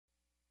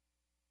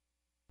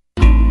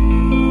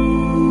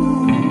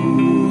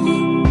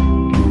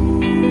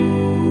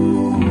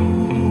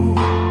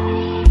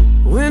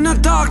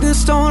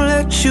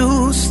let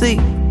you sleep.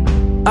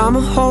 I'ma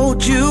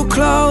hold you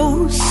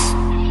close.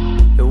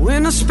 And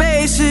when the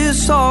space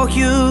is all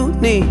you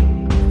need,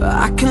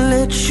 I can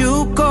let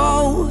you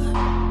go.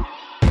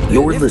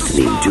 You're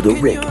listening to The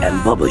Rick and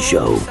Bubba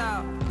Show,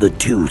 the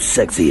two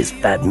sexiest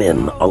fat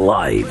men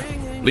alive.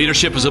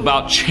 Leadership is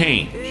about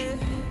change.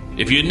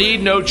 If you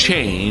need no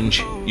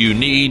change, you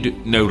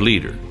need no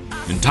leader.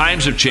 In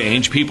times of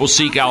change, people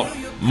seek out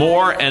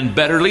more and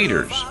better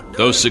leaders.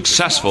 Those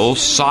successful,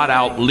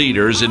 sought-out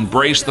leaders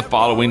embrace the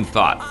following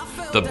thought: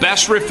 the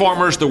best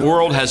reformers the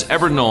world has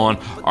ever known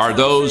are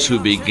those who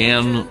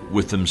began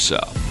with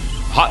themselves.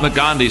 Mahatma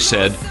Gandhi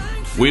said,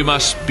 "We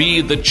must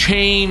be the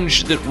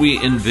change that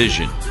we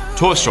envision."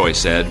 Tolstoy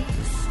said,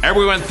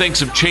 "Everyone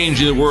thinks of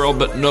changing the world,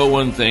 but no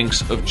one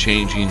thinks of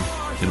changing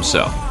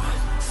himself."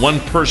 One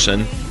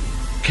person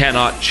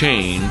cannot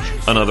change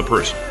another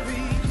person.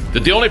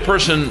 That the only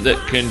person that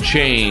can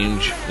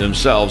change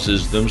themselves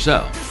is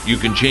themselves. You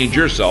can change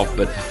yourself,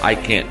 but I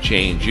can't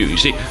change you. You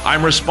see,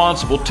 I'm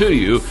responsible to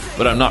you,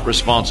 but I'm not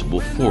responsible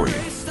for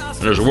you. And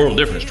there's a world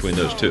difference between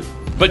those two.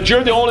 But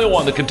you're the only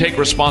one that can take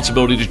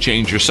responsibility to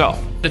change yourself.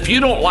 If you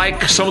don't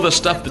like some of the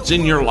stuff that's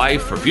in your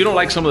life, or if you don't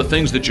like some of the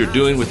things that you're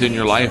doing within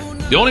your life,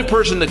 the only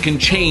person that can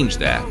change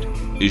that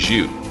is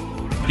you.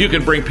 You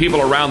can bring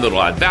people around that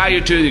will add value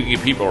to you. You can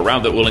get people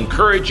around that will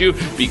encourage you,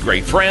 be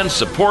great friends,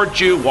 support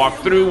you, walk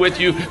through with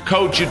you,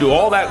 coach you, do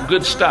all that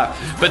good stuff.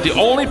 But the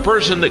only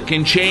person that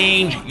can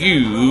change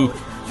you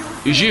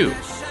is you.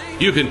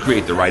 You can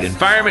create the right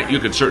environment. You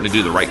can certainly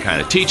do the right kind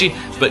of teaching,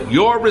 but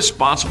you're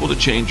responsible to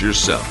change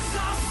yourself.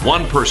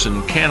 One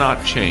person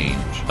cannot change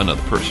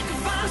another person.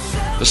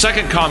 The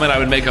second comment I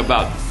would make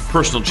about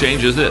personal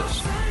change is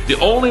this: the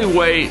only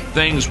way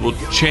things will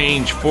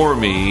change for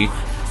me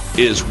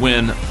is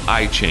when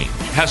I change.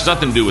 It has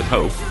nothing to do with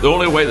hope. The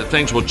only way that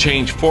things will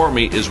change for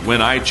me is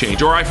when I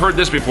change. Or I've heard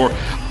this before: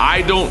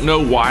 I don't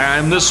know why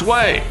I'm this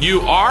way.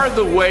 You are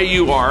the way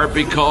you are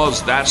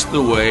because that's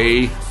the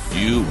way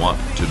you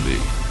want to be.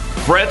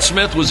 Fred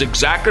Smith was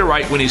exactly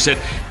right when he said,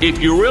 if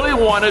you really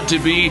wanted to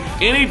be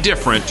any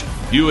different,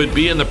 you would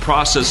be in the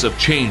process of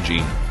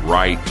changing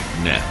right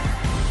now.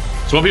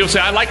 So when people say,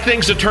 I like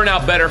things to turn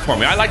out better for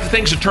me, I like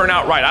things to turn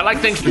out right, I like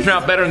things to turn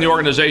out better in the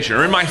organization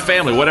or in my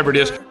family, whatever it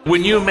is,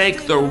 when you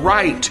make the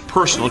right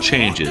personal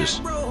changes,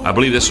 I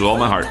believe this with all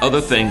my heart,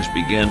 other things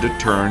begin to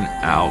turn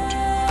out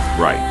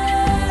right.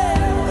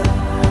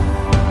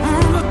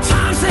 The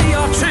times they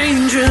are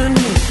changing.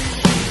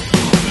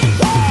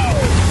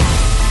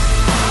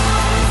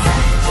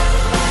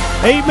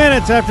 8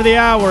 minutes after the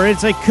hour,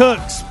 it's a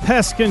Cook's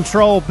Pest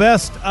Control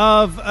Best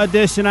of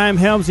Edition. I'm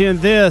Helmsy,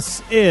 and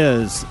this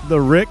is the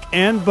Rick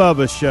and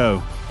Bubba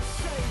Show.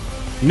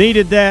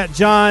 Needed that.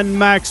 John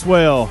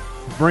Maxwell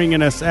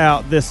bringing us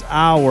out this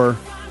hour.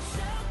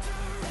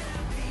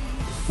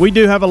 We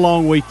do have a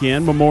long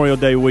weekend, Memorial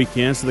Day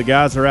weekend, so the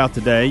guys are out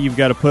today. You've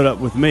got to put up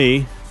with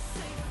me.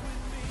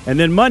 And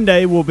then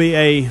Monday will be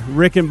a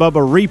Rick and Bubba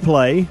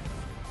replay.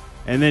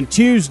 And then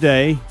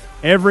Tuesday,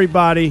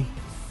 everybody,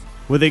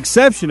 with the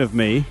exception of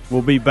me,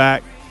 will be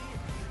back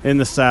in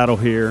the saddle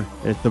here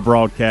at the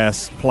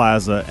Broadcast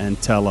Plaza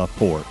and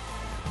Teleport.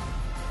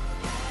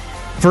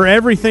 For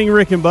everything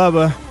Rick and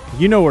Bubba,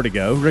 you know where to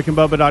go,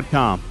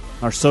 rickandbubba.com.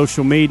 Our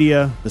social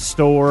media, the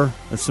store.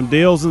 There's some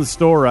deals in the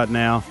store right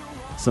now,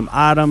 some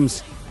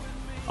items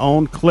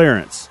on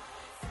clearance.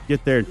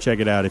 Get there and check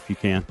it out if you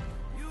can.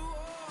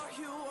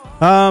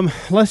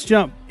 Let's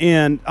jump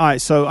in. All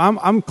right, so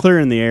I'm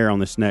clearing the air on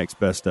this next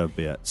best of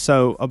bit.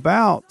 So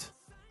about,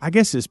 I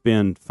guess it's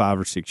been 5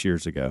 or 6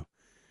 years ago.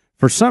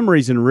 For some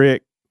reason,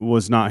 Rick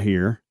was not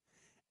here,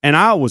 and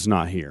I was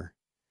not here.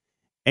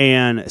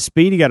 And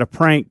Speedy got a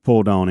prank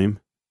pulled on him,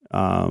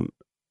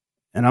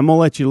 and I'm going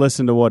to let you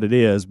listen to what it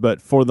is.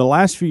 But for the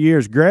last few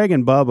years, Greg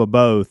and Bubba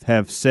both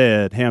have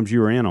said, Hams, you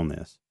were in on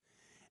this.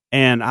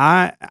 And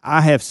I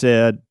have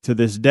said to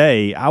this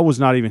day, I was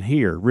not even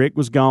here. Rick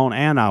was gone,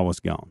 and I was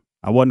gone.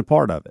 I wasn't a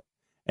part of it.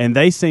 And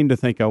they seemed to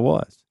think I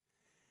was.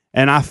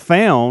 And I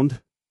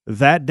found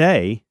that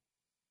day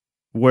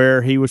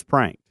where he was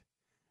pranked.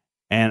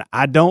 And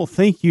I don't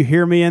think you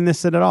hear me in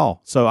this at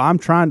all. So I'm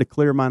trying to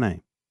clear my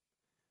name.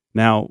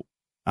 Now,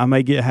 I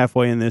may get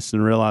halfway in this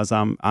and realize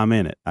I'm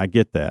in it. I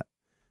get that.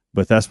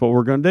 But that's what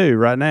we're going to do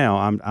right now.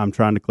 I'm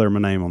trying to clear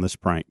my name on this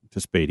prank to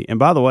Speedy. And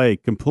by the way,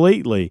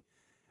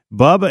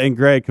 Bubba and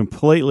Greg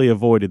completely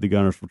avoided the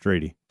Guntersville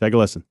Treaty. Take a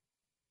listen.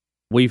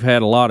 We've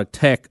had a lot of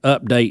tech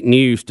update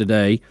news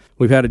today.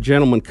 We've had a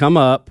gentleman come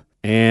up,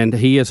 and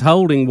he is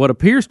holding what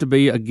appears to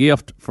be a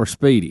gift for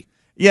Speedy.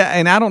 Yeah,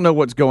 and I don't know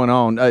what's going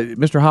on.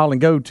 Mr.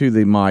 Holland, go to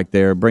the mic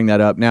there. Bring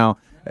that up. Now,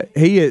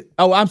 he is...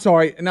 Oh, I'm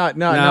sorry. No,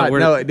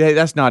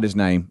 that's not his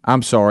name.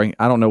 I'm sorry.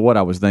 I don't know what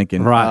I was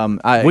thinking.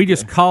 Right. We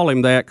just call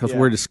him that because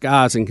we're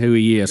disguising who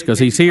he is, because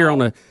he's here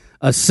on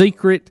a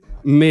secret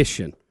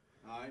mission.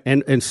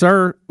 And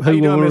sir, who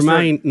will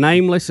remain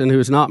nameless and who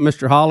is not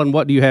Mr. Holland,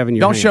 what do you have in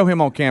your hand? Don't show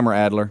him on camera,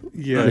 Adler.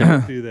 Yeah,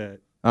 don't do that.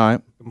 All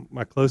right. Am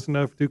I close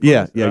enough? Too close?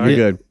 Yeah, you're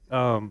good.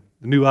 The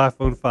new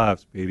iPhone 5,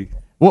 Speedy.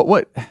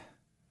 What?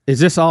 Is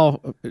this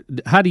all?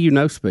 How do you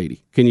know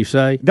Speedy? Can you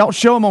say? Don't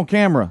show him on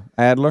camera,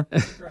 Adler.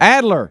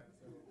 Adler.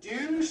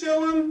 Do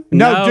show him?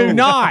 No, do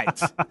not.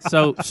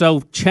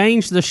 So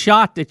change the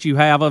shot that you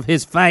have of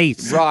his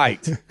face.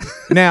 Right.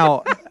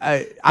 Now,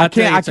 I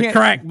can't. It's a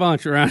crack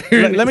bunch around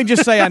here. Let me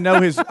just say, I know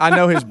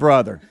his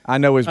brother. I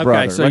know his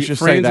brother. So let's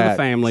just friends say that. of the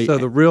family. So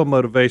the real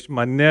motivation,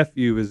 my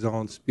nephew is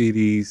on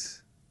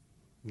Speedy's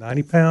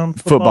 90-pound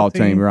Football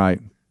team, right?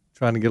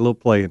 Trying to get a little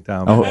playing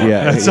time. Oh,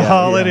 yeah. That's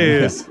all it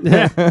is.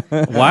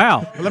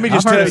 Wow. Let me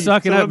just I've heard tell of you.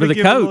 sucking up to the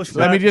coach.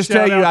 Let me just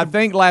tell you, I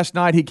think last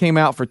night he came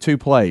out for 2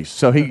 plays,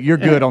 so you're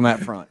good on that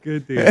front.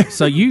 Good deal.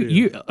 So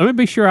you let me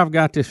be sure I've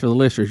got this for the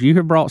listeners. You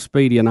have brought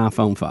Speedy an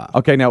iPhone 5.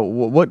 Okay, now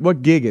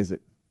what gig is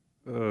it?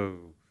 Oh.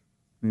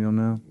 You don't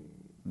know?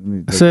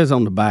 It says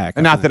on the back.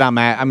 Not that I'm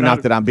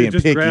being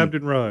just picky. grabbed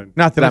and run.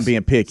 Not that I'm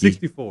being picky.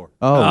 64.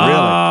 Oh, really?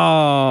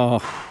 Oh,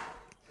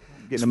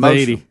 Getting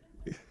emotional. Speedy.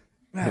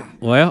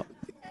 Well,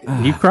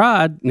 you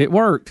cried and it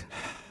worked.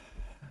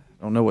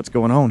 I don't know what's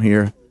going on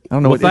here. I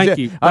don't know. Well, thank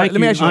you. Let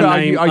me ask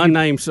you,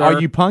 unnamed, sir.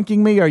 Are you punking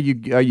me? Are you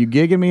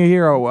gigging me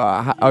here,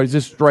 or is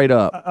this straight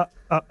up?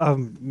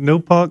 No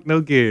punk, no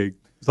gig.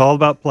 It's all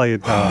about playing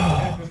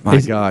time. My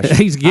gosh,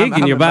 He's gigging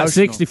I'm you about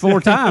emotional.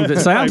 64 times. It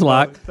sounds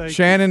like.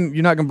 Shannon,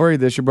 you're not going to believe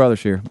this. Your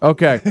brother's here.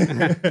 Okay.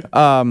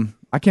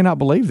 I cannot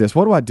believe this.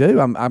 What do I do?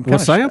 I'm Well,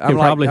 Sam can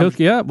probably hook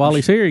you up while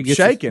he's here. He gets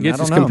shaking. Gets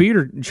I his don't know.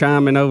 computer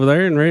chiming over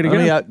there and ready to go.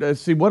 Let me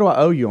see. What do I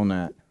owe you on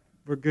that?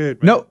 We're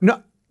good, man.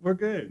 No. We're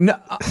good. No.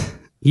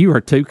 You are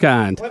too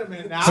kind. Wait a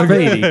minute now.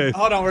 Speedy.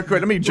 Hold on real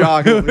quick. Let me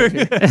jog.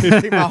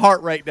 Keep my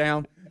heart rate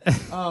down.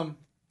 Now,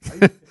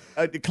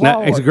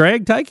 Claw, is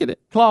Greg taking it?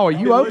 Claw, are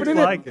you opening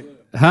it? Like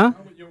it. Huh?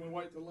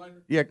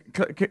 Yeah.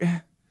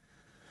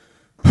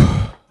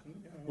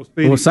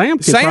 Well, Sam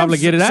can probably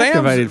get it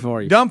activated Sam's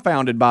for you.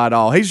 Dumbfounded by it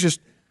all. He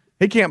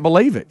can't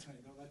believe it.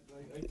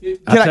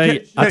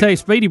 I tell you,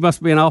 Speedy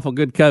must be an awful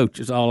good coach.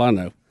 Is all I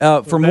know.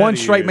 From one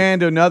straight man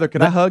to another,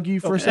 could I hug you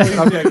for a second?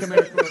 Okay, come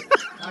here.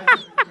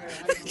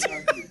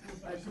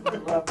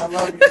 I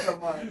love you so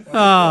much.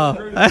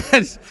 Oh,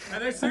 that's, Are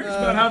they serious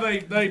about how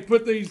they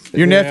put these?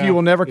 Your nephew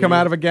will never come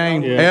out of a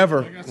game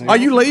ever. Are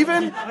you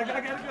leaving?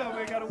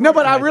 No,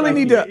 but I really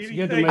need to.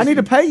 I need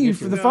to pay you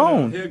for the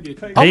phone.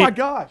 Oh my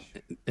gosh!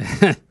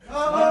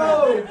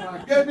 Oh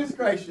my goodness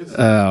gracious!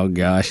 oh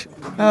gosh.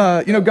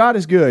 God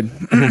is good.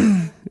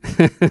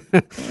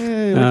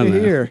 Hey, look at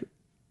here.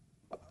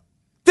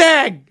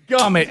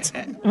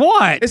 Dadgummit!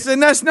 What?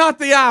 That's not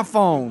the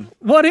iPhone.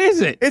 What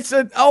is it? It's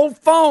an old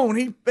phone.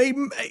 He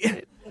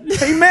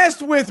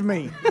messed with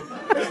me.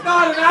 It's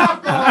not an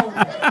iPhone.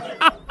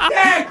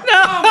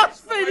 No,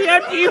 Speedy,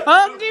 after you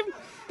hugged him.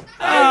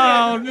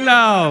 Oh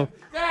no,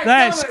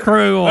 that's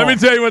cruel. Let me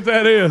tell you what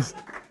that is.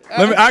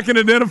 I can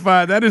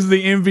identify it. That is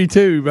the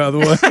MV2, by the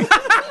way.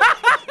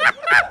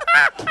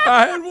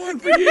 I had one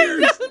for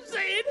years.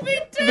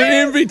 The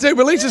MV2,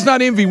 but at least it's not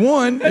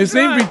MV1. It's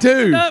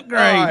MV2. An upgrade.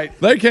 Right.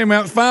 They came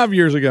out 5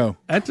 years ago.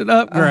 That's an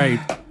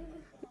upgrade.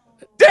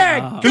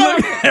 Dang!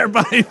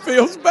 Everybody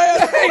feels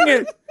bad.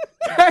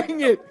 Dang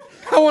it!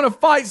 I want to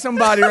fight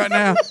somebody right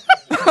now.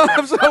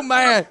 I'm so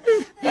mad.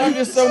 I'm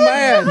just so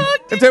mad.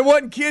 If there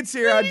wasn't kids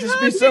here, I'd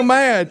just be so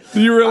mad.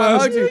 Do you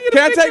realize? Can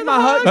I take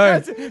my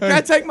hug? Can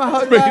I take my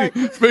hug back?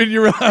 Speedy,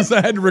 you realize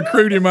I had to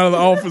recruit him out of the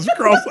office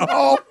across the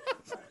hall.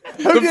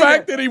 The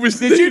fact that he was.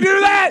 Did you do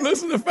that?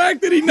 Listen, the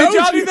fact that he knows.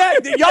 Did y'all do you.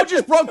 that? Y'all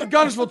just broke the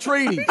Gunnersville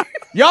Treaty.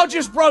 Y'all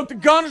just broke the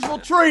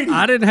Gunnersville Treaty.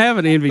 I didn't have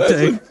an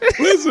MV2.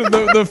 Listen,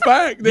 the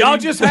fact that Y'all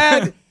just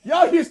had.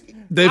 Y'all just.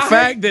 The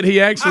fact that he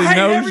actually I hate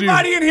knows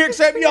everybody in here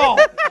except y'all.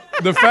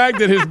 The fact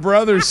that his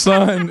brother's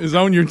son is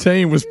on your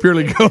team was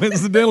purely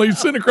coincidental. He's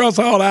sitting across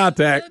the hall to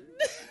eye-tack.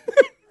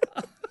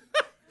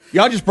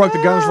 Y'all just broke the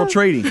Gunnersville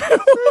Treaty.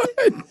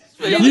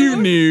 You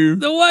knew.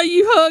 The way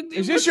you hugged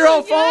him. Is this your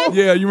old phone?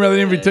 Yeah, you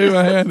remember the MV2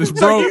 I had? It's So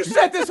broke. you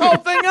set this whole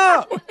thing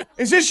up.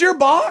 Is this your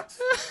box?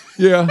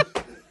 Yeah.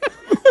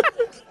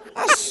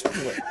 I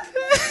swear.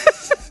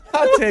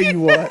 I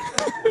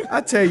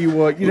tell you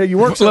what. You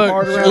work so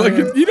hard around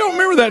here. You don't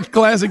remember that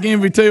classic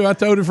MV2 I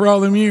told it for all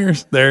them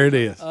years? There it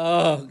is.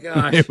 Oh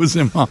gosh. It was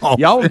in my office.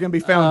 Y'all are going to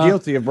be found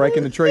guilty of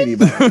breaking the treaty.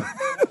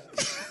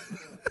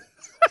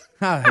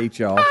 I hate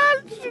y'all.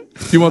 Do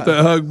you want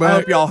that hug back? I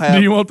hope y'all have.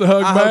 Do you want the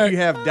hug I back? hope you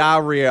have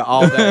diarrhea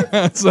all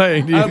day.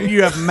 Say, I hope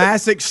you have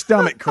massive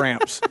stomach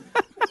cramps,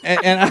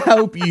 and I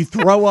hope you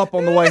throw up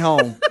on the way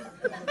home.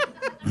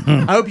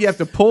 I hope you have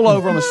to pull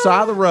over on the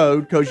side of the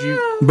road because you.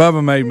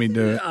 Bubba made me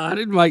do it. I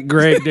didn't make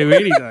Greg do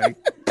anything.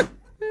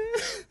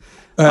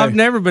 I've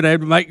never been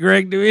able to make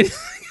Greg do anything.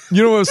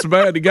 You know what's so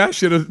bad? The guy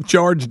should have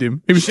charged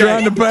him. He was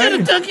trying to pay.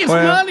 Should've took his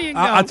money and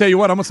I'll tell you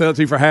what, I'm going to sell it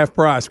to you for half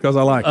price because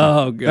I like it.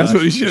 Oh, gosh. That's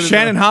what he should have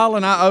Shannon done.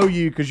 Holland, I owe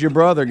you because your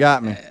brother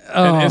got me.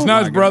 And it's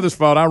not his brother's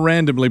fault. I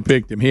randomly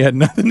picked him. He had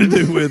nothing to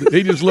do with it.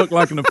 He just looked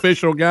like an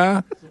official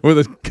guy with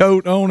a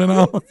coat on and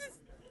all.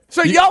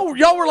 So y'all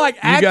were like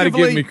You gotta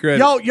actively. give me credit.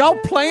 Y'all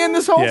planned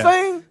this whole Yeah.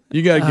 thing.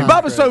 You got to give me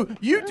Bubba, credit. so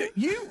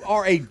you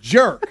are a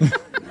jerk.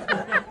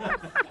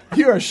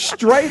 You're a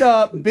straight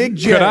up Big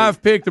J. Could I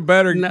have picked a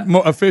better,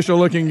 more official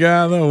looking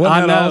guy though? Wasn't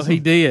I that know awesome? he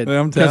did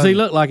I'm because telling he you.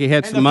 looked like he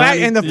had And some the fact-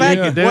 money. and the fact-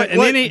 he could do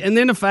what- it. And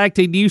then the fact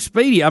he used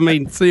Speedy. I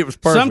mean, See, it was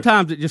perfect.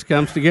 sometimes it just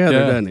comes together,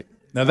 Yeah. doesn't it?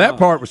 Now that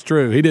part was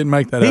true. He didn't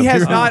make that up. He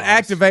has You're not right.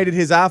 activated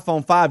his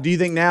iPhone 5. Do you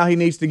think now he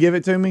needs to give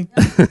it to me?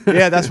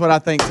 Yeah, that's what I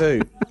think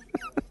too.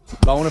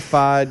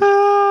 Bonafide.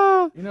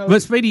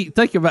 But Speedy,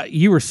 think about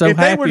you were so If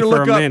they happy were to for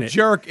look a up minute.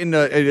 jerk in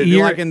the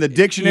You're- like in the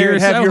dictionary, you're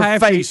and have so your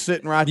happy. face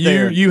sitting right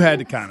there. You had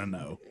to kind of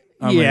know.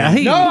 I Yeah, mean,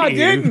 he No, I knew.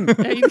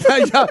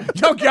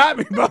 didn't. y'all got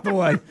me, by the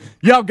way.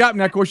 Y'all got me.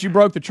 Now, of course, you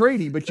broke the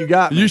treaty, but you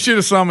got me. you should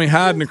have saw me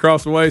hiding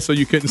across the way so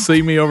you couldn't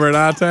see me over at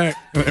ITAC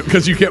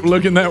because you kept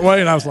looking that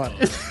way, and I was like,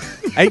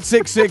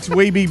 866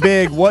 We Be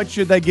Big. What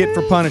should they get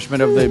for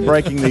punishment of the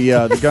breaking the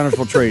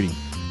Gunnersville Treaty?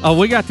 Oh,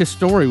 we got this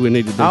story we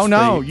need to do. Oh,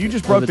 no, Steve, you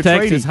just of broke the the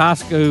Texas treaty. high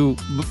school.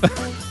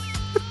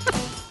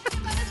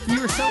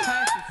 You were so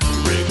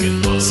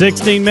happy.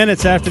 16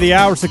 minutes after the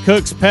hours of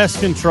Cook's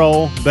Pest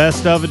Control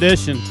Best of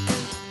Edition.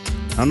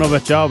 I don't know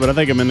about y'all, but I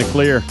think I'm in the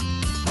clear.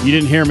 You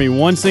didn't hear me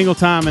one single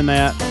time in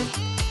that.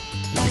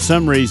 For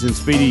some reason,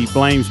 Speedy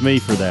blames me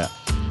for that.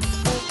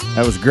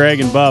 That was Greg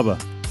and Bubba,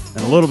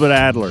 and a little bit of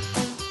Adler,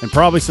 and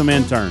probably some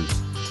interns.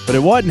 But it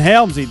wasn't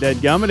Helmsy,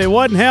 dadgummit. It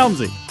wasn't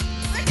Helmsy.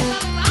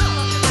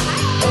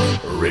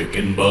 Rick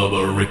and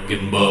Bubba, Rick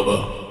and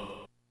Bubba.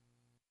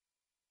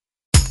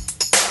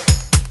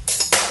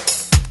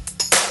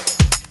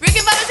 Rick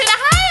and Bubba's in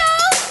Ohio!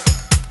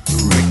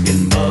 Rick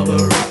and Bubba,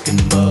 Rick and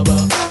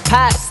Bubba.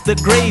 Pass the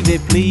gravy,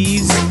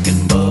 please. Rick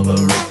and Bubba,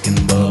 Rick and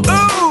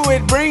Bubba. Ooh,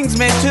 it brings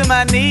me to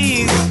my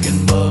knees. Rick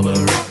and Bubba,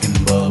 Rick and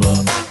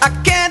Bubba. I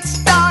can't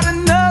start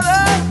another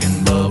Rick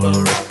and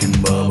Bubba, Rick and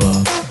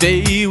Bubba.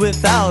 day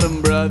without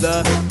 'em,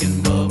 brother. Rick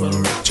and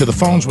Bubba, Rick. to the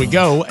phones we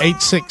go,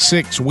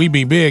 866 We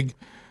Be Big,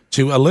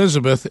 to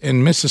Elizabeth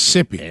in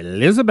Mississippi.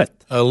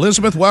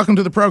 Elizabeth, welcome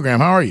to the program.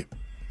 How are you?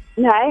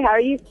 Hi, how are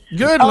you?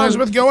 Good,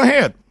 Elizabeth. Go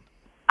ahead.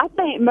 I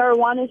think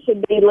marijuana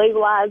should be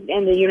legalized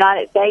in the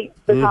United States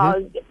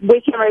because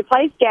we can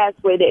replace gas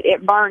with it.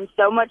 It burns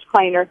so much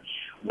cleaner.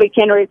 We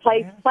can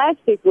replace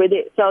plastic with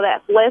it, so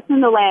that's less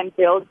in the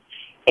landfills.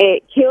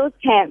 It kills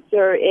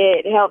cancer.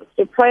 It helps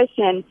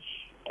depression.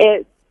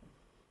 It's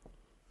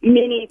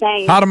many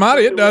things. Hot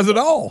mighty, it does it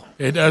all.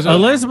 It does it all.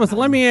 Elizabeth,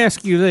 let me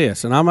ask you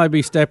this, and I may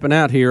be stepping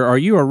out here. Are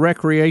you a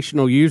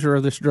recreational user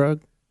of this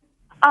drug?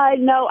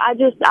 No, I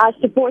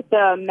support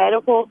the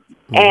medical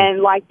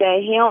and like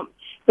the hemp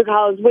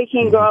because we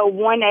can grow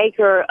 1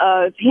 acre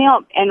of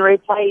hemp and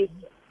replace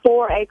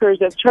 4 acres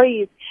of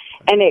trees,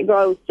 and it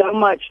grows so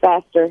much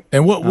faster.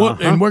 And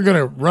what? And we're going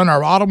to run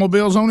our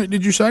automobiles on it.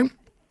 Did you say?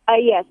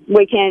 Yes,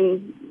 we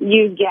can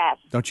use gas.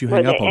 Don't you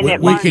with hang up it, on and it.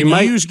 it We burns. can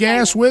use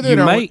gas with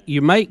it.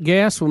 You make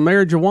gas with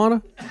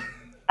marijuana?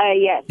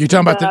 Yes. You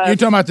talking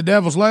about the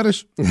devil's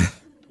lettuce?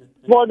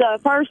 Well, the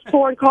first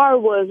Ford car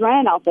was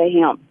ran off of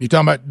hemp. You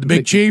talking about the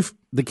Big Chief?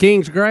 The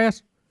King's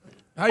grass?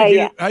 How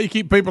you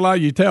keep people out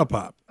of your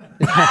tailpipe?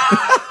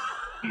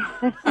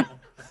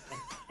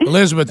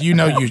 Elizabeth, you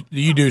know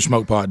you do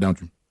smoke pot, don't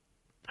you?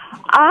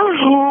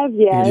 I have,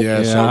 yes.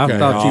 Yes, Yeah, okay. I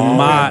thought you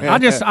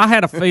might. I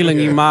had a feeling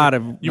you might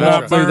have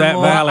walked through that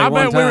valley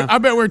one time. I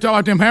bet we were talking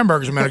about them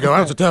hamburgers a minute ago.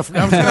 That was a tough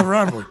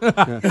run for you.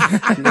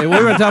 Yeah,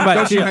 we were talking about.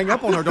 Don't you hang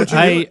up on her? Don't you?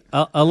 Hey,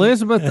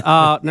 Elizabeth.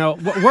 Now,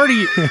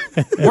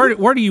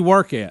 where do you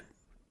work at?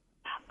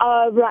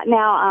 Right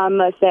now, I'm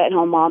a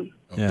stay-at-home mom.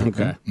 Yeah.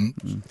 Okay.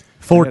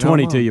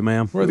 420 to you,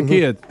 ma'am. Where are the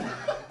kids?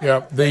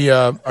 Yeah.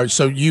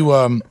 So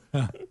you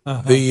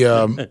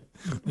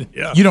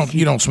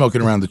you don't smoke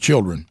it around the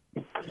children.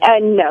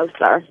 No,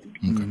 sir.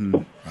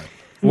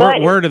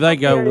 Where do they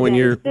go when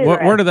you're?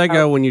 Where do they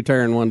go when you're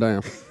tearing one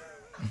down?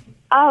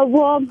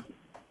 Well,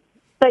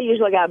 they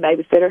usually got a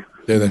babysitter.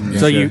 Do they? Yeah,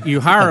 So sure. you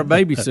hire a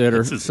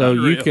babysitter so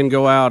you can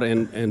go out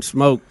and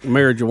smoke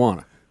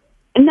marijuana.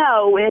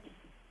 No, I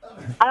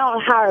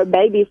don't hire a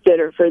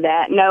babysitter for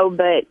that. No,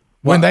 but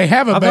when they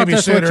have a I thought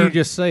that's what babysitter, you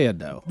just said,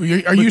 though.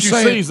 are you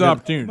saying seize the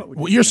opportunity?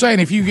 Well, you're saying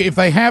if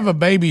they have a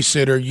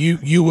babysitter,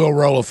 you will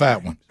roll a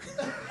fat one.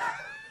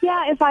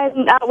 yeah, if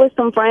I'm out with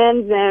some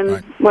friends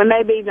and we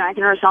may be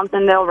drinking or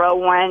something, they'll roll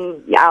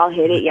one. Yeah, I'll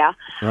hit it. Yeah,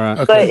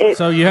 Right. but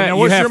So you have. Now, you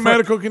what's have your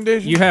medical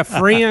condition? You have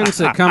friends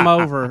that come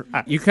over.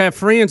 You have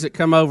friends that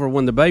come over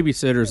when the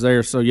babysitter's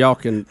there, so y'all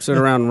can sit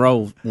around and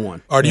roll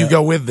one. Or do you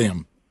go with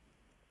them?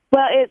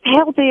 well, it's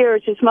healthier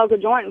to smoke a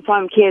joint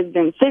from kids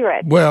than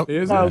cigarettes. Well,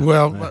 Is it?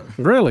 well,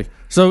 Really?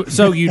 So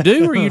you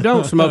do or you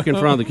don't smoke in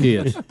front of the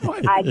kids?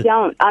 I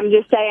don't. I'm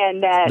just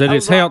saying that. That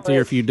it's overall,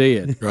 healthier if you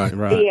did. Right.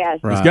 Yes.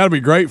 Right. It's got to be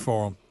great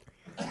for them.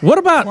 What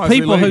about Why is it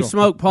people who illegal?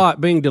 smoke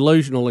pot being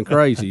delusional and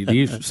crazy? Do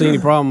you see any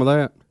problem with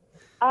that?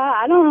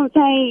 I don't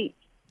think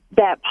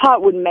that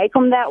pot would make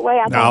them that way.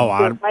 I think No,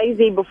 you're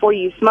crazy before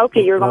you smoke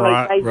it. You're going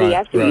to be crazy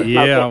after you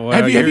smoke Yeah. it. Well,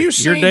 Have you you're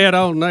seen- dead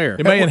on there.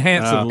 It may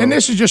enhance it a little. and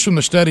this is just from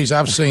the studies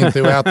I've seen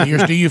throughout the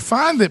years. Do you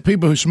find that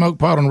people who smoke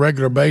pot on a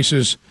regular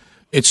basis,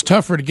 it's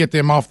tougher to get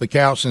them off the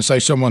couch than say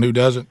someone who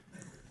doesn't?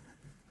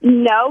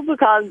 No,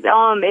 because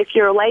if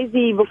you're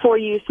lazy before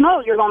you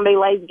smoke, you're going to be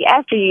lazy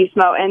after you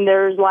smoke. And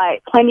there's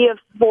like plenty of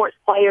sports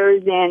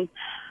players and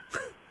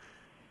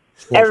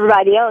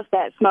everybody else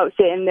that smokes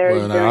it, and they're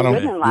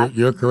good in life.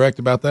 You're correct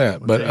about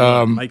that,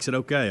 but makes it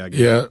okay, I guess.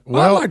 Yeah,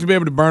 well, I'd like to be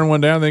able to burn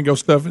one down, and then go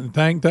stuff it in the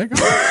tank, and take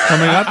it. I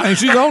mean, I think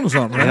she's on to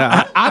something.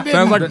 Yeah, I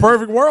sounds like a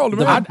perfect world to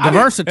me. The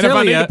versatility. And if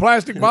I need a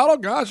plastic bottle,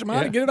 gosh, I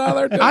might get it out of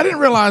there too. I didn't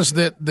realize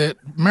that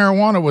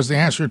marijuana was the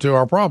answer to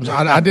our problems.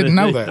 I didn't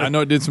know that. I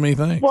know it did so many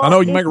things. Well, I know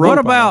you can make rope. What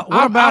about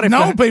I've if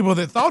known people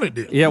that thought it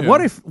did. Yeah,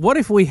 what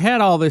if we had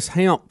all this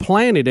hemp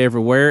planted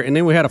everywhere, and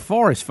then we had a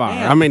forest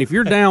fire? I mean, if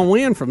you're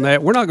downwind from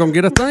that, we're not going to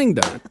get a thing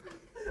done.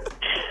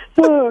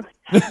 But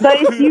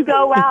if you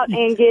go out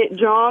and get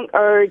drunk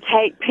or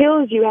take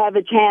pills, you have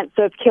a chance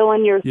of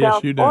killing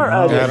yourself or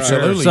others.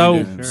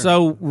 Absolutely.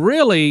 So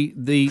really,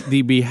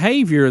 the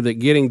behavior that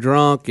getting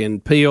drunk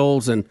and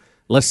pills and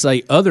let's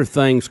say other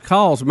things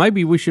cause,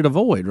 maybe we should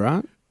avoid,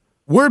 right?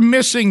 We're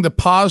missing the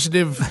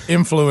positive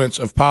influence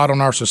of pot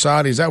on our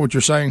society. Is that what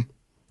you're saying?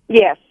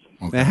 Yes.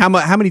 Okay. Now,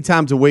 how many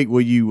times a week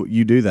will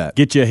you do that?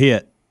 Get you a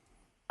hit.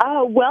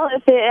 Well,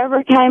 if it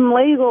ever came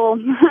legal,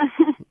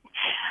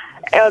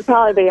 it would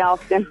probably be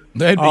often.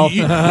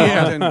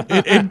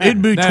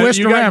 It'd be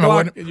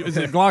Twister-Rama. Is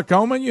it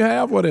glaucoma you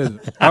have? What is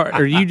it?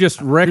 Are you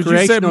just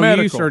recreational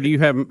use, or do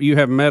you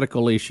have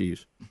medical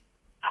issues?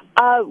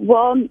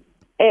 Well,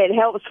 it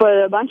helps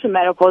with a bunch of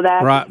medical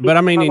that. Right, but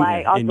I mean,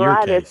 in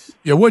your case.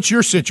 Yeah, what's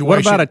your situation?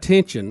 What about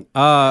attention,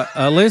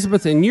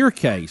 Elizabeth? In your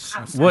case,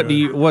 what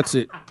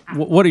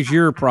is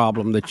your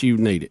problem that you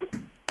need it?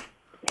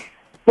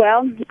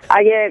 Well,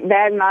 I get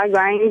bad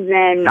migraines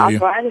and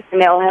arthritis,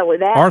 and it'll help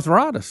with that.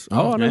 Arthritis?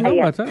 Oh, I didn't know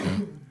about that.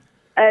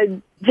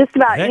 Just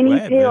about any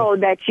pill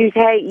that you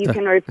take, you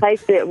can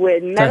replace it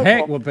with medical. To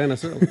heck with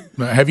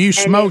penicillin. Have you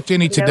smoked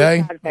any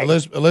today,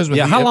 Elizabeth?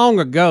 Yeah, how long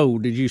ago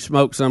did you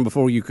smoke some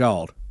before you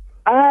called?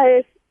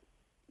 It's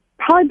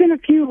probably been a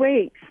few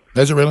weeks.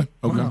 Is it really?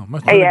 Okay.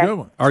 Must be a good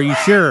one. Are you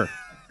sure?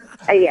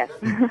 Yes.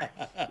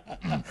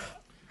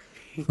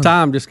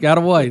 Time just got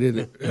away,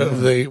 didn't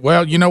it?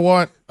 Well, you know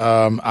what?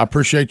 I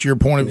appreciate your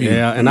point of view.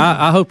 Yeah, and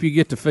I hope you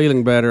get to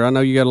feeling better. I know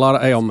you got a lot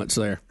of ailments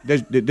there.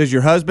 Does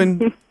your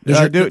husband do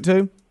it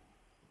too?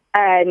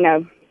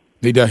 No.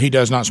 He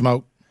does not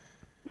smoke?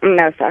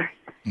 No, sir.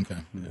 Okay.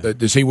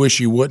 Does he wish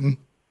you wouldn't?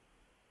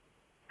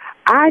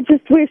 I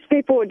just wish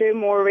people would do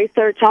more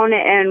research on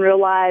it and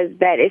realize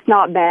that it's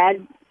not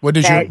bad. Well,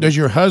 does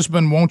your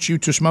husband want you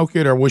to smoke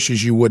it, or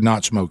wishes you would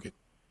not smoke it?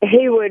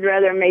 He would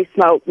rather me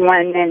smoke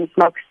one than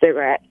smoke a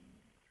cigarette.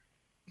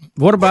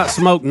 What about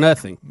smoke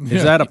nothing?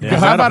 Is that a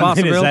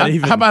possibility?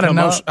 How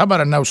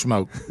about a no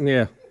smoke?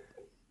 Yeah.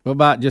 What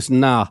about just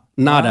nada?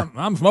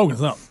 I'm smoking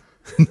something.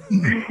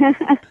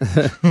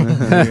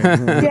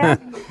 Yeah.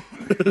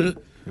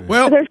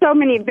 Well, there's so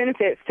many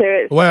benefits to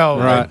it. Well,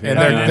 right. And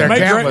they're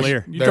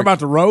countless. You talk about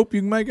the rope you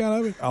can make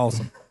out of it?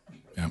 Awesome.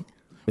 Yeah.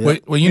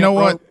 Well, you know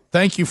what?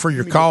 Thank you for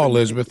your call,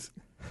 Elizabeth.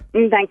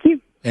 Thank you.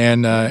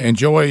 And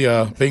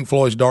enjoy Pink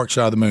Floyd's Dark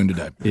Side of the Moon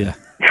today. Yeah.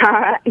 All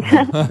right.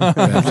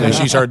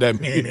 She's heard that.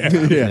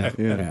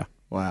 Yeah.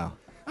 Wow.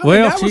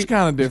 Well, that was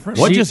kind of different.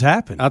 What just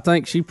happened? I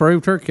think she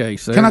proved her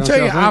case. Can I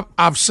tell you,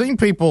 I've seen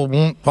people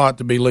want pot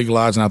to be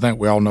legalized, and I think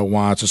we all know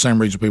why. It's the same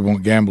reason people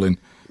want gambling.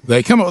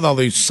 They come up with all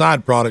these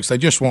side products. They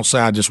just won't say,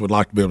 I just would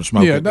like to be able to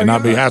smoke it and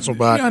not be hassled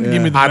by it.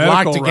 I'd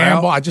like to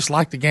gamble. I just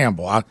like to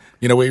gamble.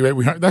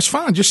 That's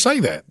fine. Just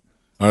say that.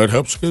 It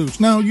helps schools.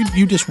 No,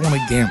 you just want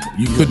to gamble.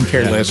 You couldn't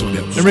care less what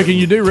else. And Ricky,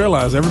 you do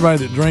realize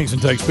everybody that drinks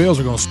and takes pills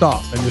are going to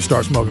stop and just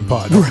start smoking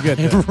pot. Don't forget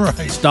that.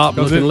 Right. Stop,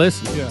 look, and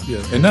listen.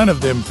 Yeah. And none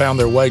of them found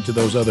their way to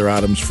those other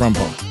items from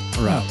pot.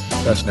 Right.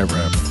 That's never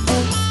happened.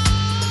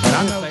 And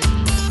I know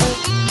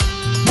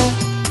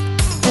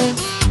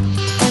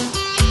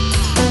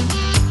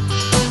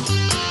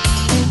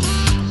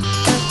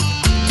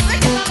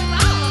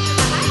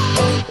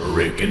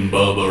Rick and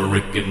Bubba,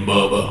 Rick and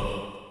Bubba.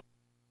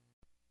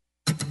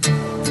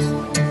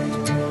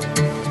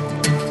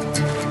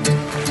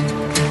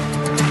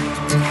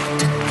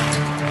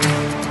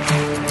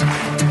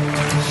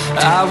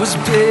 I was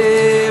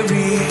buried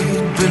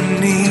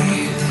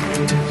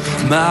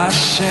beneath my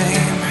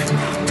shame.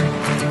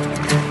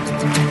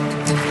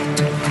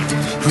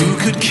 Who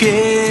could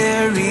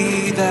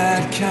carry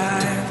that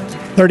kind?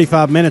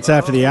 35 minutes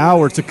after the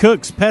hour, it's a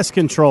Cook's Pest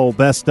Control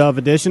Best Of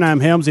Edition. I'm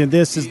Helmsy, and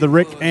this is the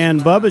Rick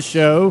and Bubba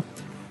Show.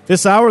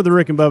 This hour of the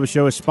Rick and Bubba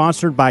Show is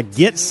sponsored by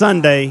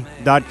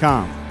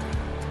GetSunday.com.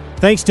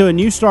 Thanks to a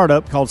new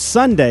startup called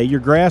Sunday,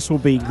 your grass will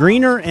be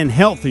greener and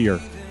healthier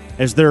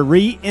as they're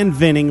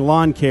reinventing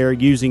lawn care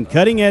using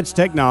cutting-edge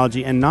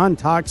technology and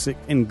non-toxic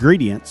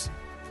ingredients.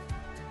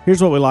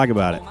 Here's what we like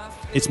about it.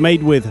 It's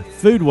made with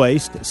food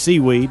waste,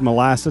 seaweed,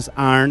 molasses,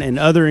 iron, and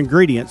other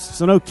ingredients,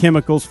 so no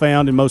chemicals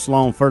found in most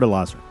lawn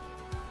fertilizer.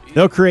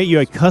 They'll create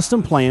you a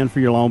custom plan for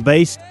your lawn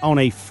based on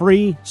a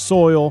free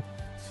soil,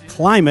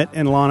 climate,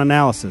 and lawn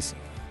analysis.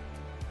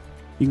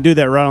 You can do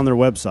that right on their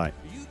website.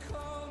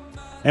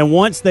 And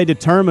once they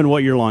determine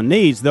what your lawn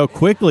needs, they'll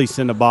quickly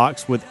send a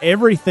box with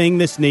everything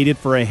that's needed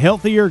for a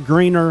healthier,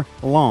 greener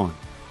lawn.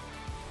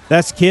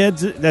 That's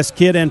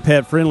kid and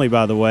pet friendly,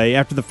 by the way.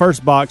 After the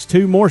first box,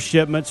 2 more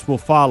shipments will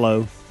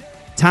follow.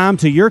 Time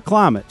to your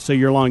climate, so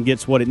your lawn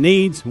gets what it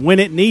needs when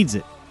it needs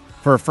it,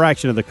 for a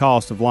fraction of the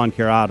cost of lawn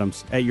care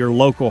items at your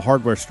local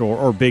hardware store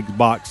or big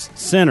box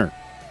center.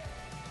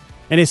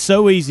 And it's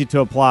so easy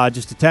to apply.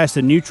 Just attach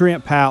the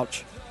nutrient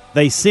pouch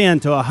they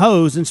send to a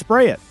hose and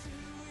spray it.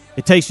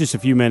 It takes just a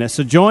few minutes.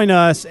 So join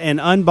us and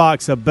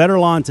unbox a better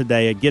lawn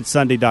today at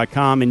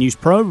GetSunday.com and use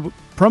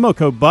promo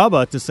code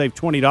BUBBA to save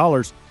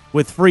 $20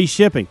 with free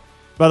shipping.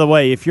 By the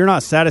way, if you're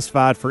not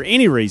satisfied for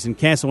any reason,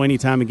 cancel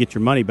anytime and get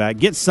your money back.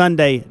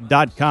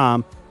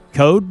 GetSunday.com,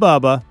 code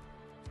BUBBA,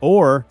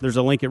 or there's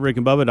a link at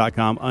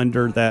rickandbubba.com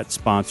under that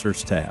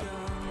sponsors tab.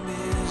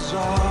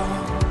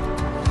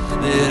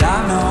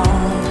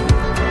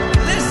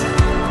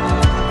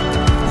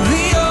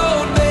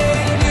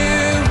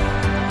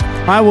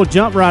 All right, we'll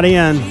jump right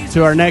in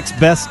to our next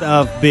best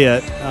of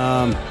bit.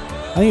 I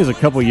think it was a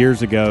couple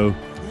years ago.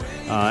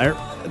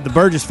 The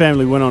Burgess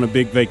family went on a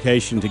big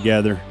vacation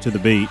together to the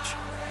beach,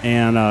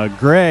 and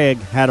Greg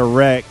had a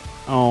wreck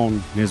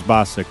on his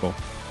bicycle.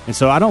 And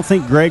so I don't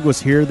think Greg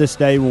was here this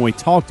day when we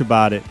talked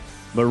about it,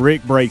 but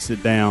Rick breaks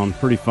it down.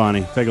 Pretty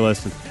funny. Take a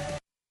listen.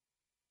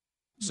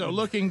 So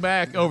looking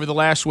back over the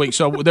last week,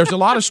 so there's a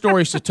lot of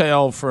stories to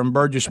tell from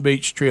Burgess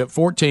Beach trip,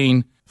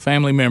 14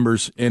 family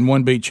members in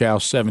one beach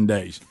house, 7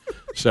 days.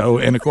 So,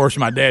 and of course,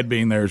 my dad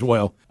being there as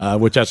well,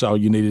 which that's all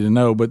you needed to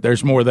know. But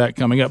there's more of that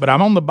coming up. But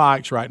I'm on the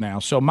bikes right now.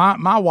 So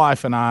my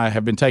wife and I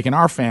have been taking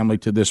our family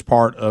to this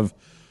part of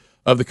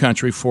the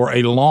country for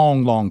a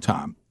long, long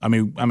time. I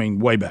mean,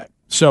 way back.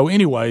 So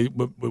anyway,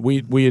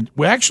 we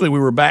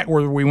were back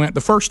where we went the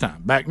first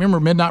time. Back,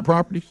 remember Midnight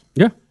Properties?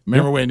 Yeah.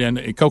 Remember when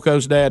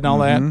Coco's dad and all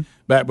that?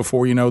 Back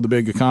before, the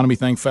big economy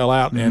thing fell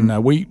out. And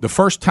the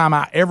first time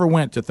I ever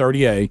went to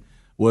 30A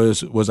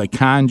was a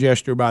kind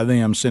gesture by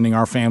them sending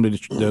our family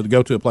to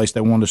go to a place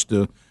they wanted us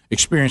to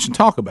experience and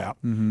talk about.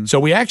 So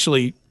we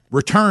actually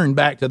returned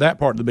back to that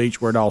part of the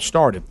beach where it all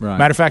started. Right.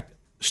 Matter of fact,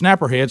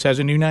 Snapperheads has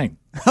a new name.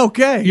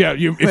 Okay. Yeah,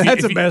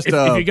 that's a best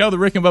of. If you go the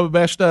Rick and Bubba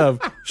best of,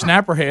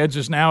 Snapperheads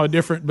is now a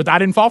different. But I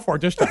didn't fall for it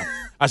this time.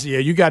 I said, "Yeah,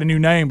 you got a new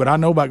name, but I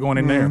know about going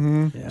in there."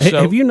 Yeah.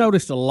 So, have you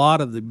noticed a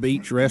lot of the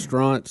beach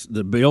restaurants?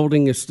 The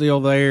building is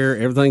still there,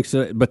 everything's,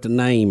 but the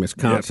name is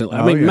constantly.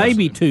 Yeah.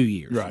 Maybe 2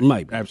 years, right?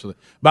 Maybe,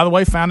 absolutely. By the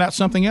way, found out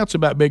something else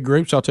about big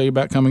groups. I'll tell you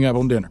about coming up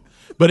on dinner.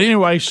 But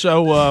anyway,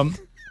 so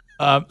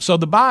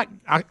the bike,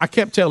 I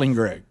kept telling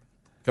Greg,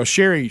 because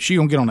Sherry, she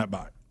gonna get on that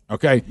bike.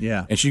 Okay.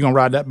 Yeah. And she's going to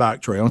ride that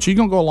bike trail, and she's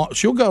going to go along.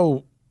 She'll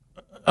go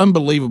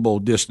unbelievable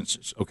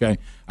distances. Okay.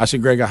 I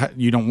said, Greg,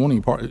 you don't want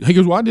any part. He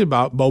goes, well, I did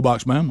about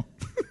Bobox Mama,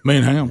 me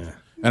and him. Yeah.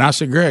 And I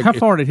said, Greg, how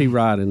far did he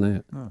ride in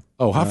that?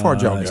 Oh, how far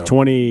did y'all go? It's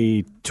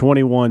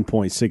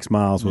 21.6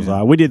 miles was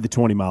I. We did the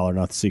 20 miler,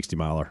 not the 60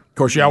 miler. Of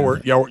course,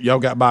 y'all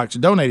got bikes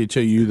donated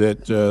to you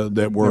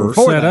that were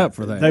set up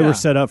for that. They were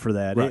set up for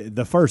that. Right.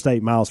 The first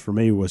 8 miles for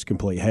me was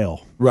complete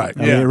hell. Right.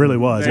 I mean, it really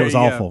was. It was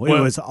awful. Well,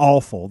 it was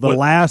awful. The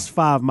last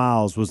 5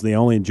 miles was the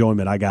only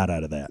enjoyment I got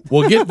out of that.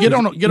 Well, get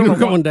on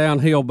going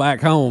downhill back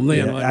home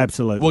then. Yeah,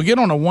 absolutely. Well, get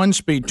on a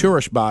 1-speed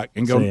tourist bike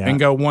and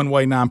go one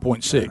way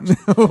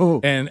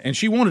 9.6. and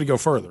she wanted to go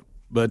further.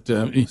 But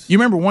you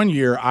remember one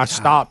year I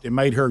stopped and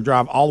made her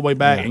drive all the way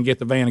back and get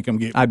the van and come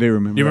get me. I do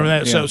remember. You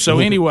remember that? Yeah. So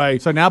anyway,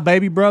 so now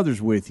baby brother's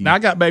with you. Now I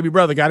got baby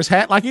brother, got his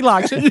hat like he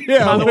likes it.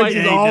 Yeah, by the way,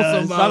 he's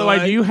awesome. By the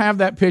way, do you have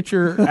that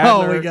picture?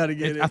 Oh, we got to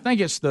get it. I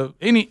think it's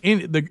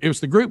it was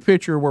the group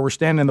picture where we're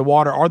standing in the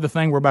water, or the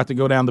thing we're about to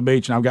go down the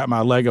beach, and I've got my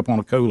leg up on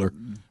a cooler.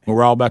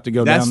 We're all about to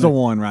go down. That's the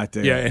one right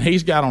there. Yeah, and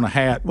he's got on a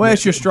hat. Well,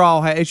 it's your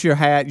straw hat. It's your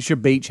hat. It's your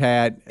beach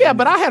hat. Yeah,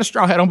 but I had a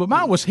straw hat on, but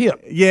mine was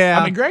hip. Yeah.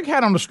 I mean, Greg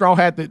had on a straw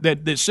hat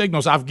that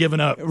signals I've given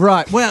up.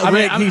 Right. Well,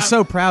 Rick, he's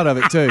so proud of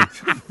it, too.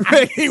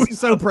 He was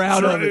so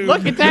proud of it.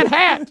 Look at that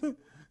hat.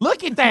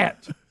 Look at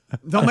that.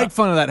 Don't make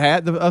fun of that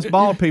hat. Us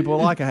bald people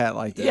like a hat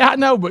like that. Yeah, I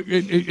know, but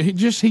he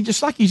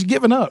just like he's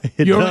given up.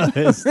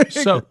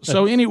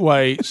 So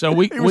anyway,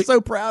 we were so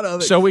proud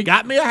of it. So we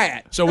got me a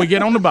hat. So we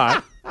get on the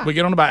bike.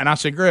 And I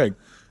said, Greg,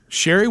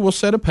 Sherry will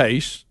set a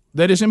pace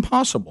that is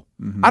impossible.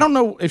 I don't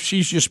know if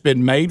she's just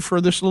been made for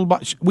this little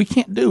bike. We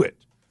can't do it.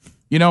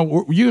 You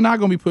know, you and I are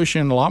going to be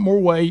pushing a lot more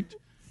weight,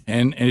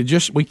 and it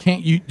just we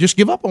can't. You just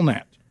give up on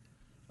that.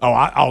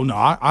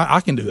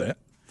 I can do that.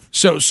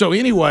 So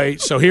anyway,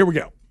 so here we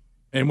go.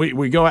 And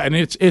we go out, and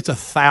it's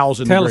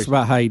 1,000 Tell degrees. us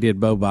about how you did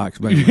Bobox,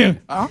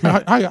 man.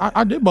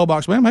 I did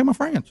Bobox, man. I made my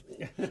friends.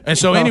 And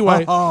so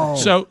anyway,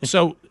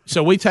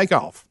 so we take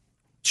off.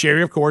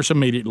 Sherry, of course,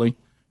 immediately,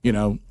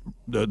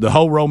 the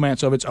whole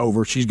romance of it's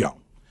over. She's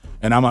gone.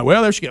 And I'm like,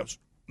 well, there she goes.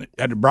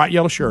 Had a bright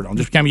yellow shirt on,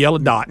 just became a yellow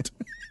dot.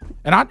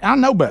 And I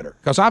know better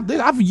because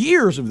I've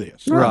years of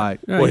this. Right.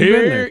 Well,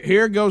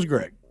 here goes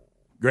Greg.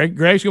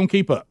 Greg's going to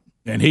keep up.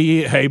 And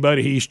hey,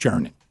 buddy, he's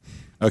churning.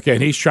 Okay,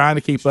 and he's trying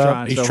to keep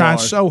up. He's trying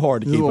so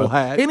hard to keep up.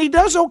 Hat. And he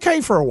does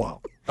okay for a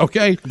while.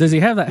 Okay. Does he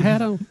have that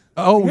hat on?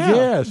 Oh,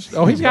 yes.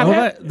 Oh, he's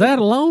got that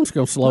alone's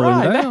going to slow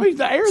him down.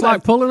 It's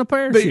like pulling a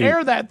parachute. The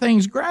air that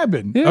thing's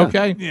grabbing. Yeah.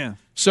 Okay. Yeah.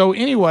 So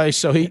anyway,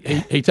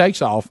 he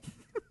takes off.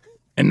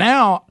 And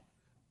now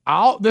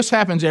this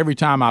happens every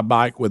time I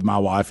bike with my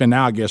wife, and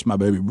now I guess my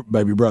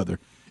baby brother,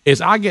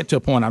 is I get to a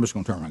point I'm just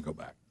going to turn around and go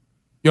back.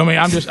 You know what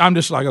I mean? I'm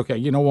just like, okay,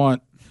 you know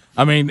what?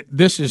 I mean,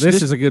 this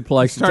is a good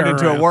place to turn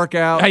into around. a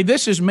workout. Hey,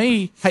 this is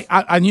me. Hey,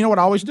 I you know what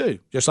I always do?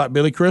 Just like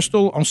Billy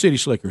Crystal on City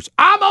Slickers.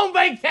 I'm on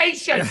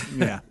vacation.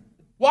 Yeah.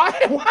 Why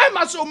am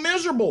I so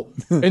miserable?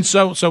 And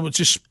so it's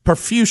just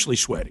profusely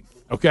sweating.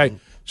 Okay,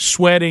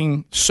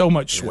 sweating, so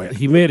much sweat,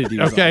 humidity.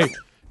 Okay,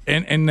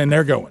 and then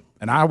they're going,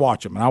 and I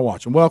watch them.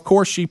 Well, of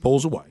course, she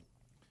pulls away,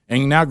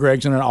 and now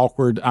Greg's in an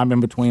awkward. I'm in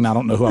between. I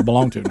don't know who I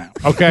belong to now.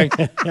 Okay,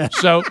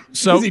 so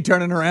is he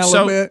turning around a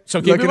little bit? So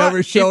looking over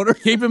his shoulder.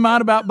 Keep in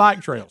mind about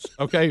bike trails.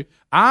 Okay,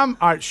 all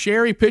right,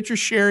 Sherry. Picture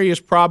Sherry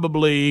is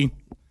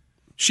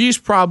she's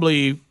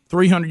probably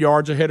 300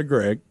 yards ahead of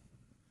Greg.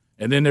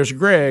 And then there's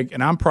Greg,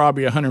 and I'm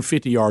probably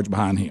 150 yards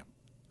behind him.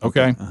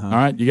 Okay? All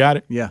right, you got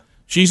it? Yeah.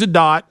 She's a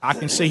dot. I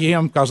can see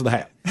him because of the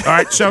hat. All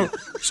right, so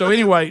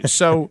anyway,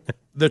 so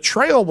the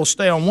trail will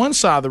stay on one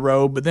side of the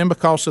road, but then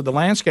because of the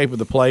landscape of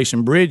the place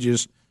and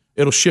bridges,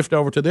 it'll shift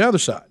over to the other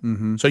side.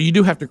 Mm-hmm. So you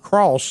do have to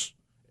cross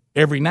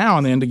every now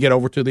and then to get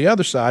over to the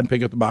other side and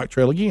pick up the bike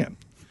trail again.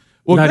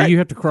 Well, now, do you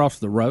have to cross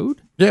the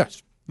road?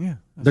 Yes. Yeah.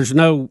 There's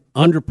no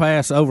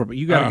underpass over, but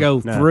you got to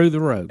go through the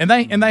road.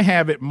 And they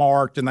have it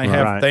marked, and they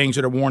have things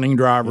that are warning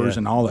drivers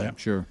and all that.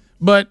 Sure.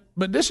 But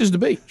this is the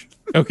beach,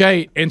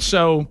 okay? And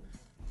so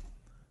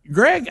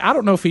Greg, I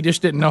don't know if he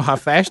just didn't know how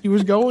fast he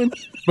was going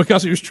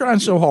because he was trying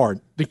so hard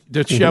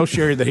to show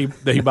Sherry that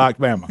he biked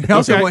Bama.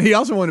 He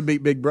also wanted to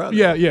beat Big Brother.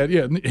 Yeah.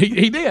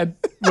 He did.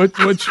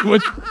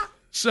 Which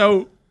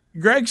so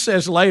Greg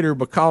says later,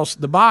 because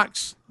the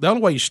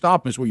only way you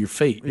stop is with your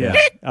feet. Yeah.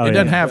 It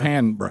doesn't have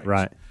hand brakes.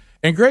 Right.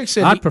 And Greg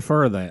said I'd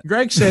prefer that.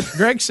 Greg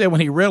said when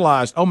he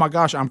realized, oh my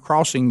gosh, I'm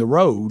crossing the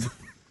road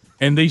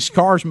and these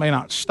cars may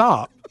not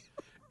stop.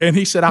 And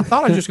he said, I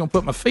thought I was just going to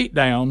put my feet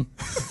down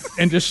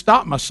and just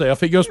stop myself.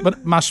 He goes,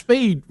 but my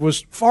speed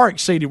was far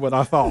exceeded what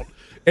I thought.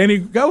 And he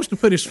goes to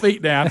put his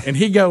feet down, and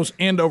he goes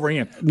end over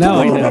end. No,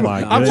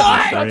 I'm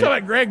talking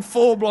about Greg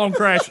full-blown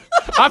crash.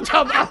 I'm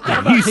talking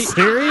about Are you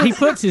serious? He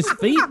puts his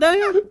feet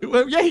down?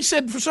 Well, yeah, he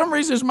said for some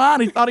reason in his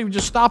mind he thought he would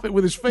just stop it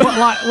with his feet.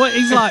 What,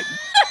 he's like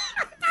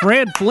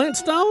Fred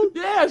Flintstone?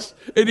 Yes.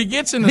 And he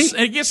gets in the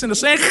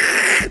sand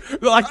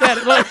like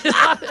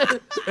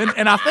that.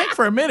 And I think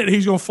for a minute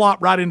he's going to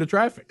flop right into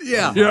traffic.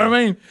 Yeah. You know what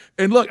I mean?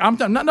 And look,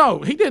 no,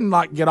 he didn't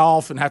like get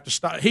off and have to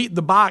stop. The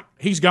bike,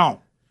 he's gone.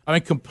 I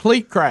mean,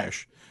 complete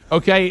crash.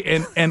 Okay,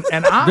 and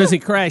I does he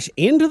crash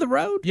into the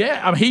road?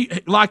 Yeah, I mean, he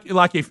like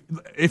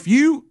if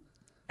you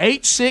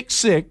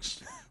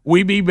 866,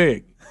 we be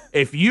big.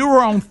 If you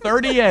were on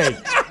 38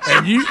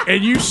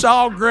 and you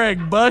saw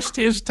Greg bust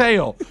his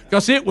tail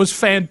because it was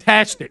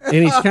fantastic, and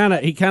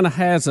he kind of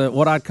has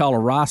what I'd call a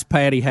rice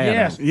patty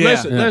hat.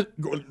 Yes, on.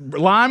 Listen,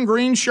 lime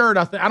green shirt.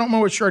 I don't know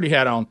what shirt he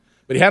had on,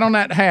 but he had on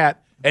that hat.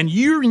 And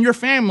you and your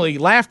family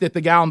laughed at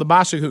the guy on the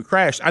bicycle who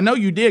crashed. I know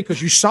you did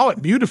because you saw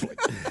it beautifully.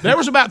 There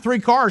was about 3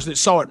 cars that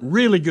saw it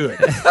really good.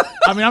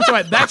 I mean, I'm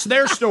talking about that's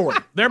their story.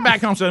 They're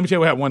back home, so let me tell you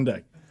what happened one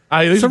day.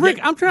 So,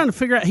 Rick, I'm trying to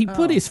figure out, he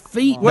put his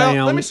feet down.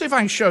 Well, let me see if I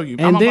can show you.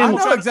 And I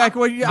know exactly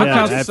what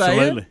you're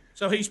saying.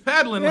 So he's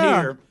pedaling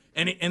here,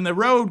 and the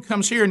road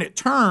comes here, and it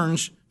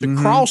turns to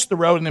cross the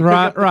road and then pick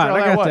up the trail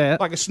I got that.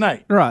 like a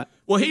snake. Right.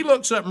 Well, he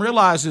looks up and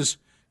realizes,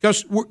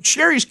 because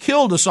Sherry's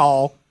killed us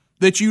all,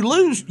 that you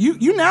lose,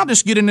 you now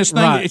just get in this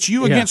thing. Right. It's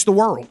you against the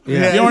world.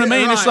 Yeah. You know what I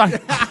mean? Right. It's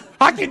like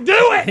I can do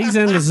it. He's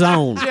in the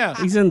zone. Yeah,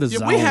 he's in the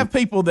zone. We have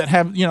people that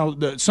have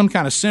some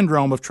kind of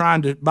syndrome of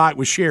trying to bike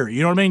with Sherry.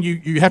 You know what I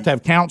mean? You have to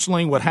have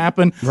counseling. What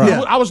happened? Right.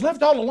 Yeah. I was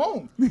left all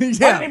alone. I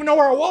didn't even know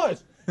where I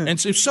was, and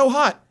it's so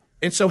hot,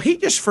 and so he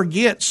just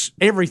forgets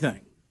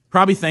everything.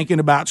 Probably thinking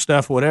about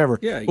stuff, whatever.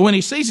 Yeah. But when he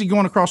sees he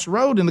going across the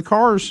road and the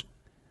cars,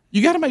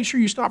 you got to make sure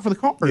you stop for the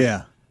cars.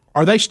 Yeah.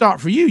 Or they stop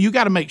for you. You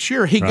got to make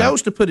sure. He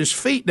goes to put his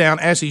feet down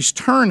as he's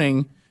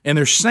turning, and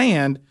there's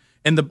sand,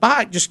 and the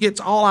bike just gets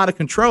all out of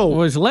control.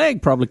 Well, his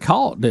leg probably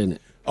caught, didn't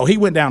it? Oh, he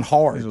went down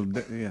hard. A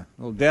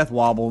little death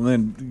wobble, and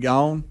then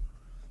gone.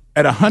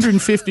 At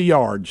 150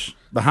 yards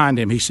behind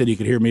him, he said he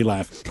could hear me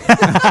laughing.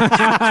 I'm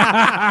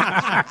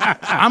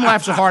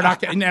laughing so hard, I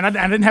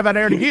didn't have that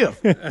air to give.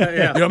 You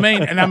know what I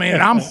mean?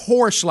 And I'm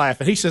hoarse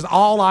laughing. He says,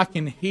 all I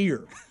can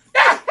hear.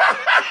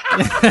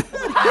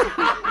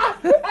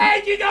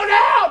 Hey, you go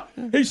down!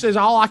 He says,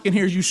 all I can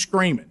hear is you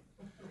screaming.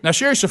 Now,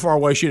 Sherry's so far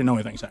away, she didn't know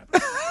anything's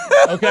happening.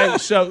 Okay,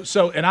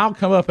 so, and I'll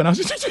come up and I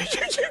said, you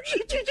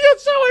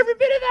saw every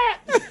bit of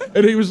that.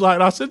 And he was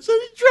like, I said, so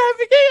the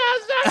traffic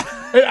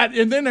outside.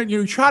 And then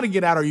you try to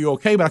get out, are you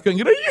okay? But I couldn't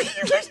get out. You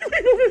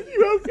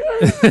okay?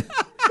 If you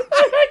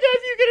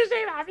could have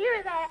seen my view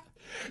of that.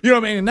 You know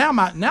what I mean?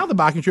 And now the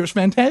biking trip is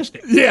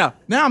fantastic. Yeah.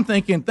 Now I'm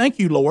thinking, thank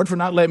you, Lord, for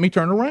not letting me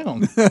turn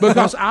around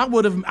because I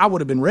would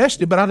have been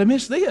rested, but I'd have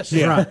missed this.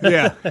 Yeah. Right.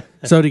 Yeah.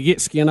 So to get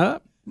skin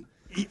up,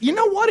 you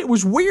know what? It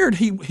was weird.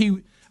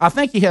 I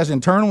think he has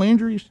internal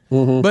injuries,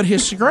 but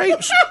his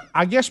scrapes,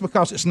 I guess,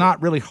 because it's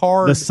not really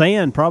hard. The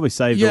sand probably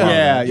saved a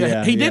lot.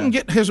 Yeah. He didn't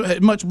get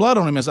as much blood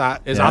on him as I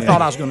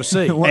thought I was going to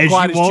see.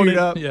 Quite as chewed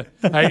up. Yeah.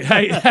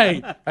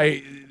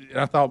 Hey. and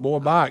I thought, boy,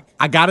 bike.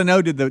 I got to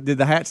know, did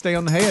the hat stay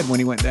on the head when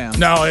he went down?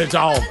 No, it's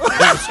all.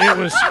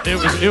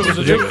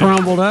 It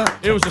crumbled up.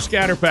 It was a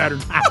scatter pattern.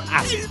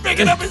 He's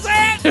picking up his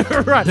hat.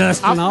 Right.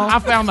 Dusting off. I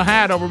found the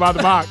hat over by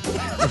the bike.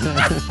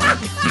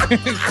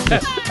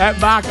 That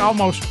bike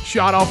almost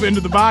shot off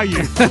into the bayou.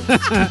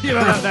 You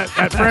know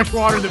that fresh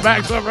water that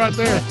backs up right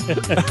there.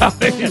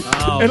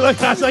 And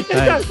look, I was like,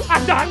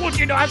 I want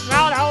you to know I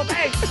saw the whole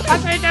thing. I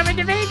said, "Coming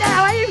to me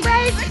now. He's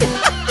breaking.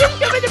 He's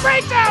coming to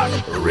break down."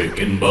 Rick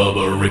and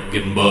Bubba, Rick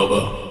and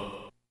Bubba.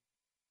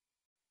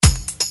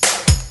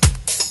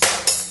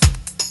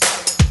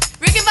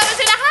 Rick and Bubba's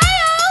in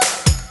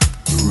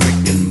Ohio.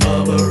 Rick and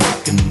Bubba,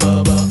 Rick and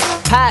Bubba.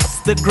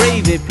 Pass the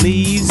gravy,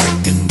 please.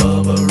 Rick and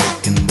Bubba,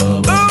 Rick and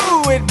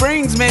Bubba. Ooh, it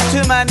brings me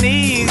to my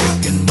knees.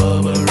 Rick and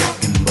Bubba,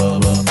 Rick and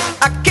Bubba.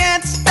 I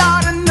can't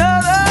start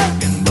another.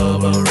 Rick and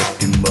Bubba,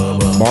 Rick and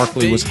Bubba.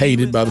 Barkley was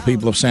hated by the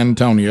people of San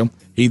Antonio.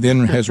 He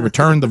then has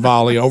returned the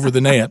volley over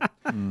the net.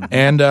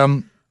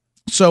 And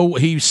so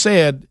he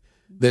said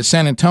that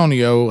San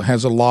Antonio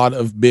has a lot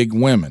of big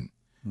women.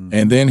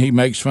 And then he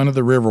makes fun of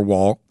the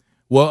Riverwalk.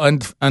 Well,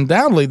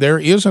 undoubtedly, there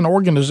is an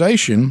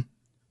organization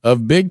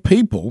of big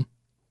people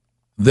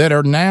that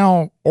are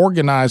now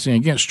organizing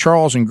against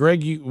Charles and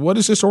Greg. What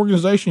is this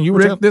organization? You were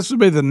Rick, this would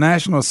be the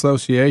National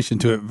Association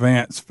to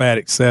Advance Fat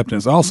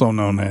Acceptance, also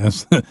known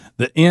as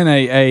the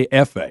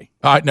NAAFA.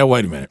 All right, no,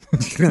 wait a minute.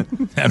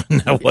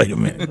 No, wait a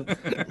minute.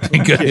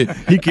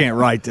 He can't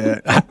write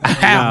that.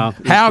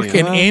 How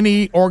can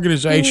any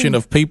organization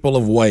of people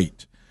of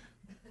weight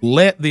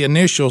let the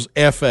initials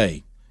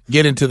FA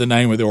get into the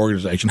name of the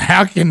organization?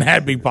 How can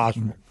that be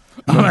possible?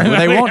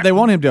 They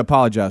want him to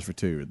apologize for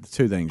two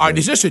things. All right,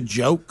 is this a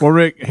joke? Well,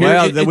 Rick, we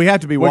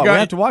have to be. We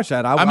have to watch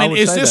that. I mean,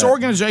 is this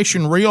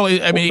organization real?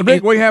 I mean,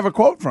 Rick, we have a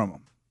quote from him.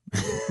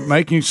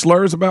 Making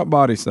slurs about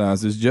body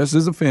size is just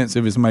as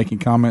offensive as making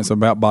comments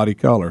about body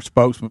color.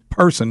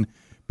 Spokesperson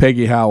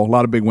Peggy Howell. A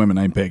lot of big women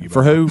named Peggy.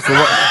 For who? For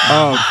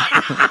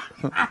what?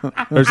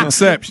 There's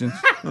exceptions.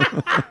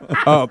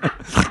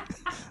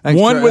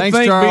 One would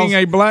think Charles. being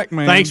a black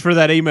man. Thanks for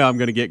that email I'm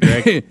going to get,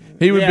 Greg.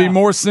 He would be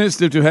more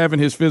sensitive to having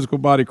his physical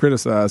body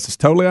criticized. It's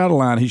totally out of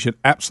line. He should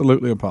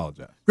absolutely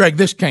apologize. Greg,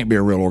 this can't be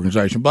a real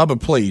organization. Bubba,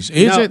 please.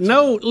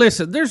 No,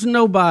 listen, there's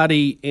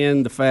nobody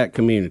in the fat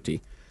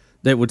community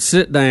that would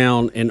sit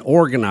down and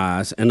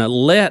organize and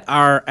let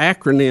our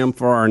acronym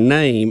for our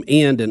name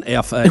end in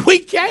FA. We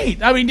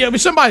can't. I mean,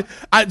 somebody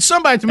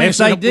to me. If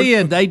they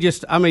did, they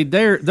just. I mean,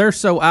 they're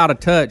so out of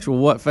touch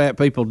with what fat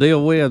people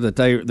deal with that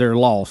they're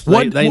lost.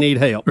 They need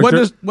help.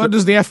 What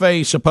does the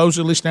FA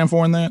supposedly stand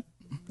for in that?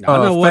 I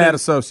know Fat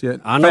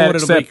Associate. I know fat what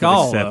it'll be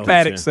called.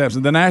 Fat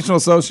Acceptance. The National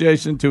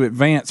Association to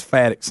Advance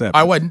Fat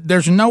Acceptance.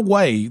 There's no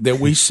way that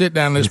we sit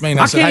down this meeting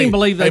and I say, can't even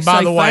believe they by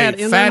say the way, fat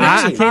in their name.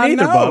 I can't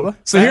either, Bubba.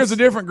 So here's a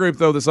different group,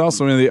 though, that's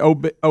also in the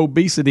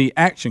Obesity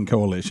Action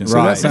Coalition.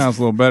 So that sounds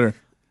a little better.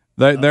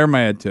 They're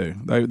mad, too.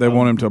 They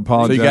want him to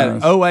apologize. So you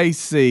got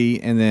OAC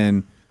and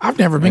then... I've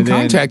never been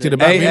contacted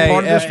about being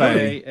part of this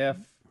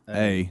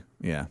group.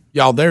 Yeah.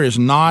 Y'all, there is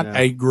not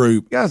a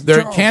group.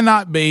 There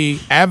cannot be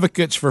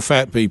advocates for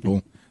fat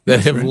people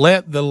that have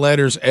let the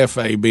letters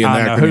FA be in the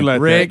acronym. Who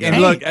let Rick,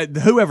 and look,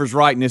 whoever's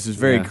writing this is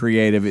very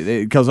creative.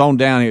 It goes on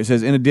down here. It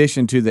says, in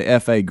addition to the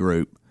FA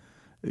group,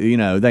 they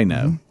know.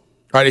 All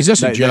right, is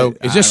this a joke?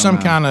 Is this some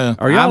kind of...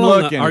 Are y'all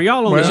on the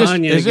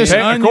Onion? Is this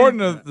according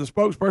to the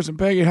spokesperson,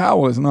 Peggy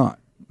Howell, it's not.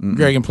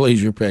 Greg, and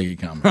please, your Peggy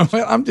comments.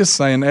 Well, I'm just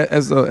saying,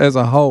 as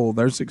a whole,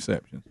 there's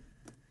exceptions.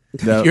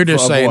 You're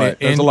just saying it.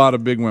 There's a lot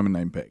of big women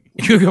named Peggy.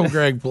 You go,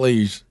 Greg,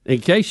 please.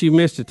 In case you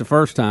missed it the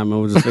first time I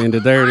was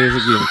offended, there it is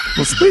again.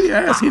 Well, Speedy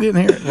asked, he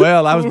didn't hear it.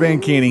 Well, I was being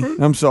Kenny.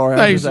 I'm sorry.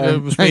 Thanks,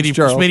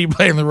 Speedy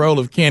playing the role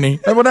of Kenny.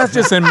 Well, that's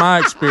just in my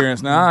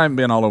experience. Now, I haven't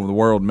been all over the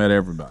world and met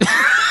everybody.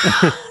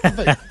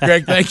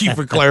 Greg, thank you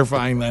for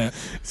clarifying that.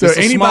 So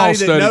anybody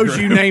that knows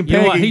you named Peggy,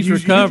 you know what? He's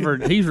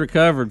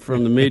recovered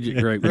from the midget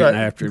group getting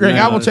after him. Greg,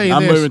 I will tell you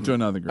I'm this. moving to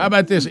another group. How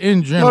about this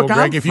in general, Look,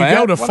 Greg? If you fat.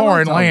 go to What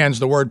foreign am I talking lands,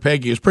 the word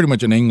Peggy is pretty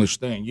much an English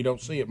thing. You don't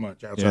see it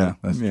much outside. Yeah,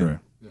 that's true.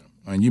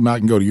 And you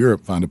might go to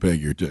Europe and find a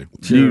Peggy or two.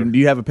 Do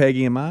you have a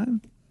Peggy in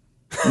mind?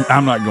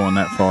 I'm not going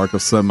that far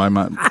because somebody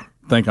might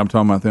think I'm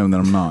talking about them and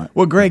I'm not.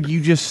 Well, Greg,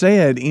 you just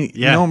said.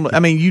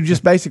 Normally, you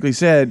just basically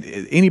said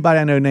anybody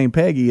I know named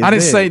Peggy is I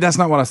didn't big. say that's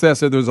not what I said. I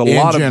said there's a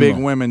lot of big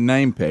women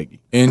named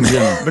Peggy. In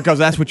general. Because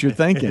that's what you're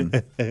thinking.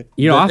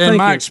 In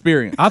my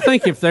experience. I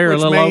think if they're a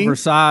Which little means-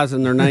 oversized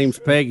and their name's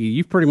Peggy,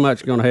 you've pretty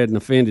much gone ahead and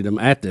offended them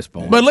at this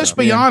point. But let's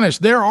be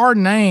honest, there are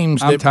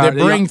names that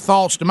bring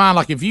thoughts to mind.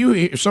 Like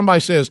if somebody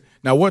says,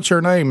 now what's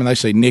her name? And they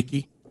say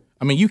Nikki.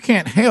 I mean, you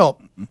can't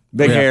help.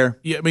 Big hair.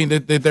 Yeah, I mean,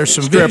 there's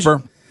some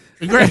Stripper.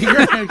 Greg,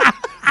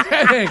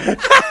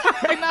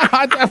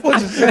 I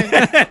wasn't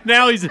saying.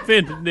 Now he's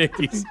offended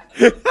Nikki's.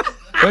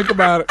 Think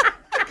about it.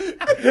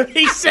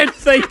 He said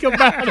think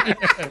about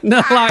it.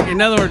 No, like, in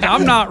other words,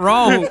 I'm not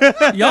wrong.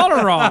 Y'all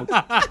are wrong.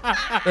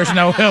 There's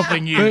no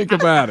helping you. Think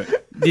about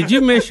it. Did you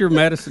miss your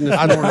medicine this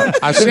morning?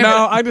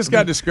 I just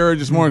got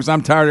discouraged this morning because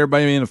I'm tired of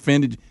everybody being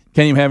offended.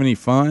 Can't even have any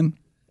fun.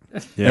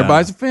 Yeah.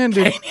 Everybody's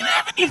offended.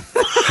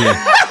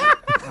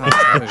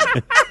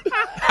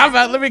 How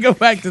about, let me go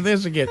back to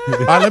this again. All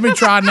right, let me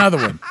try another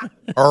one.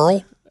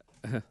 Earl.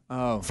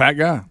 Oh, fat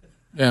guy.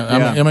 Yeah,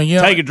 I mean, you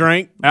know, Take a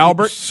drink.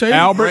 Albert, and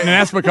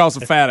that's because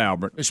of Fat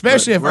Albert.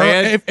 Especially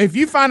if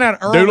you find out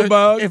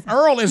if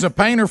Earl is a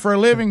painter for a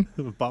living,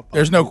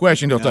 there's no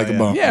question he'll take a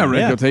bump. Yeah,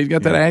 Rick, he's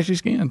got that ashy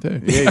skin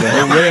too. Yeah,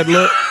 that red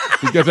look.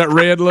 He's got that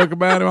red look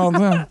about him all the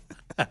time.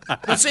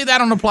 But see, that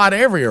don't apply to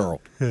every Earl.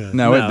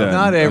 No, it doesn't.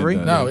 Not every.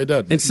 No, it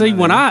doesn't. And see,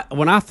 when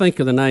I think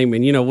of the name,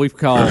 and we've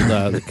called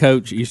the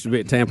coach that used to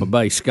be at Tampa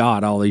Bay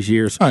Scott all these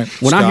years. Right,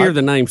 when Scott. I hear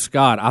the name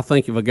Scott, I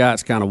think of a guy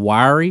that's kind of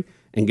wiry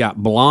and got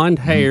blonde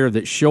hair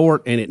that's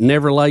short and it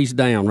never lays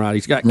down. Right,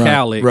 he's got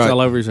cowlicks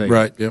all over his head.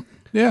 Right. Yep.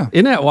 Yeah.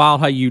 Isn't that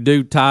wild how you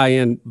do tie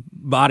in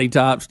body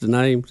types to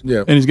names?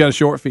 Yeah. And he's got a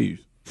short fuse.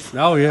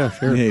 Oh yeah,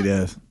 sure. Yeah, he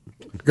does.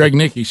 Greg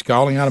Nicky's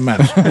calling out of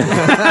Madison.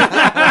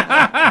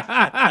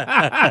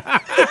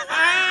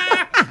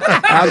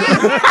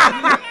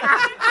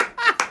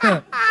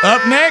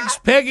 Up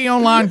next, Peggy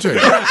on line 2.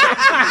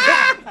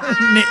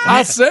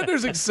 I said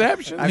there's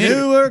exceptions. I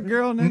knew her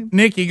girl name.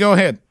 Nikki, go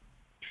ahead.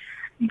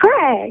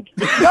 Greg.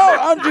 No,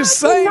 I'm just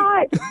saying.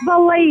 I cannot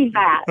believe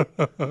that.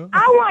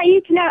 I want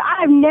you to know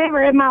I've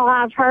never in my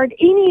life heard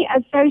any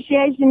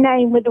association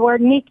name with the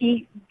word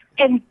Nikki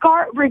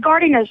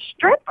regarding a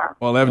stripper.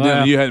 Well,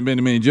 evidently you hadn't been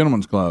to many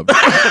gentlemen's clubs.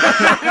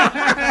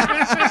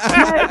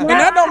 And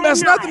that don't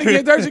mess nothing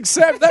again. There's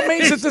that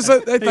means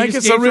that they think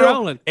it's a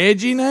real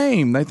edgy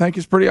name. They think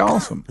it's pretty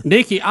awesome.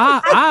 Nikki,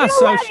 I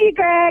still love you,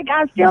 Greg.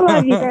 I still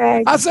love you,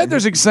 Greg. I said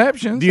there's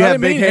exceptions. Do you have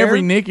big hair?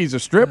 Every Nikki's a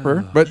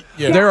stripper, but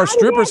there are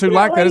strippers who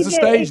like that as a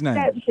stage name.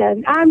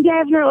 I'm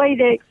definitely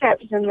the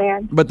exception,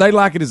 man. But they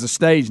like it as a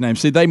stage name.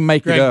 See, they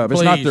make it up.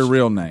 It's not their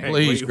real name.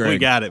 Please, Greg. We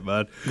got it,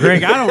 bud.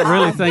 Greg, I don't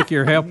really think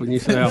you're helping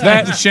yourself.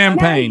 That and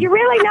champagne. No, you're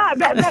really not,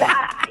 but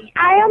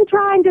I am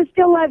trying to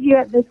still love you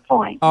at this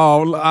point.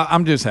 Oh,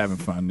 I'm just having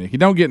fun, Nikki.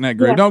 Don't get in that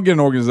group. Yeah. Don't get an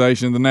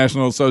organization, the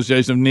National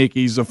Association of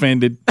Nickies,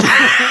 offended. I'm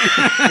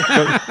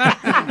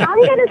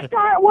going to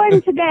start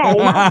one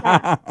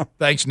today.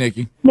 Thanks,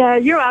 Nikki. No,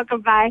 you're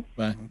welcome. Bye.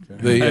 Bye.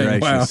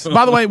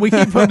 By the way, we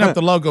keep putting up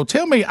the logo.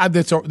 Tell me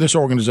this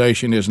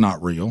organization is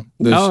not real.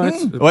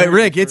 Wait,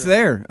 Rick, it's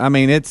there. I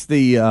mean, it's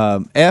the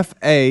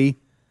FAA.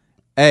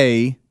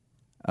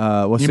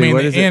 You mean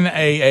the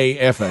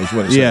NAAFA is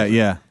what it says?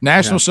 Yeah.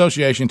 National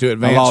Association to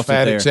Advance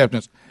Fat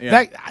Acceptance.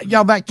 Yeah.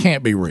 That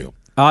can't be real.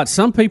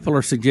 Some people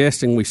are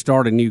suggesting we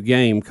start a new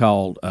game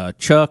called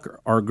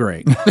Chuck or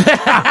Greg.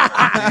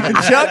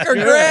 Chuck or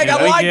Greg,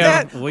 I like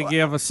that. We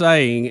give a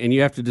saying, and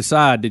you have to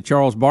decide, did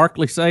Charles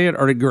Barkley say it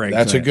or did Greg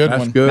That's say a good it?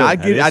 one. Good. I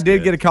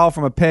did get a call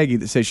from a Peggy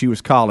that said she was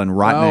calling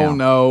right now. Oh,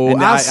 no.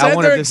 And I said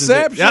wonder they're if this is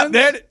it. exceptions.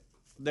 Yep,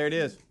 there it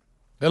is.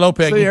 Hello,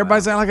 Peggy. See,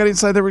 everybody's saying like I didn't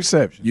say there were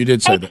exceptions. You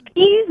did say that.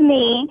 Excuse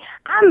me.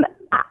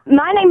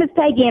 My name is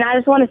Peggy, and I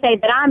just want to say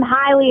that I'm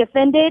highly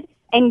offended.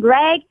 And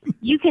Greg,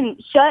 you can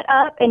shut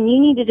up, and you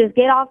need to just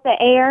get off the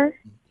air.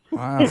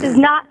 Wow. This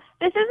isn't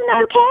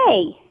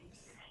okay.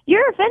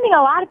 You're offending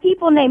a lot of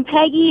people named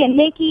Peggy and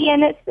Nikki,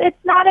 and it's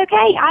not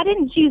okay. I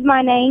didn't choose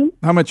my name.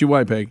 How much you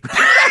weigh, Peggy?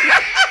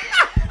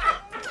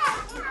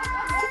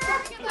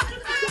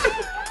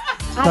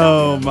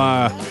 Oh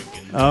my!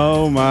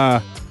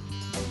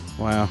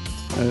 Wow,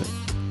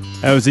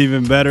 that was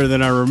even better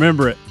than I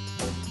remember it.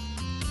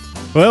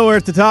 Well, we're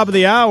at the top of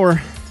the hour.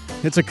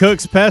 It's a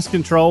Cook's Pest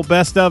Control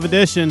Best of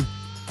Edition. A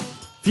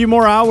few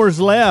more hours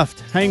left.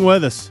 Hang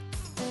with us.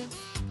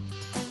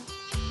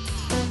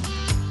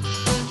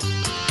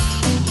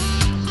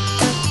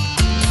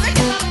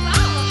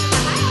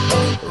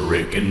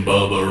 Rick and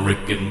Bubba,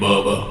 Rick and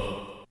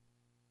Bubba.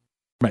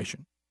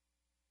 Information.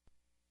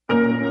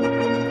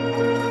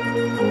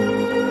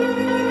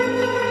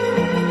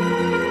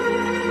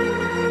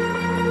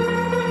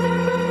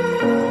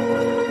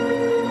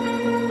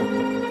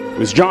 It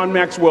was John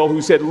Maxwell who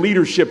said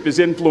leadership is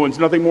influence,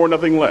 nothing more,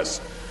 nothing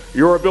less.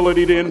 Your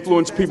ability to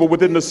influence people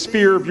within the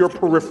sphere of your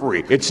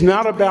periphery. It's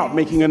not about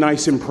making a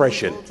nice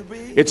impression.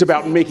 It's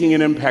about making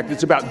an impact.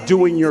 It's about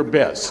doing your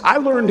best. I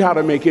learned how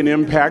to make an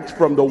impact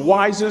from the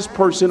wisest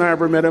person I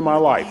ever met in my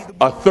life,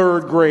 a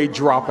third grade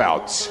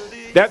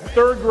dropout. That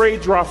third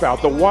grade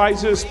dropout, the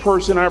wisest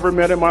person I ever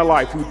met in my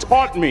life, who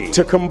taught me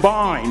to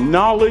combine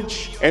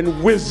knowledge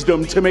and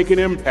wisdom to make an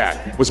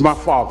impact, was my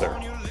father.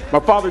 My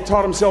father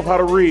taught himself how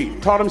to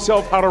read, taught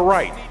himself how to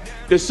write,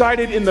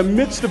 decided in the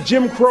midst of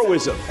Jim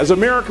Crowism, as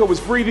America was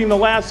breathing the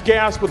last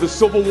gasp of the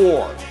Civil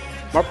War,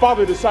 my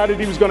father decided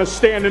he was going to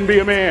stand and be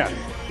a man.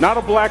 Not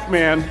a black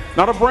man,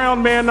 not a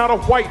brown man, not a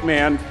white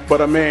man, but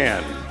a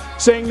man.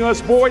 Saying to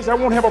us, boys, I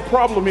won't have a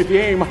problem if you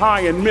aim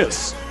high and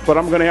miss, but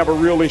I'm going to have a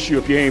real issue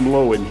if you aim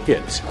low and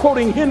hit.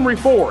 Quoting Henry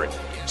Ford,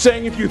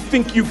 saying if you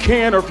think you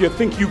can or if you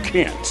think you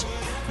can't,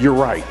 you're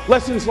right.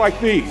 Lessons like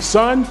these,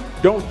 son,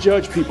 don't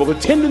judge people. The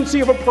tendency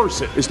of a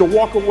person is to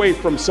walk away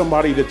from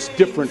somebody that's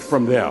different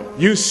from them.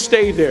 You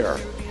stay there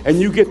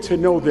and you get to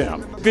know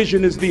them.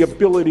 Vision is the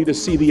ability to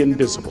see the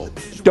invisible.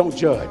 Don't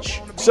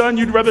judge. Son,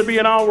 you'd rather be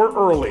an hour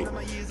early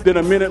than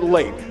a minute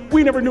late.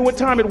 We never knew what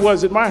time it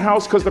was at my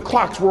house because the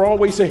clocks were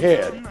always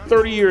ahead.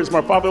 30 years,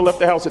 my father left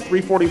the house at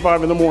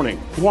 3:45 in the morning.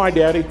 Why,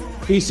 Daddy?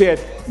 He said,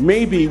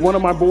 maybe one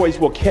of my boys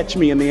will catch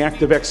me in the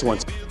act of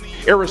excellence.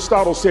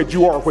 Aristotle said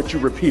you are what you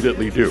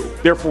repeatedly do.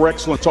 Therefore,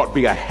 excellence ought to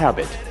be a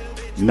habit,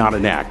 not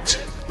an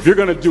act. If you're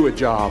going to do a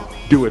job,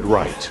 do it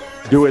right.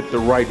 Do it the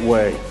right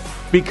way.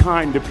 Be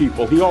kind to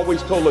people. He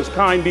always told us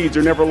kind deeds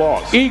are never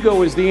lost.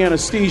 Ego is the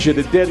anesthesia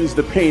that deadens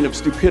the pain of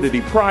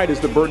stupidity. Pride is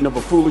the burden of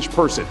a foolish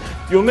person.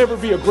 You'll never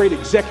be a great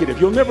executive.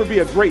 You'll never be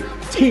a great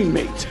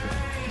teammate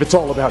if it's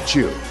all about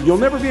you. You'll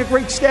never be a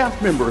great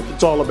staff member if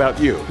it's all about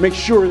you. Make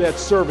sure that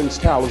servant's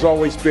towel is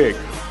always big.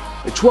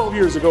 12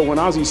 years ago, when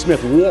Ozzie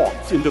Smith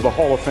walked into the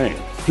Hall of Fame,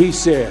 he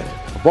said,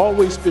 I've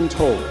always been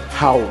told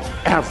how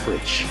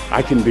average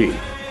I can be.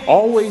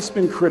 Always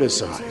been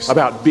criticized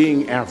about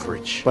being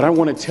average. But I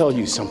want to tell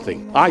you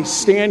something. I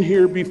stand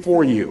here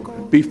before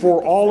you,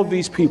 before all of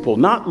these people,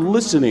 not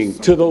listening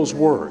to those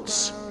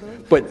words,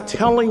 but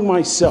telling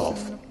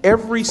myself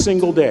every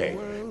single day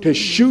to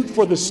shoot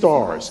for the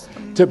stars,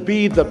 to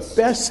be the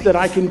best that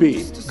I can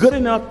be. Good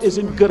enough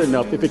isn't good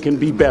enough if it can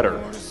be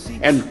better.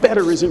 And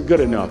better isn't good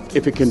enough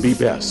if it can be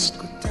best.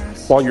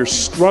 While you're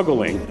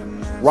struggling,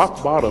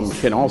 rock bottom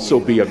can also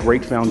be a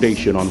great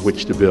foundation on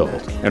which to build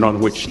and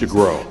on which to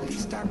grow.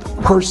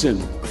 Person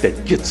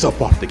that gets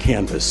up off the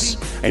canvas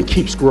and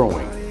keeps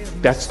growing,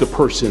 that's the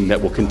person that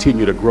will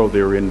continue to grow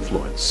their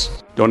influence.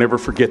 Don't ever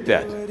forget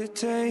that.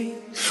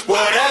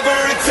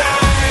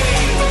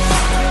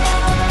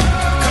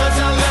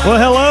 Well,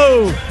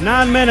 hello.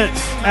 9 minutes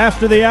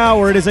after the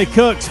hour. It is a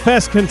Cook's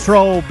Pest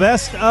Control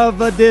Best of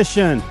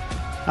Edition.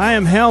 I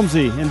am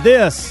Helmsy, and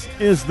this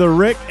is the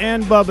Rick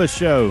and Bubba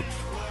Show.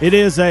 It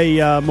is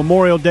a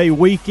Memorial Day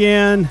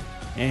weekend,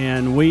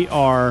 and we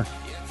are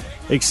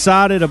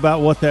excited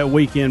about what that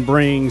weekend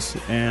brings,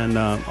 and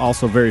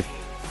also very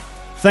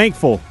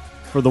thankful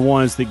for the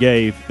ones that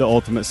gave the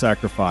ultimate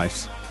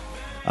sacrifice.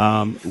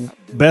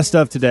 Best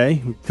of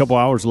today, a couple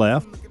hours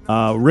left.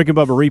 Rick and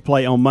Bubba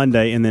replay on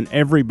Monday, and then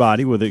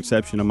everybody, with the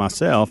exception of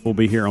myself, will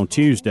be here on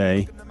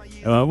Tuesday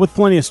with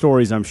plenty of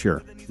stories, I'm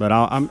sure. But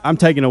I'm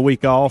taking a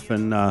week off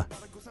and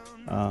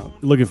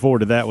looking forward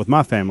to that with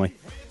my family.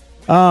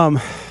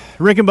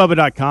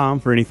 RickandBubba.com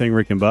for anything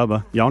Rick and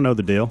Bubba. Y'all know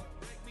the deal.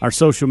 Our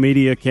social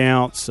media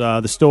accounts,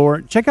 the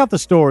store. Check out the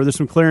store. There's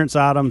some clearance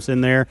items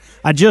in there.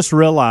 I just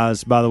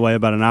realized, by the way,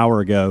 about an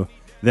hour ago,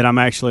 that I'm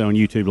actually on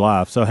YouTube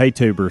Live. So, hey,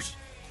 tubers.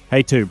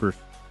 Hey, tubers.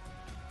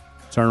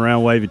 Turn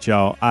around, wave at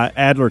y'all.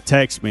 Adler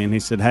texted me, and he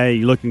said, hey,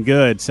 you looking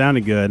good,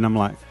 sounding good. And I'm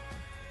like,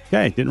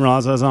 okay, didn't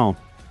realize I was on.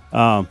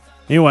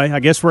 Anyway, I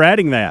guess we're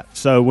adding that.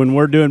 So when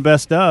we're doing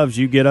best ofs,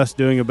 you get us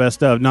doing a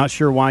best of. Not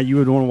sure why you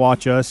would want to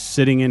watch us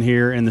sitting in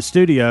here in the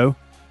studio.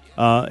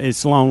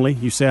 It's lonely.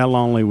 You see how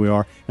lonely we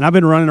are. And I've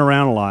been running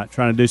around a lot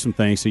trying to do some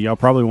things. So y'all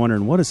probably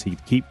wondering, what does he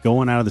keep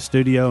going out of the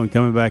studio and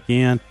coming back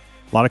in?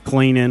 A lot of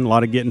cleaning, a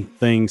lot of getting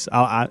things.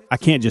 I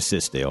can't just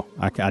sit still.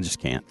 I just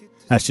can't.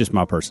 That's just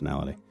my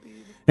personality.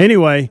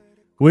 Anyway,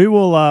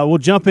 we'll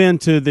jump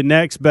into the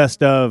next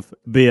best of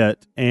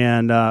bit.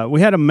 And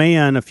we had a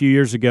man a few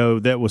years ago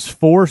that was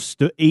forced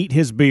to eat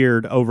his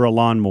beard over a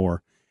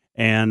lawnmower.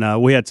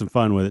 And we had some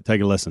fun with it.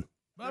 Take a listen.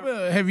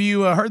 Bubba, have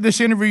you heard this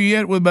interview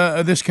yet with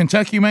this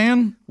Kentucky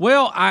man?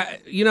 Well,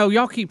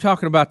 y'all keep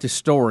talking about this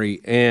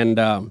story, and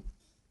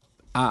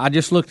I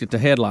just looked at the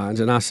headlines,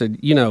 and I said,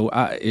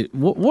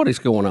 what is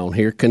going on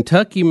here?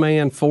 Kentucky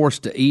man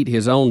forced to eat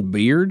his own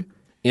beard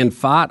in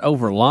fight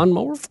over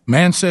lawnmower?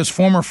 Man says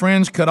former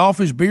friends cut off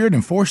his beard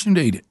and forced him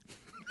to eat it.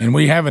 And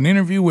we have an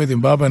interview with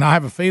him, Bubba, and I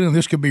have a feeling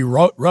this could be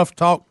rough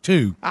talk,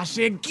 too. I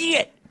said,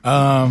 get.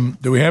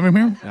 Do we have him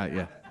here?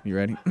 Yeah. You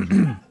ready?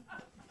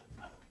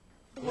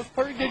 Was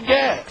pretty good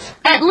gas.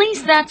 At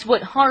least that's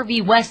what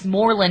Harvey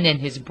Westmoreland and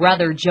his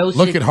brother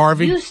Joseph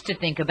used to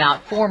think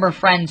about former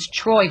friends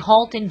Troy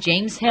Holt and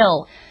James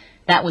Hill.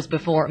 That was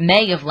before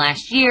May of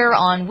last year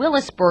on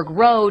Willisburg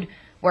Road,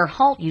 where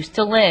Holt used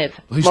to live.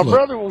 My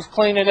brother was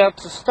cleaning out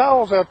the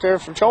stalls out there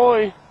for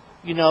Troy,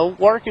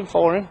 working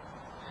for him.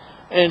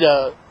 And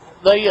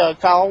they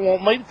call,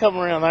 want me to come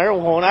around there.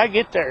 Well, when I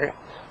get there,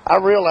 I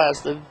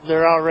realize that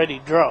they're already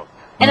drunk.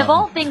 And of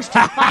all things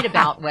to fight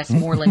about,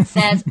 Westmoreland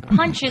says,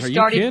 punches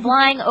started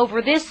flying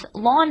over this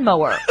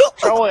lawnmower.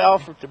 Troy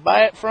offered to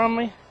buy it from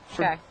me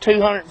for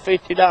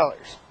 $250.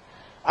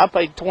 I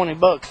paid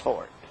 $20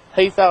 for it.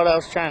 He thought I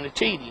was trying to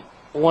cheat him.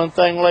 One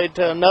thing led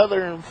to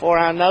another, and before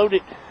I knowed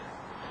it,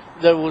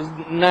 there was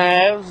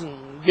knives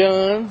and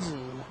guns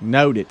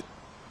and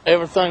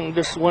everything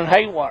just went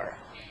haywire.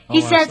 He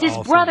says his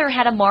brother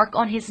had a mark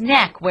on his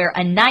neck where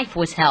a knife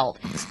was held,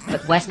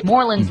 but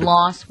Westmoreland's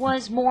loss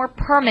was more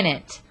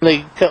permanent.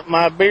 They cut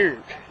my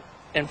beard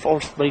and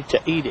forced me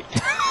to eat it.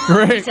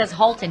 He says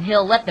Holt and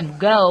Hill let them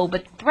go,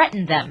 but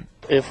threatened them.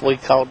 If we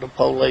called the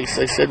police,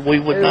 they said we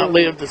would not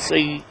live to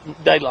see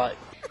daylight.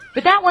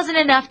 But that wasn't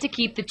enough to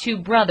keep the two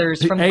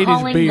brothers from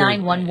calling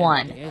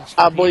 911.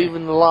 I believe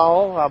in the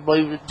law. I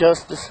believe that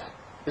justice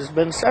has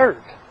been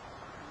served.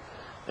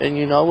 And,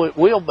 it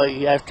will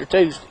be after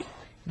Tuesday.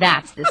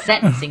 That's the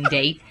sentencing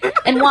date.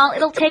 And while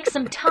it'll take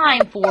some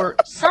time for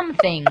some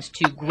things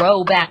to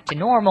grow back to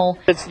normal,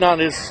 it's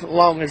not as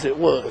long as it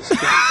was.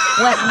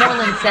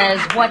 Westmoreland says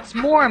what's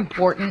more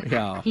important,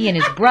 he and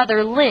his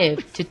brother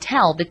lived to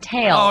tell the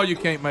tale. Oh, you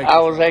can't make it. I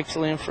was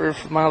actually in fear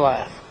for my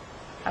life.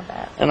 I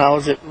bet. And I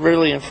was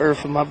really in fear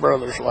for my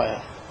brother's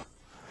life.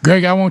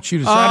 Greg, I want you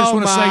to. I just Oh,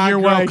 want to say my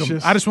you're gracious.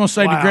 welcome. I just want to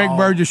say to Wow. Greg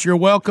Burgess, you're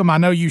welcome. I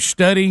know you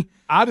study.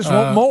 I just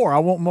want more. I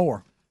want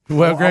more.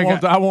 Well, Greg,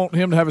 I want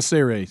him to have a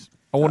series.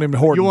 I want him to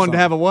hoard. You want him to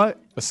have a what?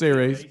 A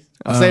series.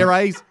 A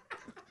series?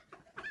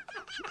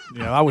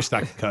 Yeah, I wish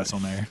I could cuss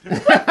on there.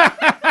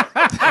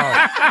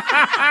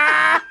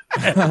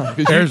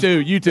 Because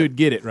you two'd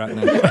get it right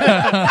now.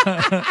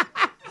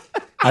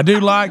 I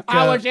do like.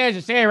 there's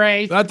a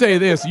series. I'll tell you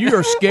this: you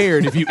are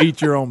scared if you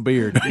eat your own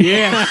beard.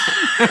 Yeah.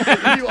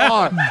 You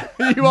are.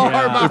 You are.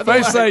 By If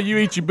they say you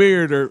eat your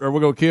beard or we're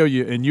gonna kill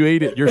you, and you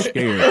eat it, you're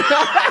scared.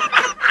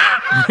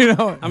 You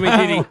know. I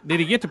mean, did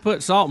he get to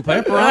put salt and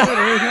pepper on it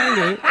or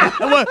anything?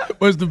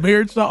 What, was the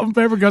beard salt and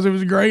pepper because it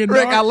was gray and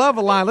Rick, dark? I love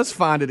a line. Let's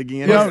find it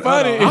again. Yeah,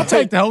 funny. I'll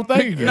take the whole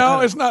thing again.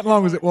 No, it's not as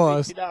long as it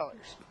was. $50.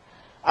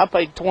 I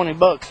paid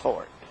 $20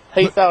 for it.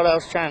 He thought I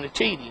was trying to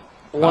cheat him.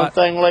 One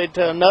thing led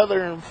to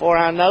another, and before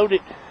I knowed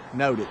it,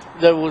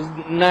 there was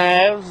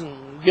knives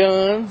and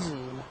guns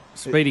and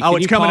Speedy, can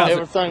you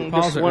everything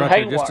pause just it went right there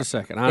haywire. just a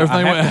second?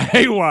 Everything went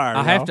haywire.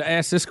 I have to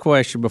ask this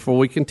question before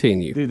we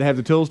continue. Do they have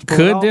the tools to pull it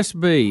Could off? this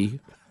be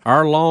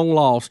our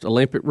long-lost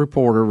Olympic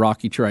reporter,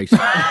 Rocky Tracy?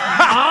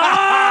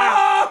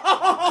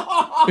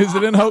 Is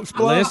it in Hope's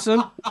Blood?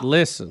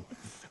 Listen.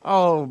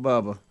 Oh,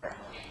 Bubba.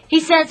 He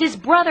says his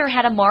brother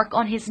had a mark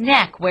on his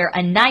neck where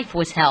a knife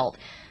was held,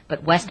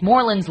 but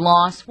Westmoreland's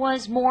loss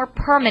was more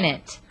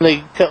permanent.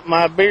 They cut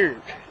my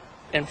beard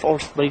and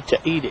forced me to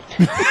eat it.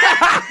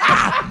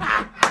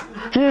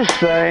 This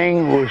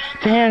thing was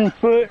 10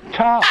 foot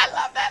tall. I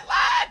love that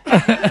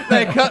line.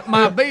 They cut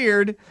my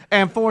beard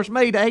and forced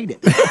me to eat it.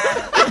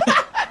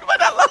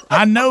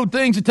 I know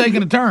things are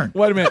taking a turn.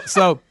 Wait a minute.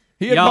 So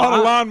he had bought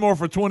a lawnmower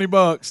for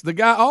 $20. The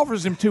guy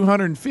offers him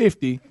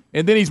 $250,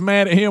 and then he's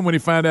mad at him when he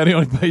found out he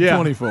only paid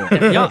 $20 for it.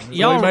 So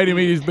he made him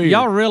eat his beard.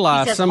 Y'all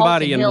realize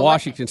somebody in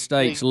Washington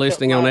State's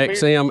listening on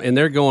XM, and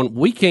they're going,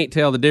 we can't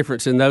tell the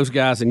difference in those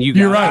guys and you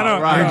guys. You're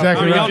right. You're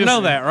exactly right. Y'all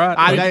know that,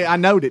 right? I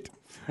knowed it.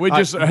 We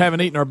just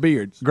haven't eaten our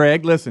beards.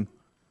 Greg, listen.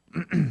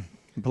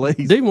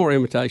 Please. Do more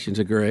imitations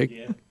of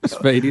Greg.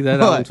 Speedy, that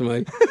owns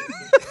me.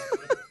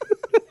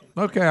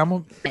 Okay,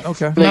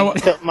 okay. They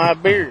cut my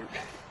beard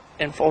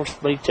and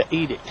forced me to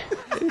eat it.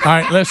 All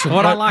right, listen.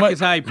 What I like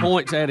is how he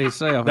points at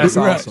himself. That's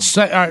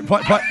awesome. All right,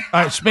 play, all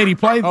right, Speedy,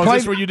 play. Is play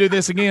this where you do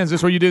this again? Is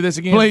this where you do this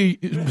again? Play,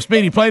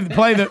 Speedy, play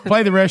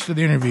the rest of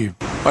the interview.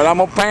 But I'm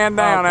gonna pan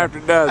down after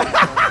it does.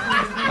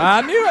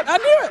 I knew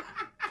it.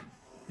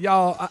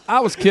 Y'all,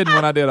 I was kidding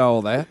when I did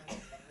all that.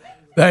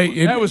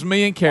 That was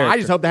me and Carrie. I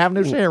just hope they have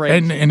no series.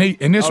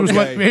 And this was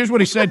here's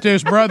what he said to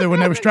his brother when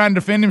they was trying to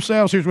defend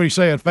themselves. Here's what he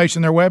said,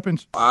 facing their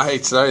weapons. I hate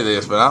to say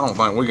this, but I don't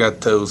think we got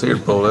the tools here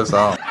to pull this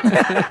off.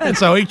 And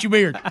so eat your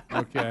beard.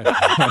 Okay.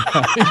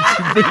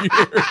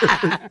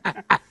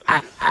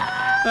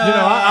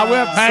 I will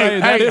have to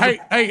say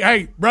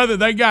hey, brother,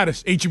 they got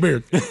us. Eat your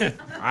beard.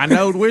 I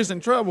know we're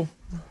in trouble.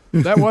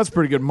 That was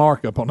pretty good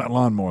markup on that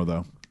lawnmower,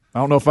 though. I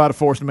don't know if I'd have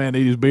forced a man to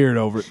eat his beard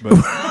over it, but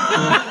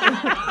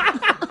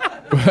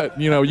but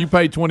you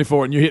paid $20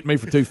 for it and you hit me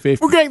for $250.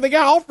 Well, Greg, the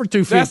guy offered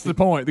 $250. That's the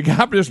point. The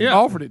guy just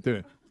offered it to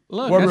him.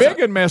 Look, Where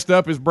Biggin messed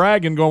up is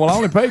bragging, going, "Well, I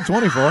only paid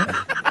 $20 for it."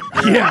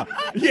 Yeah.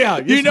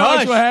 You know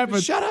that's what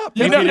happened. Shut up.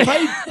 You know,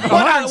 paid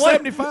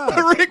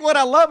 $175. Rick, what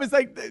I love is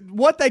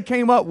what they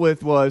came up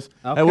with was,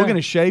 hey, we're going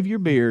to shave your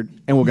beard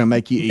and we're going to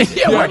make you eat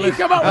it. Where do you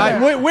come up with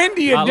that? When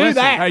do you do listen,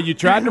 that? Hey, you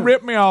tried to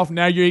rip me off.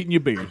 Now you're eating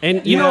your beard.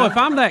 And you know, if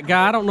I'm that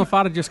guy, I don't know if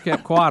I'd have just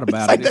kept quiet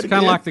about it. It's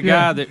kind of like the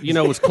guy that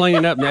was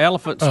cleaning up the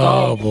elephant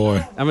stall. Oh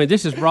boy! I mean,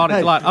 this has brought it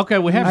to light. Okay,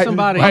 we have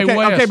somebody.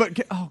 Wes.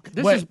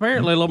 This is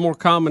apparently a little more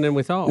common than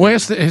we thought.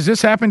 Wes, has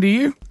this happened to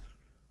you?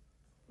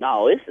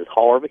 No, this is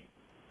Harvey.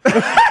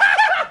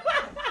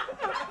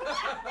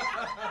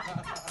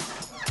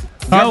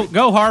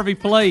 Go, Harvey,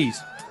 please.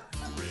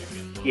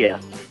 Yeah,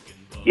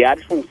 I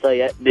just want to say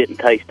that didn't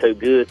taste too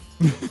good.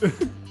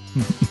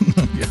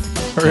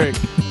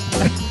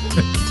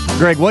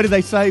 Greg, what did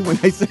they say when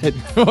they said,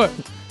 what?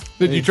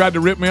 That you tried to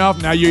rip me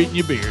off, now you're eating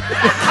your beard.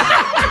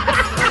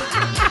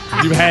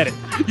 You've had it.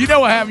 You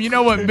know what happened? You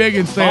know what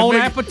Biggin said? Bon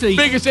appetit.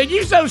 Biggin said,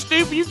 "You so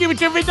stupid. You give it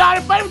to me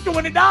 $1, pay me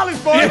 $20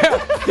 for it."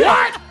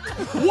 Yeah.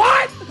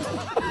 What?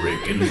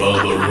 Rick and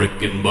Bubba,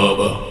 Rick and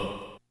Bubba.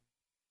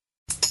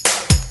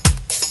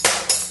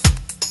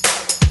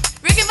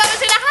 Rick and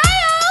Bubba's in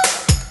Ohio.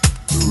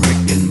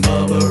 Rick and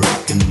Bubba,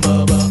 Rick and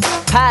Bubba.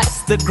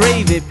 Pass the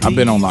gravy. I've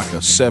been on like a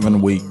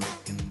 7-week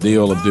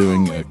deal of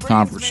doing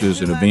conferences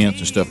and events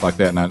and stuff like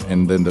that,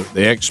 and then the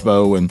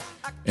expo and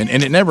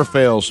it never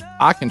fails.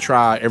 I can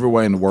try every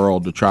way in the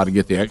world to try to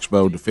get the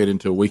expo to fit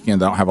into a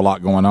weekend. I don't have a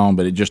lot going on,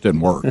 but it just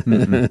didn't work.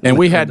 And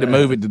we had to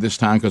move it to this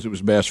time because it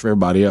was best for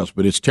everybody else,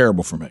 but it's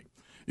terrible for me.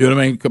 You know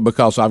what I mean?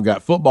 Because I've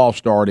got football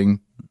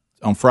starting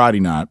on Friday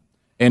night,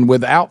 And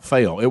without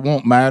fail, it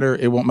won't matter.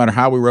 It won't matter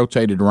how we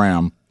rotate it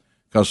around,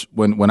 because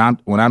when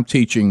I'm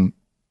teaching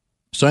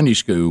Sunday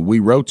school, we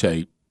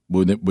rotate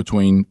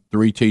between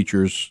 3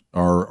 teachers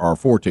or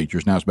 4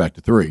 teachers. Now it's back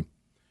to 3,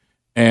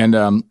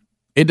 and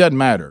it doesn't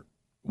matter.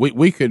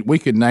 We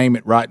could name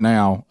it right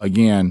now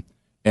again,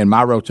 and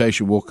my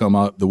rotation will come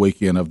up the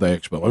weekend of the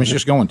expo. I mean, it's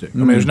just going to. I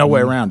mean, there's no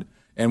way around it.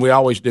 And we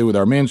always do with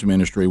our men's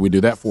ministry. We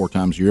do that 4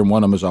 times a year, and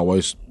one of them is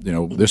always,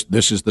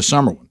 this is the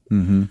summer one.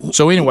 Mm-hmm.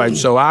 So anyway,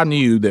 I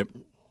knew that,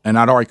 and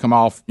I'd already come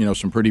off,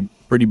 some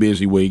pretty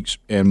busy weeks,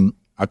 and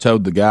I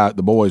told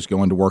the boys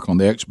going to work on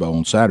the expo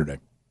on Saturday.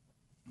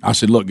 I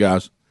said, look,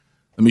 guys,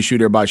 let me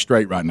shoot everybody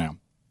straight right now.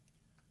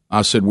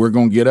 I said, we're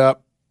going to get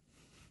up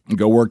and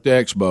go work the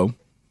expo.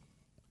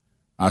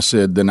 I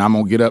said, then I'm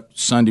going to get up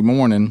Sunday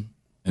morning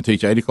and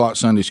teach 8 o'clock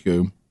Sunday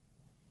school.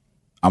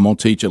 I'm going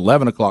to teach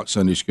 11 o'clock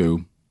Sunday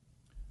school.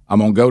 I'm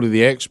going to go to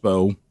the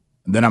expo,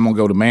 and then I'm going to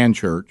go to man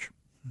church,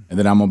 and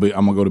then I'm going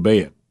to go to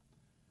bed.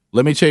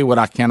 Let me tell you what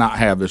I cannot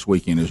have this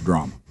weekend is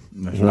drama.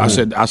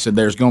 Right. I said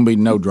there's going to be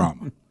no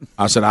drama.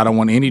 I said I don't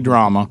want any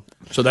drama.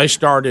 So they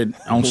started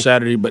on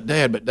Saturday, but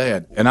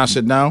Dad. And I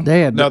said no.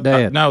 Dad. No,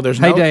 there's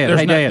no.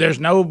 Dad. There's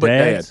no but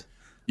Dad.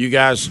 You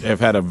guys have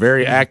had a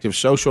very active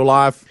social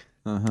life.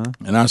 Uh-huh.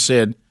 And I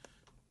said,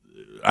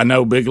 I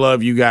know, Big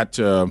Love, you got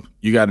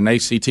an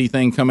ACT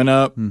thing coming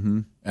up. Mm-hmm.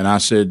 And I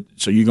said,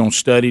 so you're going to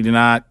study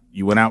tonight?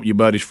 You went out with your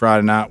buddies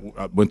Friday night,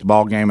 went to the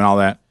ball game and all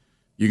that.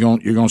 You're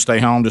going to stay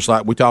home just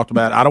like we talked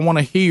about. I don't want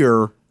to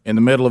hear in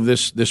the middle of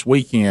this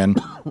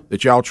weekend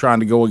that y'all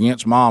trying to go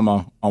against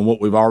Mama on what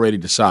we've already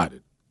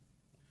decided.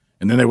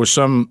 And then there was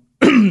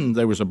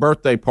there was a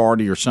birthday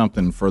party or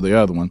something for the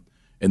other one,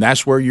 and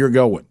that's where you're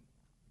going,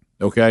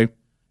 okay?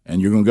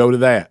 And you're going to go to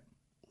that.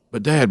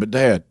 But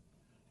Dad,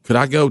 could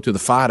I go to the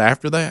fight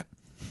after that?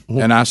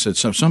 And I said,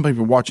 some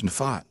people are watching the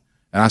fight.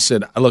 And I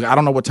said, look, I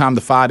don't know what time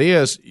the fight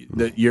is.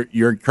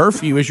 Your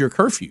curfew is your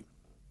curfew.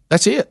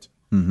 That's it.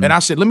 Mm-hmm. And I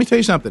said, let me tell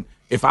you something.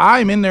 If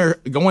I'm in there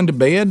going to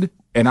bed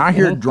and I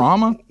hear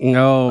drama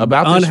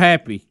about this,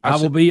 unhappy. I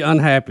will be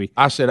unhappy.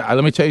 I said,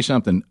 let me tell you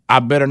something. I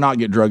better not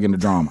get drug into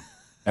drama.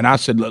 And I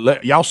said,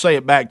 y'all say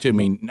it back to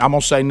me. I'm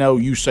going to say no,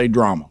 you say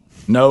drama.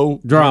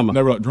 No. Drama.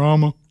 Never like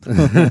drama.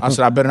 I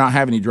said, I better not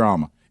have any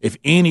drama. If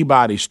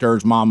anybody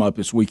stirs Mama up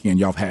this weekend,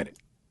 y'all have had it.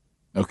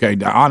 Okay,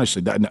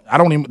 honestly, I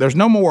don't even. There's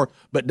no more.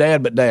 But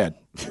Dad.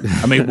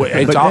 I mean,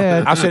 it's all.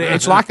 I said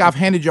it's like I've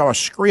handed y'all a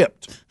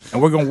script, and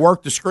we're going to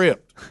work the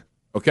script.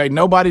 Okay,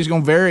 nobody's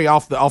going to vary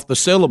off the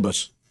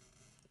syllabus.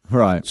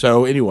 Right.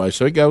 So anyway,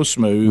 it goes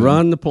smooth.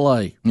 Run the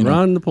play.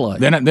 Run the play.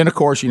 Then of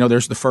course,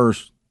 there's the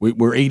first.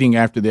 We're eating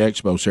after the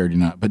expo Saturday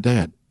night. But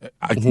Dad,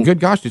 good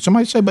gosh, did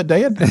somebody say but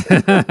Dad?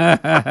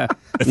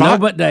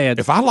 But Dad.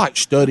 If I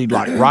studied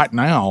right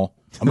now,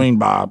 I mean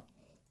by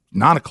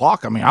 9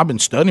 o'clock, I mean, I've been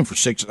studying for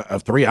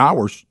 3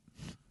 hours.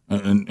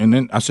 And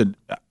then I said,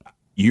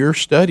 you're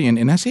studying,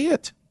 and that's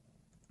it.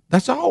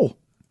 That's all.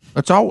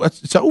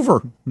 It's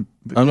over.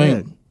 I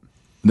mean,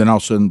 then all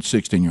of a sudden,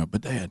 16-year-old,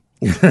 but Dad,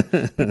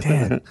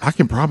 that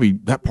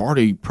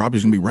party probably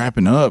is going to be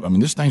wrapping up. I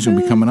mean, this thing's going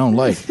to be coming on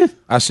late.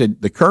 I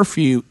said, the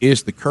curfew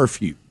is the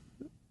curfew,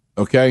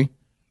 okay?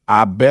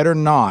 I better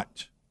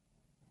not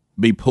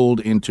be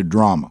pulled into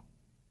drama,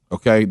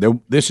 okay?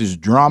 This is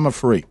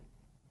drama-free.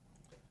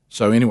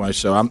 So anyway,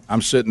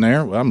 I'm sitting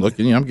there. Well, I'm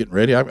looking. I'm getting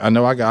ready. I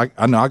know I got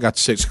the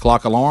 6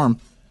 o'clock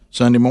alarm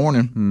Sunday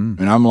morning,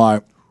 and I'm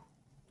like,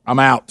 I'm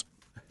out.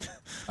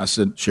 I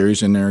said,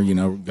 Sherry's in there.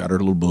 Got her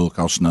little book.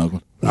 I'll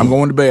snuggle. I'm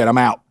going to bed. I'm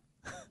out.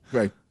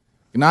 Great.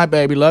 Good night,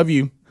 baby. Love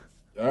you.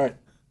 All right.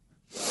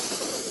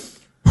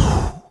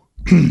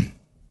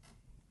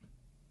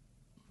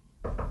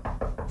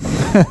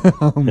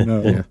 Oh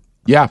no.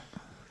 Yeah.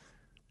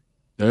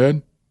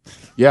 Dad.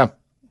 Yeah.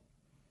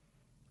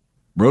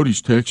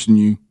 Brody's texting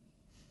you.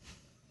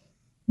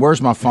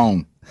 Where's my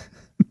phone?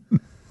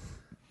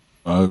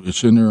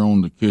 It's in there on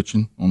the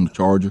kitchen, on the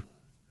charger.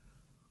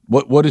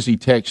 What is he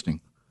texting?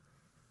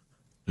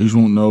 He's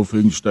wanting to know if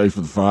he can stay for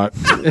the fight.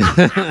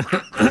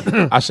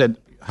 I said,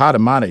 howdy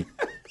mighty.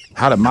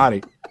 I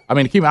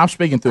mean, I'm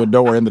speaking through a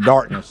door in the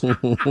darkness.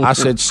 I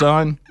said,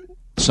 son,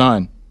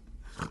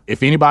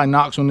 if anybody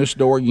knocks on this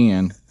door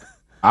again,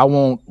 I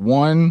want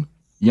one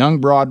young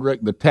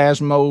Broderick, the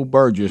Tasmo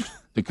Burgess,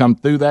 to come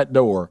through that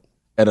door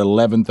at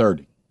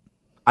 11:30.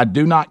 I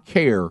do not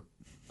care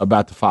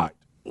about the fight,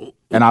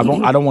 and I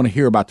don't want to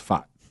hear about the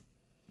fight.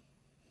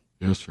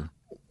 Yes, sir.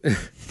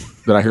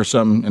 Did I hear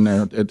something in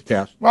there at the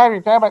couch?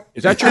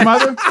 Is that your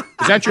mother?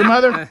 Is that your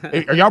mother?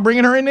 Are y'all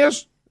bringing her in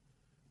this?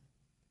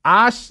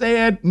 I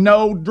said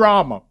no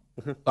drama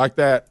like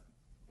that.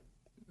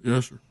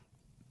 Yes, sir.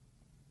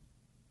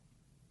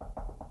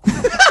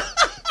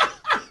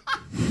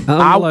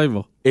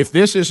 Unbelievable. If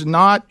this is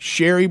not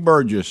Sherry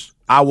Burgess,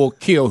 I will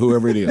kill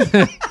whoever it is.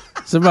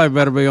 Somebody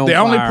better be on the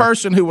fire. only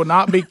person who will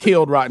not be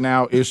killed right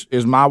now is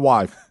my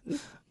wife.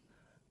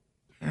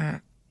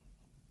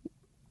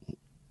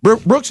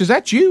 Brooks, is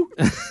that you?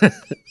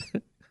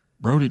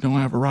 Brody don't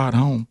have a ride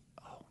home.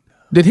 Oh, no.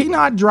 Did he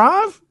not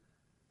drive?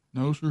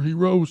 No, sir. He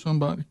rode with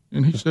somebody,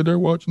 and he said they're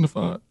watching the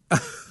fight.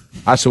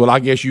 I said, well, I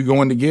guess you're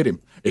going to get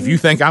him. If you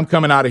think I'm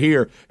coming out of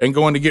here and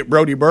going to get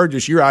Brody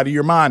Burgess, you're out of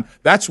your mind.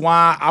 That's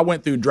why I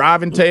went through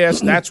driving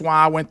tests. That's why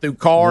I went through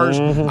cars.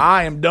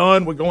 I am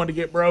done with going to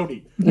get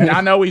Brody. And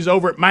I know he's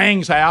over at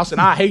Mang's house, and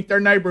I hate their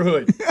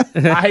neighborhood.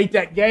 I hate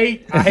that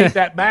gate. I hate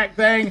that back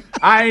thing.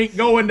 I ain't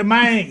going to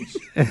Mang's.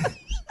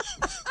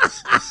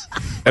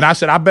 And I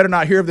said, I better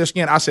not hear of this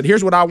again. I said,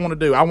 here's what I want to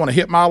do. I want to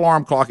hit my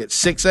alarm clock at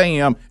 6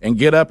 a.m. and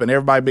get up and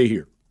everybody be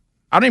here.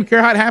 I don't even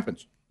care how it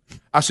happens.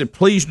 I said,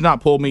 please do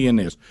not pull me in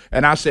this.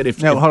 And I said,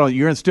 hold on.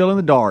 You're still in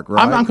the dark,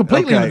 right? I'm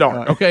completely in the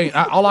dark. Okay,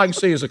 all I can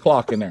see is a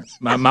clock in there.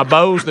 My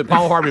bows that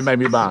Paul Harvey made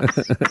me buy.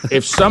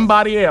 If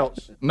somebody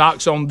else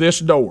knocks on this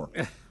door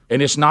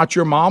and it's not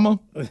your mama,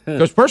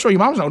 because first of all, your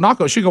mama's not knock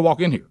on, she can walk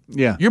in here.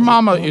 Yeah, your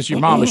mama is your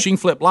mama. She can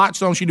flip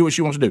lights on. She do what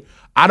she wants to do.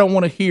 I don't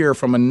want to hear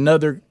from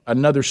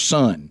another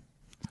son.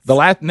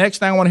 The next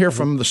thing I want to hear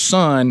from the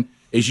son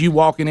is you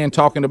walking in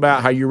talking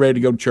about how you're ready to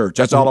go to church.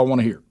 That's all I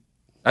want to hear.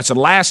 That's the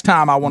last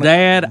time I want to.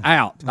 Dad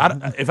out.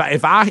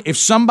 If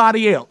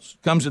somebody else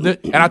comes to this,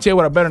 and I tell you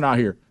what, I better not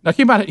hear. Now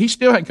keep about it. He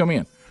still hadn't come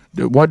in.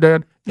 Dude, what,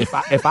 Dad?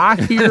 If I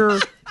hear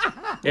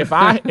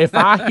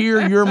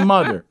your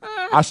mother,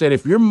 I said,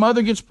 if your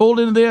mother gets pulled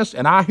into this,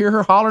 and I hear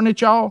her hollering at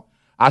y'all,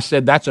 I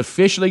said that's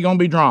officially going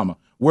to be drama.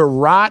 We're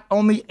right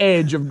on the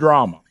edge of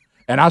drama.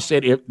 And I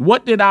said,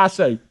 what did I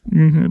say?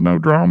 No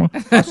drama.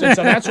 I said,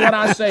 so that's what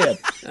I said.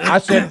 I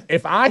said,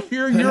 if I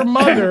hear your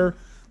mother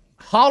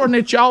hollering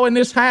at y'all in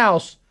this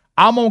house,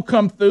 I'm going to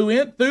come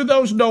through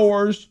those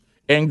doors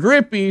and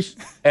grippies,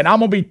 and I'm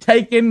going to be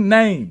taking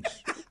names.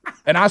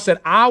 And I said,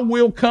 I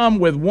will come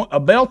with a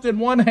belt in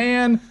one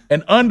hand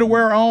and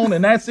underwear on,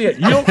 and that's it.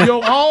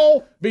 You'll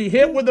all be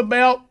hit with a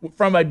belt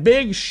from a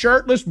big,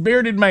 shirtless,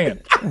 bearded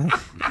man.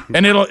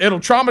 And it'll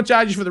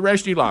traumatize you for the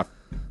rest of your life.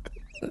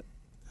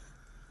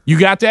 You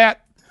got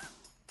that?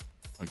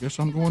 I guess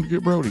I'm going to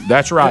get Brody.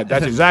 That's right.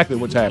 That's exactly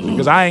what's happening,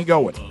 because I ain't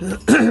going.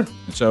 And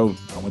so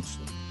I went to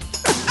sleep.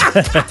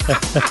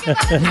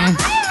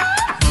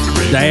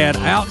 Dad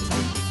out.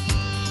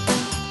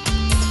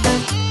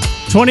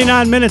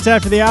 29 minutes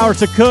after the hour,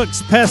 it's a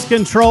Cook's Pest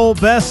Control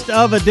Best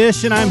of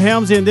Edition. I'm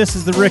Helmsy, and this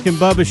is the Rick and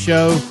Bubba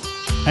Show.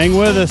 Hang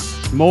with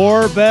us.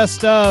 More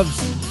best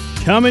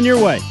ofs coming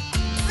your way.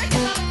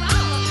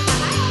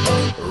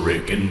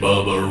 Rick and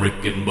Bubba,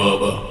 Rick and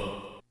Bubba.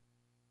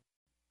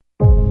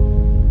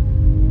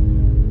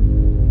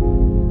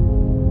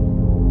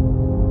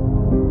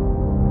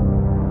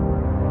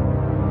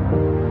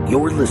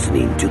 You're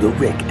listening to The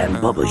Rick and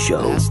Bubba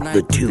Show,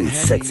 the two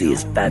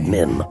sexiest fat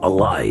men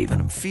alive.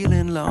 I'm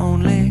feeling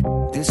lonely.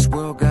 This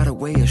world got a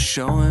way of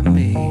showing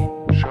me.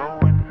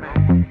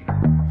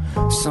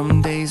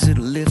 Some days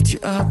it'll lift you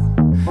up.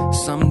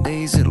 Some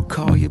days it'll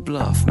call you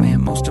bluff.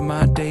 Man, most of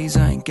my days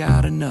I ain't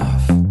got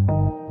enough.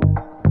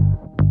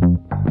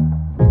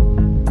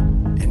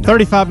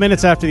 35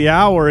 minutes after the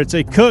hour, it's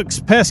a Cook's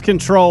Pest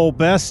Control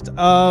Best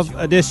of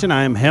Edition.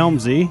 I am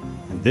Helmsy,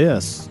 and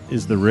this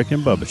is the Rick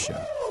and Bubba Show.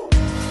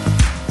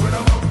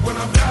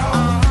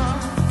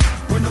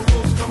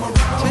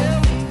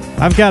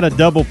 I've got a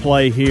double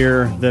play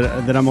here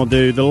that I'm going to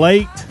do. The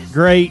late,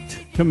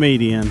 great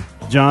comedian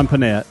John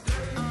Panette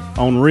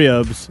on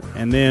ribs,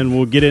 and then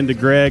we'll get into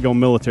Greg on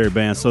military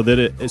bands, so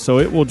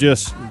it will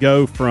just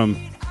go from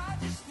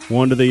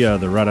one to the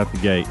other right out the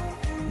gate.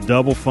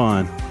 Double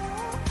fun.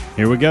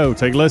 Here we go.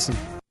 Take a listen.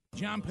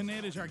 John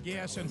Panette is our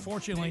guest.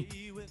 Unfortunately,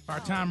 our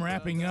time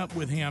wrapping up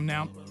with him.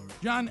 Now,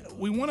 John,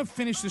 we want to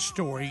finish the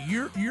story.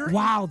 You're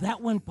wow,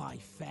 that went by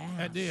fast.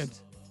 That did.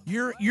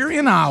 You're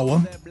in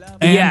Iowa.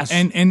 Yes.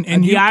 And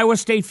the Iowa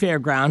State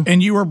Fairground.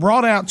 And you were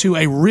brought out to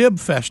a rib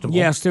festival.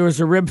 Yes, there was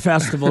a rib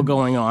festival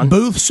going on.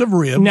 Booths of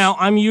ribs. Now,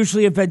 I'm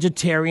usually a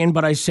vegetarian,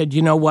 but I said,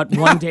 you know what,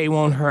 one day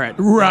won't hurt.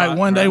 Right,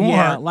 one day won't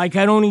hurt. Like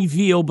I don't eat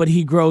veal, but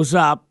he grows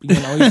up. You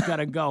know, he's got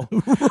to go.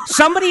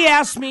 Somebody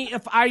asked me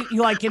if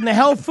like in the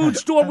health food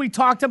store, we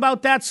talked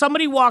about that.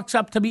 Somebody walks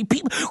up to me.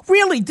 People,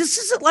 really, this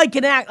isn't like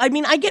an act. I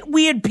mean, I get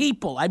weird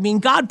people. I mean,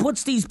 God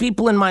puts these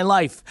people in my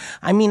life.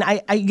 I mean,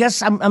 I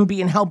guess I'm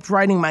being helped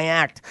writing my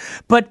act.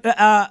 But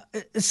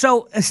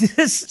so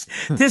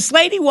this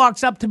lady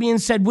walks up to me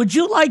and said, would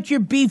you like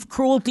your beef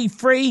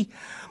cruelty-free?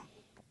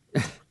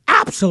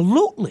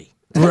 Absolutely.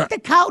 Take the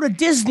cow to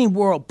Disney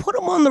World. Put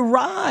him on the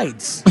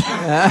rides.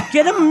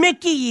 Get him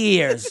Mickey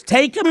ears.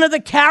 Take him to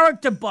the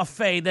character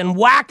buffet. Then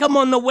whack him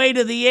on the way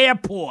to the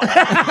airport.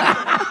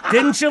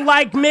 Didn't you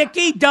like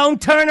Mickey? Don't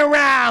turn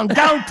around.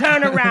 Don't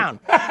turn around.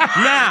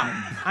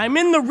 Now, I'm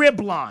in the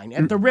rib line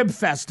at the rib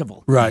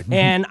festival. Right.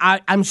 And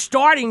I'm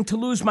starting to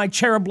lose my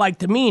cherub-like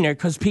demeanor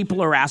because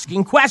people are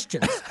asking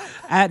questions.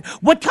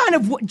 What kind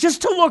of wood,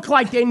 just to look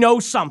like they know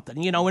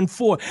something, you know,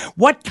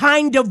 what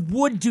kind of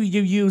wood do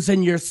you use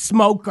in your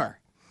smoker?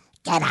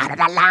 Get out of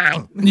the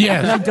line.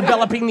 Yes. And I'm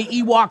developing the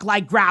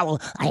Ewok-like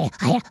growl.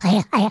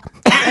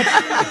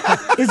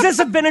 Is this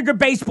a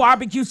vinegar-based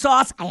barbecue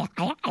sauce?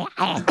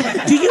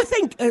 Do you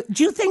think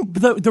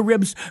the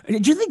ribs?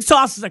 Do you think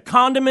sauce is a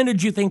condiment, or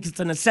do you think it's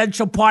an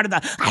essential part of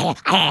the?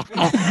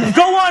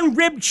 Go on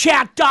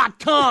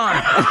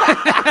ribchat.com.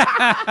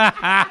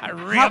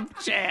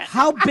 Ribchat.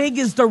 How big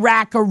is the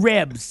rack of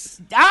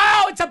ribs?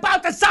 Oh, it's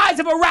about the size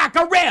of a rack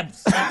of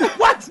ribs.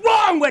 What's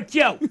wrong with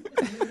you?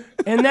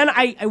 And then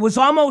I was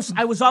almost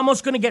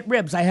going to get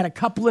ribs. I had a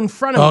couple in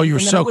front of me. Oh, you were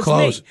so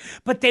close. Me.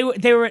 But they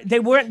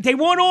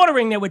weren't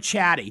ordering. They were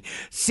chatty.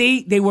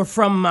 See, they were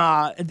from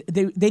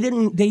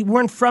they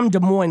weren't from Des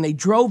Moines. They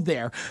drove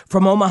there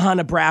from Omaha,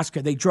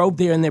 Nebraska. They drove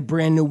there in their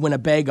brand new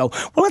Winnebago.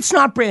 Well, it's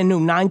not brand new,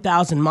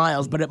 9,000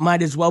 miles, but it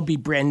might as well be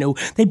brand new.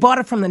 They bought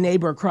it from the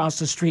neighbor across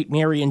the street,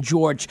 Mary and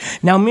George.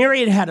 Now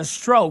Mary had a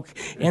stroke,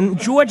 and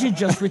George had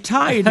just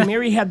retired. And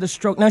Mary had the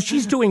stroke. Now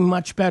she's doing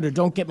much better.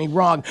 Don't get me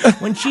wrong.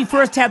 When she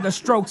first had the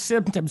stroke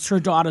symptoms, her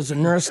daughter's a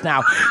nurse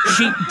now.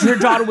 Her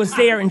daughter was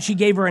there, and she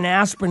gave her an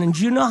aspirin. And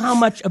do you know how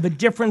much of a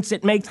difference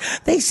it makes?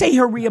 They say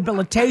her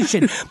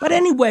rehabilitation. But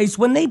anyways,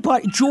 when they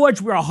bought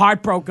George, we were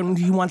heartbroken.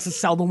 He wants to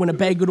sell the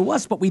Winnebago to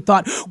us, but we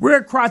thought we're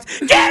across.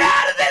 Get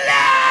out of the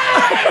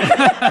line!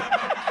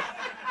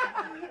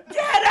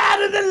 Get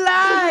out of the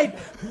line!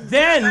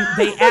 Then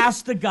they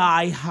asked the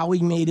guy how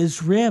he made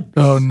his ribs.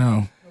 Oh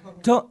no!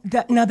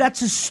 Now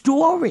that's a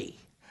story.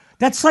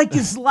 That's like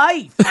his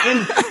life.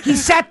 And he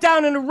sat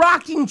down in a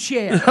rocking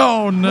chair.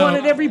 Oh, no.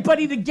 Wanted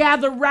everybody to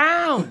gather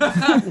round.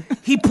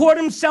 He poured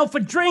himself a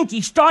drink. He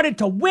started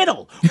to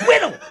whittle.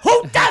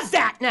 Who does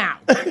that now?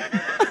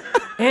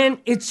 And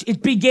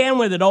it began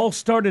with, it all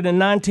started in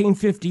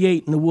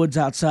 1958 in the woods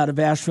outside of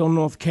Asheville,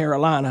 North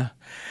Carolina.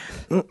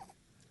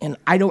 And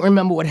I don't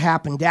remember what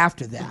happened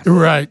after that.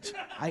 Right.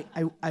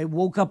 I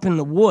woke up in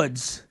the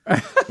woods,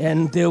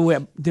 and there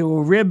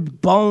were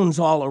rib bones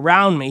all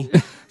around me.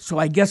 So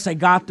I guess I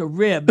got the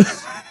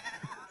ribs.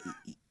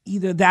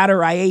 Either that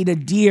or I ate a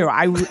deer.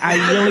 I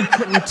really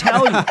couldn't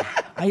tell you.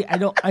 I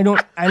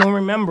don't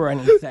remember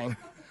anything.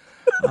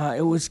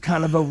 It was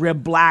kind of a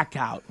rib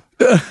blackout.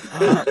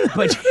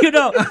 But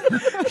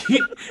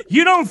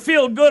you don't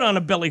feel good on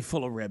a belly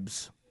full of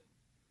ribs.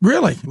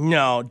 Really?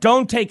 No,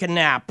 don't take a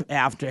nap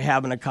after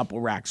having a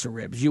couple racks of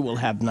ribs. You will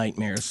have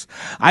nightmares.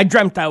 I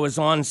dreamt I was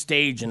on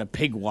stage and a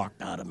pig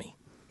walked out of me.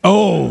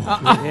 Oh.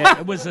 Yeah,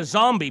 it was a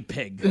zombie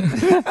pig.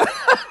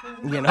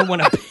 You know,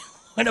 when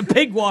a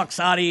pig walks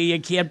out of you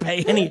can't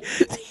pay any.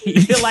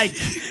 You're like,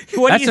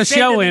 what That's do you a say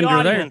show to the ender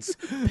audience?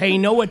 Pay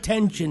no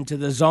attention to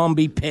the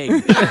zombie pig. You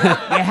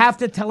have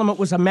to tell him it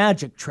was a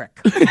magic trick.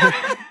 Did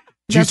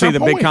you see the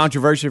big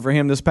controversy for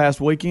him this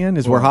past weekend?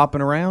 As we're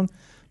hopping around,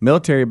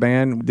 military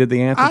band did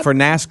the anthem for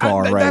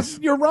NASCAR race.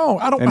 You're wrong.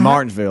 I don't in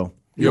Martinsville.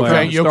 You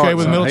okay? You okay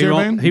with military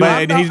band?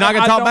 But he's not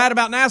going to talk bad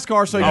about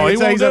NASCAR, so you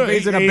can say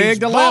he's in a big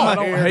dilemma.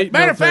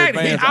 Matter of fact,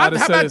 how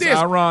about this?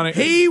 Ironic.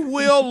 He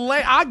will.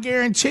 I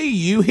guarantee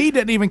you, he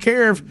doesn't even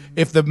care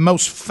if the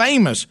most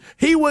famous.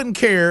 He wouldn't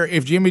care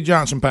if Jimmy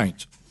Johnson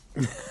paints.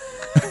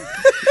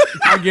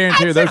 I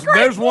guarantee you,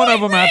 there's one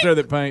of them out there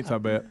that paints. I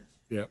bet.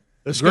 Yeah.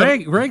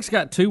 Greg's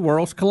got two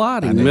worlds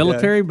colliding: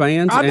 military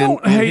bands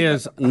and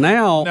his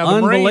now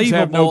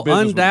unbelievable,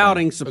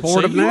 undoubting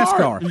support of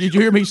NASCAR. Did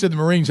you hear me? He said the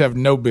Marines have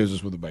no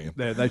business with a band.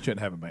 They shouldn't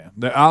have a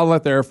band. I'll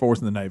let the Air Force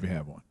and the Navy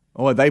have one.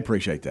 Oh, they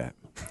appreciate that.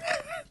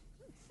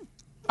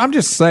 I'm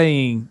just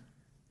saying,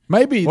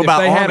 maybe if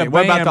they had a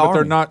band, but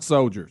they're not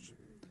soldiers.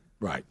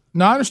 Right.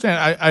 No, I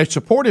understand. A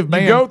supportive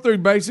band. You go through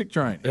basic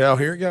training. Yeah,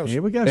 here it goes.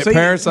 Here we go. At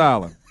Parris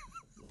Island.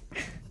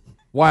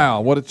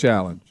 Wow, what a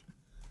challenge.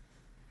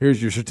 Here's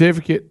your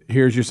certificate.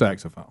 Here's your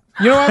saxophone.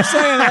 You know what I'm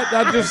saying?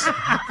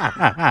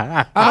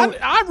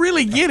 I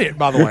really get it,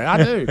 by the way.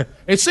 I do.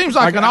 It seems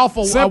like an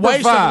awful waste of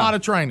a lot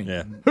of training.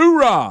 Yeah.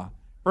 Hoorah!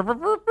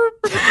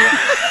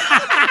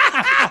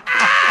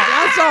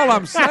 That's all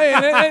I'm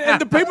saying.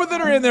 And the people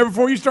that are in there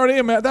before you start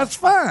in, that's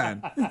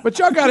fine. But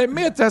y'all got to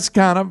admit that's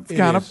kind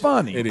of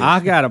funny.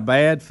 I got a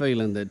bad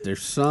feeling that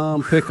there's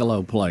some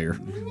piccolo player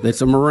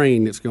that's a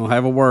Marine that's going to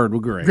have a word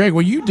with Greg. Greg,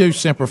 will you do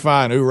Semper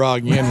Fi and hoorah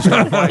again and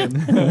start playing?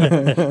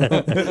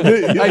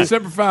 Hey,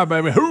 Semper Fi,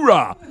 baby.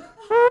 Hoorah!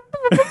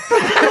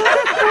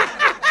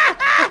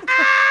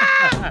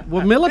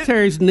 Well,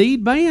 militaries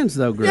need bands,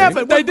 though, Greg. Yeah,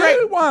 but they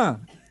do. Why?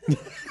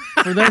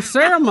 For their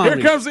ceremonies.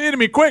 Here comes the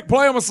enemy. Quick,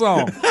 play them a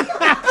song.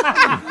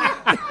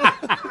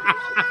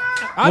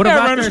 I never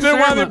understood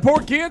why the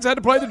poor kids had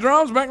to play the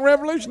drums back in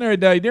Revolutionary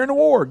Day during the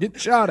war, getting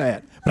shot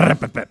at.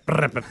 Grab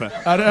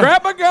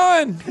a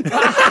gun.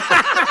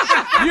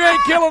 You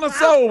ain't killing a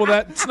soul with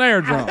that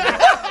snare drum.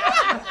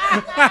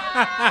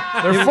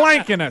 They're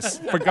flanking us,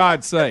 for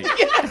God's sake.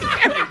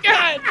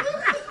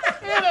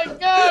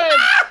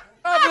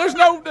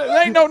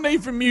 There ain't no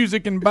need for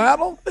music in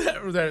battle.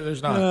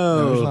 There's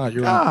not.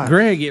 You're right.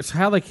 Greg, it's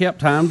how they kept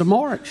time to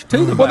march to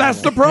the battle. Well,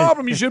 that's the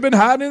problem. You should have been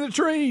hiding in the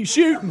trees,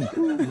 shooting.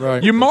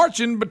 Right. You're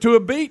marching but to a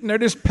beat, and they're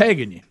just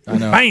pegging you. I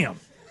know. Bam.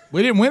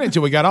 We didn't win it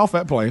till we got off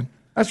that plane.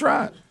 That's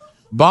right.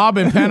 Bob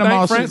in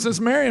Panama. Thank Francis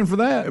Marion for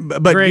that.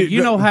 But Greg,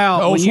 you know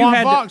how when you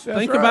had to,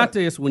 think about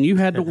this, when you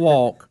had to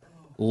walk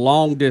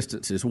long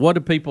distances, what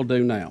do people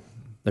do now?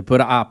 They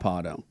put an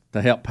iPod on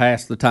to help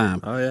pass the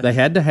time. Oh, yeah. They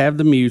had to have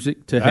the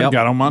music to help.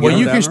 Well,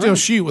 you can still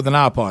shoot with an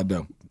iPod,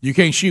 though. You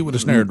can't shoot with a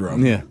snare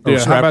drum. Yeah.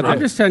 How about I'm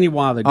just telling you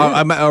why they do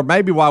it. Or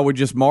maybe while we're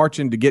just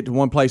marching to get to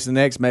one place to the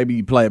next, maybe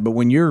you play it. But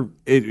when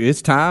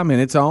it's time and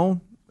it's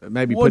on,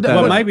 maybe put that.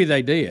 Well, maybe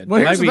they did.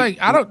 Well, here's the thing.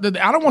 I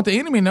don't want the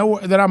enemy to know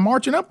that I'm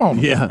marching up on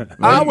them. Yeah.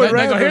 I would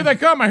rather. Here they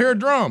come. I hear a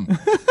drum.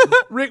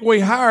 Rick, we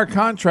hire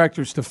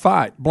contractors to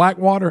fight.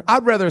 Blackwater,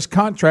 I'd rather us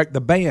contract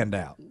the band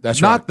out. That's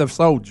not right. the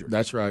soldier.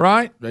 That's right.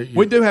 Right?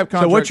 We do have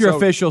contracts. So what's your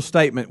official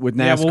statement with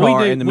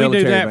NASCAR and the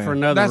military we do that band? for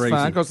another reason.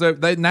 That's fine,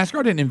 because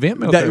NASCAR didn't invent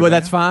military Well, band.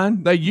 that's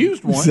fine. They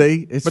used one.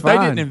 See, it's but fine.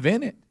 they didn't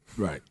invent it.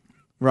 Right.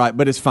 Right,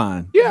 but it's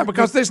fine. Yeah,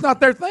 because it's not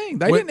their thing.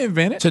 They didn't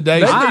invent it. They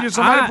needed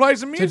somebody to play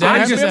some music.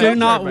 I just do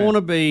not want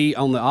to be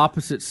on the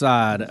opposite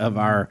side of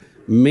our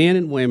men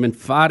and women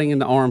fighting in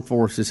the armed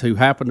forces who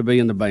happen to be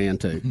in the band,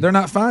 too. They're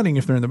not fighting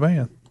if they're in the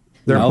band.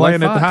 They're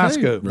playing at the high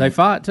school. They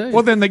fight, too.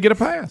 Well, then they get a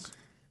pass.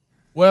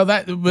 Well,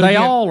 they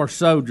all are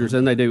soldiers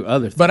and they do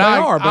other things. But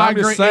I'm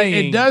agree. just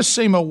saying it does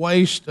seem a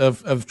waste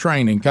of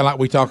training, kind of like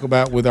we talk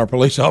about with our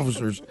police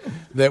officers,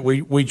 that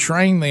we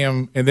train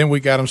them and then we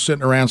got them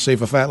sitting around see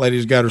if a fat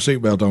lady's got her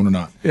seatbelt on or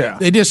not. Yeah,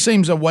 it just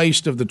seems a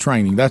waste of the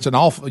training. That's an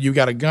awful. You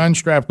got a gun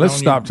strapped. Let's on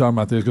stop talking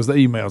about this because the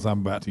emails I'm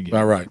about to get.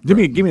 All right, give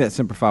me that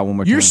Semper Fi one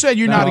more time. You said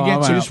you're not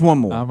against it. Just one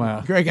more. I'm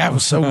out. Greg, that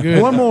was so good.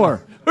 One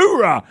more.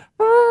 Hoorah!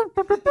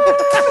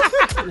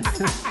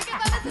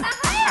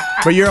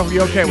 But you're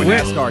okay with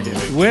NASCAR getting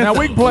it. Now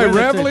we can play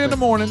Reveille in the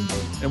morning,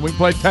 and we can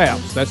play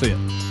taps. That's it.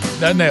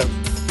 Nothing else.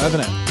 Nothing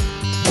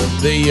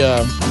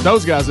else.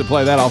 Those guys that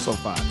play that also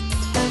fight.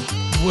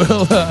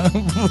 Well,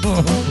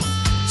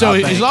 so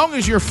as long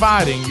as you're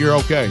fighting, you're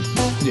okay.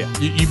 Yeah.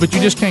 But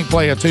you just can't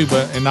play a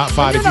tuba and not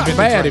fight. You're not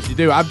bad if you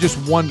do. I just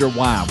wonder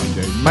why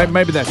we do.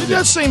 Maybe that's it.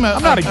 Does seem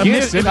I'm not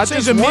against it. It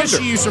seems a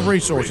misuse of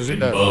resources. Rick It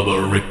does.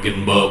 Bubba, Rick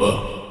and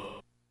Bubba.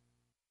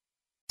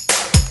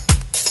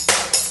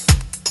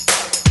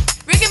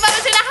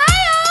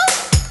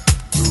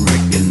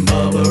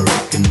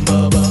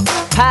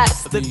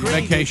 Pass the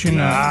vacation.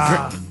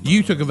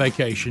 You took a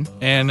vacation,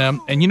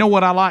 and you know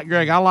what I like,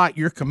 Greg? I like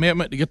your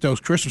commitment to get those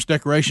Christmas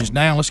decorations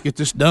down. Let's get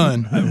this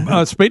done.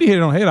 Speedy hit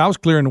it on the head. I was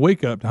clearing the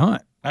week up to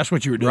hunt. That's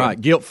what you were doing, right?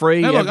 Guilt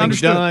free.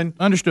 Everything's done.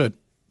 Understood.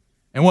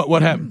 And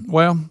what happened?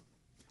 Well,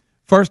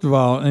 first of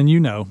all, and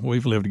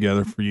we've lived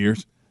together for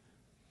years.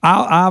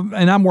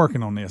 I'm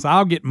working on this.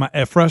 I'll get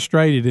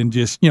frustrated and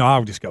just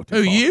I'll just go too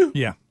far. Who, you?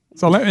 Yeah.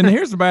 So and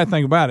here's the bad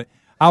thing about it.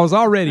 I was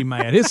already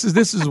mad. This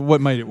is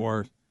what made it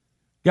worse.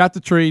 Got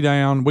the tree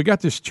down. We got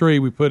this tree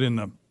we put in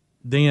the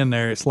den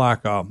there. It's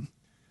like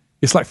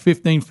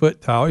 15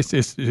 foot tall.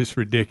 It's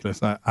ridiculous.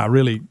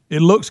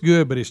 It looks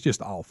good, but it's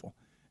just awful.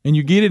 And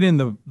you get it in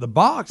the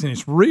box, and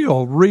it's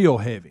real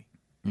heavy.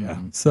 Yeah.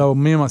 So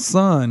me and my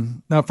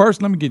son. Now,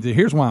 first, let me get to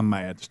here's why I'm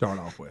mad to start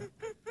off with.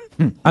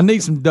 I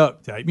need some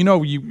duct tape.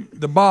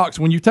 The box,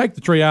 when you take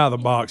the tree out of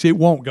the box, it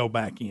won't go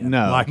back in.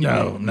 No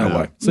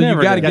way. So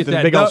you got to get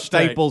that big duct old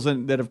staples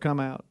that have come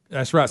out.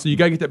 That's right. So you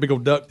got to get that big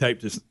old duct tape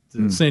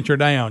to cinch her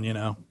down,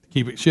 to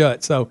keep it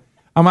shut. So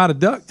I'm out of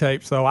duct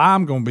tape, so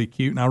I'm going to be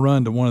cute, and I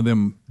run to one of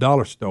them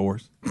dollar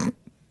stores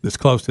that's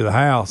close to the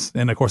house,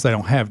 and of course they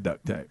don't have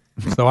duct tape.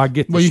 So I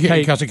get this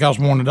tape because it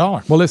costs more than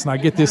 $1. Well, listen, I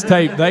get this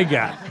tape they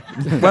got.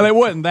 Well, it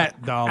wasn't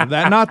that dollar.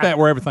 Not that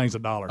where everything's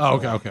 $1.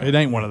 Oh, okay. It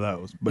ain't one of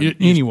those. But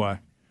anyway,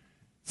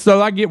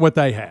 so I get what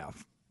they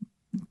have,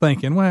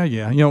 thinking, well,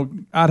 yeah,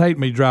 I'd hate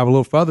me to drive a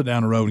little further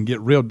down the road and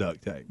get real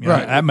duct tape.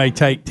 Right. That may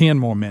take 10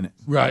 more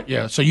minutes. Right.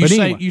 Yeah. So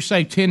you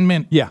say 10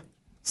 minutes. Yeah.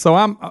 So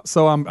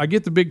I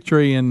get the big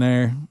tree in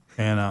there,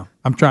 and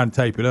I'm trying to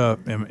tape it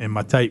up, and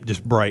my tape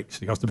just breaks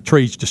because the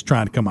tree's just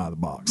trying to come out of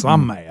the box. So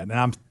I'm mad, and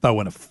I'm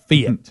throwing a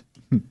fit.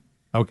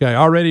 Okay,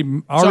 already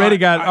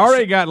got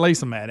at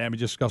least mad at me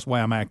just because the way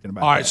I'm acting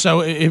about it. All right,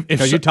 so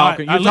if you're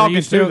talking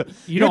to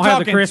you don't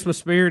have the Christmas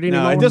spirit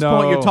anymore. No, at this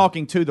point you're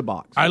talking to the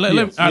box. All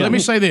right, let me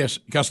say this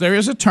because there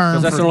is a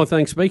term. That's the only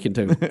thing speaking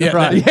to. Yeah,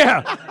 right.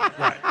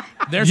 Right.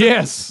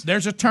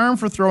 There's a term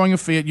for throwing a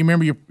fit. You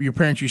remember your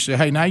parents used to say,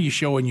 "Hey, now you're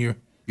showing your."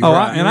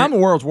 I'm the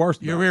world's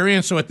worst. Your rear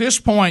end. So at this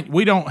point,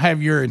 we don't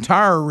have your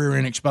entire rear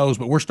end exposed,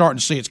 but we're starting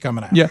to see it's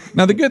coming out. Yeah.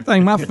 Now the good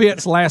thing, my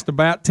fits last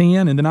about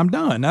 10, and then I'm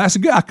done. Now that's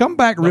good. I come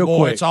back real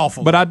quick. It's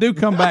awful. But I do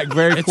come back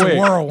very it's quick. It's a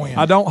whirlwind.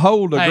 I don't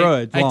hold a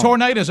grudge. Hey,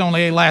 tornadoes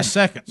only last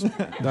seconds.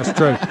 That's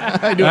true.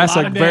 That's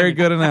a very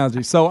good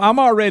analogy. So I'm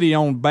already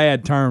on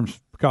bad terms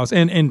because,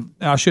 and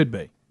I should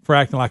be for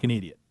acting like an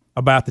idiot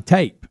about the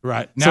tape.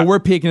 Right. So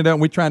we're picking it up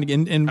and we're trying to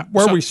get and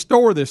where we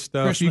store this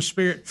stuff. Christmas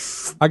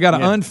spirit. I got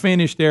an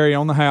unfinished area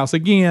on the house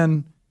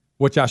again,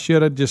 which I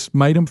should have just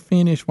made them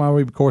finish while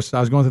of course I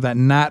was going through that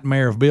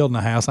nightmare of building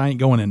a house. I ain't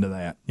going into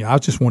that. I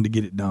just wanted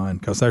to get it done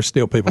because there's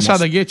still people. That's how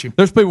they get you.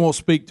 There's people who won't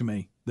speak to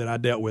me that I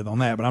dealt with on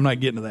that, but I'm not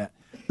getting to that.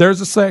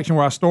 There's a section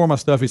where I store my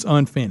stuff. It's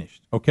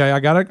unfinished. Okay, I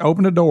got to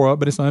open the door up,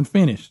 but it's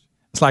unfinished.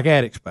 It's like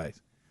attic space.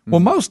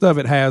 Well, most of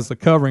it has the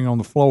covering on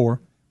the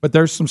floor. But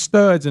there's some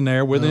studs in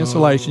there with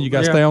insulation. You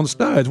got to stay on the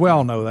studs. We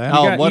all know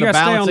that. What a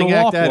balancing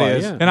act that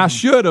is. And I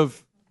should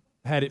have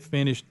had it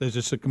finished as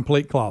just a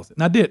complete closet.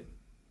 And I did.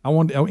 I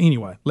wanted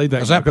anyway. Leave that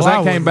because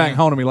that came back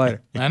home to me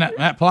later. And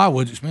that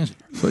plywood's expensive.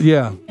 So,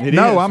 yeah.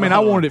 I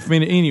wanted it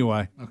finished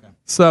anyway. Okay.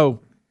 So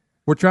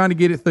we're trying to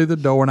get it through the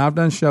door, and I've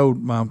done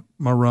showed my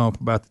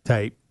rump about the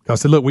tape. Because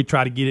I said, look, we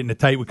try to get it, and the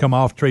tape would come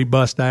off, tree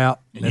bust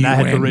out, and I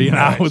had to read. And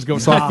I was going.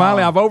 So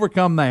finally, I've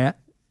overcome that.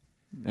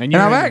 And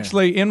I've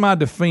actually, in my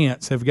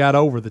defense, have got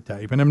over the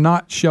tape, and I'm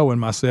not showing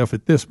myself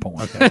at this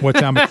point,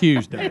 which I'm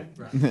accused of.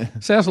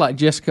 Sounds like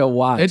Jessica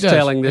White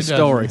telling this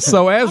story.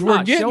 So as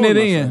we're getting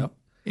it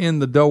in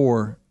the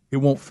door, it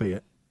won't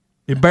fit.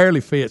 It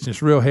barely fits, and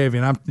it's real heavy,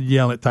 and I'm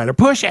yelling at Taylor,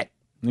 push it!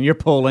 And you're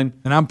pulling.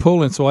 And I'm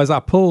pulling, so as I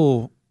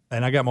pull,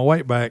 and I got my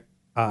weight back,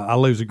 I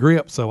lose a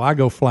grip, so I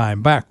go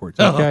flying backwards,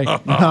 okay?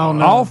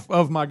 Off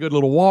of my good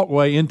little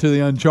walkway into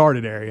the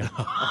uncharted area.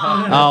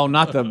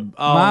 Not the...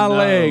 my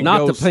leg Not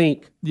goes, the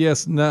pink.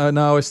 Yes,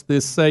 no, it's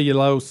this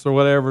cellulose or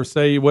whatever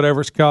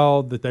it's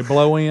called that they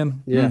blow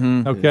in. Yeah.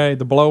 Mm-hmm. Okay,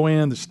 the blow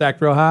in that's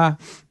stacked real high.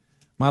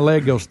 My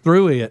leg goes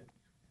through it,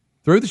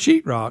 through the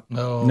sheetrock.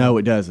 No,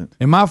 it doesn't.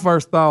 And my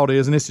first thought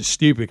is, and this is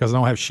stupid because I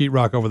don't have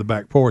sheetrock over the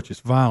back porch,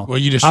 it's vinyl. Well,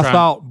 I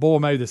thought, boy,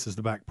 maybe this is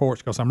the back porch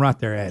because I'm right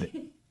there at it.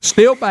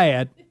 Still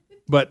bad,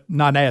 but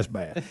not as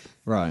bad.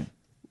 Right.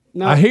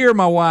 No. I hear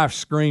my wife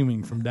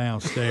screaming from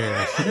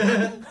downstairs.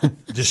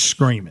 Just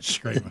screaming.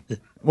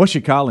 What's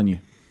she calling you?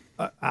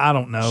 I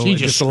don't know. She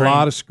just just a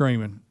lot of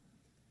screaming.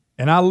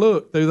 And I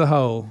look through the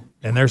hole,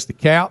 and there's the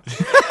couch.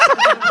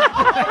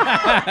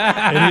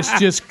 And it's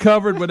just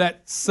covered with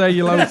that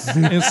cellulose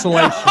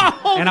insulation.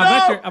 And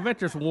I bet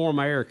there's warm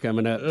air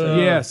coming up.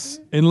 Yes.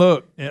 And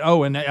look,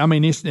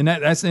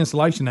 that's the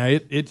insulation now.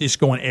 It's just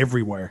going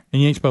everywhere.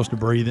 And you ain't supposed to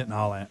breathe it and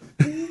all that.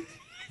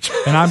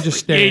 And I'm just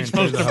staring. You ain't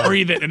supposed to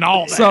breathe it and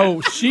all that.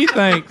 So she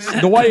thinks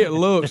the way it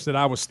looks that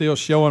I was still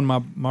showing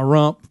my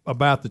rump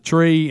about the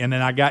tree, and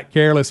then I got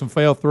careless and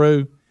fell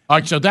through. All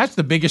right, so that's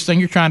the biggest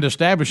thing you're trying to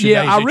establish today.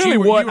 Yeah, I really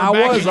was. I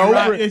was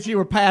over it. You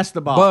were past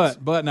the box.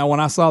 But now when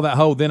I saw that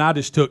hole, then I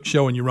just took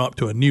showing your rump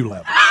to a new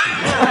level.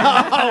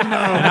 Oh, no.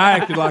 And I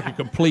acted like a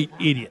complete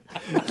idiot.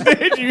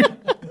 Did you?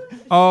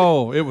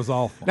 Oh, it was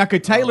awful. Now,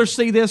 could Taylor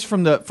see this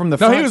from the front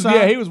side?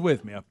 Yeah, he was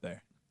with me up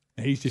there.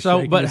 And he's just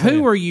but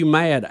who are you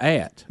mad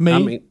at?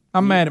 Me.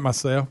 I'm mad at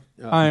myself.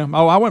 I am.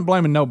 I wasn't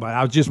blaming nobody.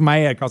 I was just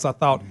mad because I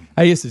thought,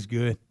 hey, this is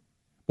good.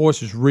 Boy,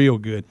 this is real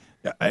good.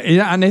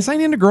 And this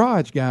ain't in the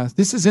garage, guys.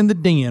 This is in the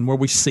den where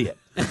we sit.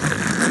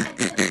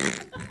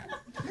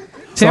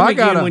 Tell me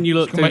again when you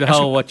looked through the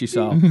hole what you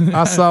saw.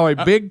 I saw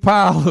a big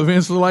pile of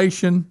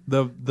insulation,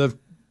 the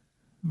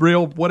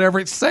real, whatever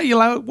it's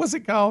cellulose. What's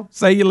it called?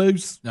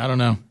 Cellulose? I don't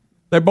know.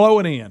 They're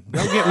blowing in.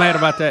 Don't get mad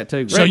about that,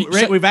 too.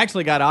 Rick, we've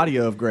actually got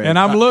audio of Greg. And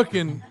I'm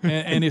looking,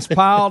 and it's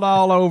piled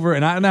all over.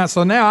 And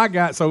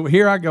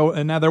here I go.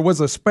 And now there was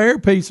a spare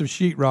piece of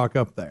sheetrock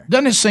up there.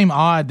 Doesn't it seem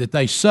odd that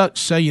they suck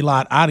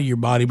cellulite out of your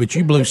body, but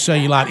you blew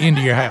cellulite into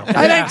your house? It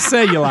ain't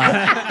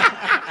cellulite.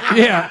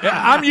 Yeah,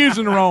 I'm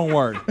using the wrong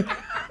word.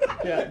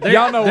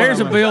 Y'all know there's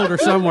a builder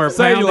somewhere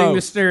pounding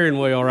the steering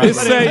wheel right now.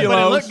 It's cellulose.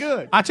 But it looked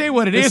good. I tell you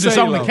what it is. It's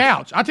on the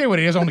couch. I tell you what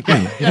it is on the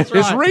couch.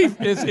 That's right.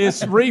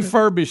 It's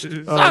refurbished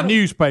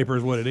newspaper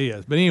is what it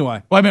is. But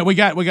anyway, wait a minute. We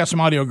got some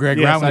audio. Greg,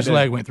 right when his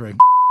leg went through.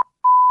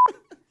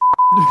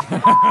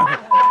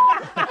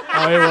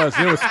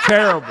 It was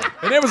terrible,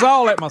 and it was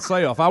all at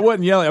myself. I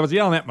wasn't yelling. I was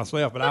yelling at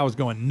myself, but I was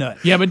going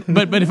nuts. Yeah,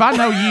 but if I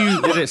know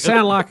you, did it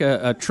sound like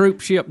a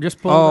troop ship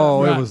just pulled?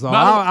 Oh, it was.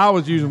 I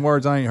was using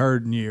words I ain't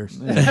heard in years.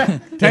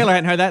 Taylor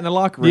hadn't heard that in the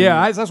locker room.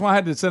 Yeah, that's why I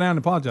had to sit down and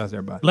apologize to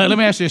everybody. Let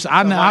me ask you this.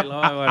 How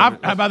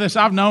about this?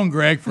 I've known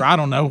Greg for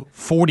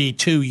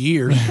 42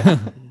 years,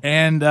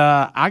 and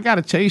I got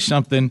to tell you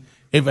something.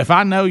 If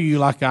I know you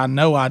like I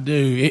know I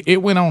do,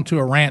 it went on to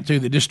a rant too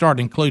that just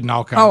started including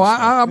all kinds of stuff.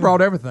 I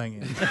brought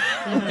everything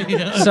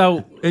in.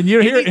 So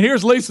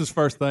here's Lisa's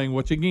first thing,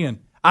 which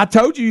again, I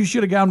told you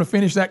should have got him to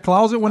finish that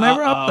closet when they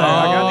were up there.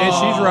 And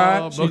she's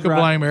right. Book of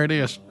blame, here it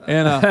is.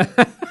 And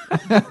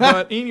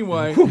but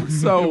anyway,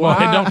 so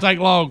it don't take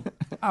long.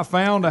 I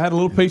had a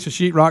little piece of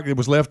sheetrock that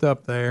was left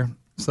up there.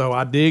 So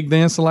I dig the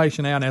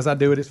insulation out, and as I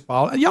do it, it's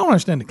falling. Y'all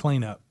understand the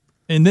cleanup.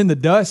 And then the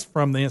dust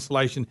from the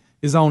insulation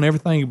is on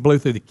everything. It blew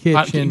through the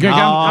kitchen. What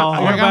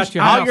about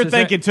your house? All you're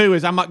thinking, too,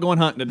 is I'm not going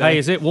hunting today. Hey,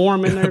 is it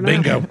warm in there now?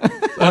 Bingo.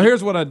 Well,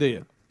 here's what I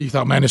did. You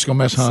thought, man, it's going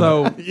to mess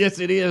hunting. So yes,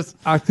 it is.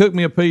 I took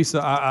me a piece.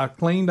 I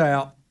cleaned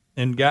out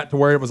and got to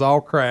where it was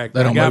all cracked.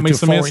 I got me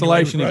some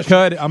insulation and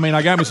cut it.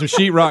 I got me some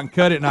sheetrock and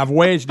cut it, and I've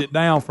wedged it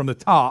down from the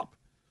top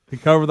to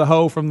cover the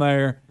hole from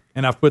there,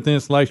 and I've put the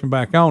insulation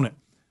back on it.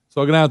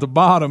 So I go down at the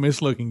bottom.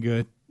 It's looking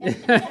good.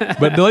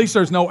 But at least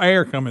there's no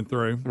air coming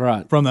through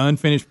from the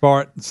unfinished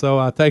part. So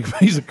I take a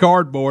piece of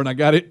cardboard and I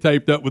got it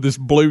taped up with this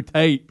blue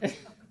tape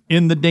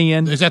in the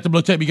den. Is that the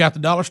blue tape you got at the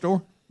dollar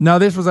store? No,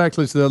 this was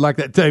actually like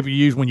that tape you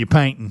use when you're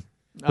painting,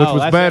 which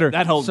was better.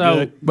 That holds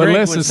good. But Greg,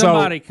 listen, when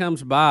somebody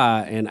comes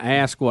by and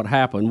asks what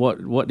happened,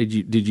 what did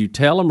you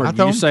tell them, or did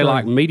you say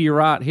like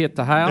meteorite hit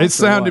the house? It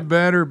sounded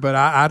better, but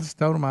I just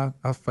told them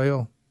I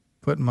fell.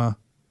 putting my.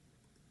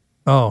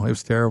 Oh, it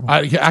was terrible.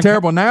 It's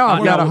terrible. Now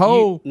I've got a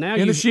hole in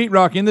the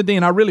sheetrock in the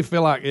den. I really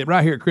feel like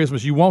right here at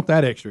Christmas, you want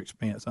that extra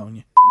expense on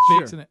you.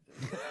 Fixing it.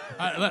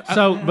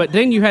 But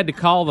then you had to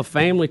call the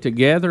family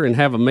together and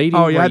have a meeting.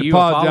 Oh, you had to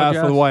apologize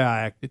for the way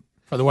I acted.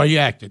 For the way you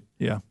acted.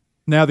 Yeah.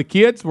 Now the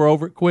kids were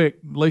over it quick.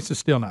 Lisa's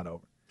still not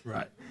over.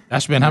 Right.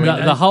 That's been how many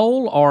days? The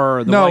hole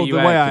or the way you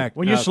way I acted.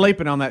 When you're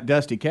sleeping on that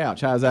dusty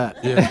couch, how's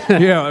that?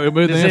 Yeah.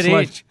 But Does it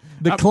itch?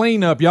 The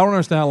cleanup. Y'all don't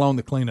understand how long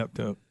the cleanup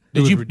took.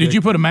 Did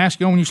you put a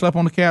mask on when you slept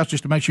on the couch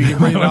just to make sure you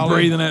didn't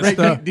breathe that Rick,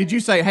 stuff? Did you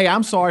say, "Hey,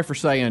 I'm sorry for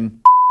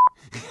saying"?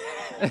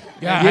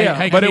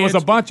 Hey, but kids, it was a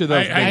bunch of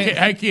those.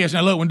 Hey, kids!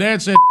 Now look, when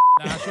Dad said,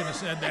 I shouldn't have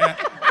said that.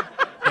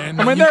 And,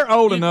 I mean, they're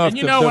old enough. And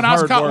you know, when I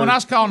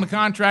was calling the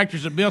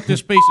contractors that built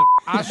this piece of,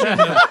 I should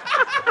have,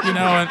 and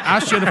I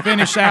should have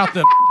finished out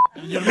the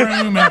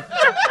room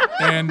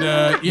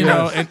and you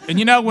know, and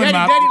you know when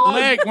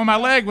my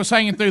leg was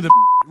hanging through the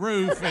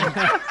roof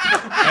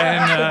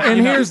and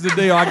here's the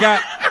deal, I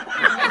got.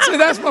 See,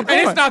 that's my point.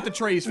 And it's not the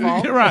tree's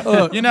fault,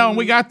 right? You know, and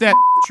we got that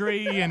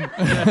tree, and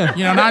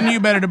you know, and I knew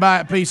better to buy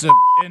a piece of,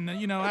 and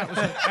you know,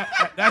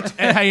 that's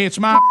hey, it's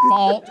my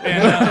fault,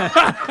 and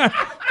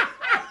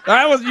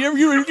that was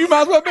you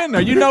might as well have been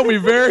there. You know me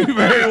very,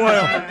 very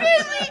well.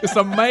 It's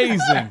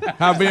amazing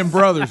how being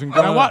brothers and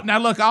growing up. Now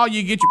look, all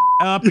you get your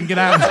up and get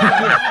out,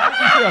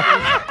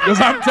 because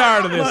I'm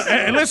tired of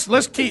this.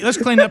 Let's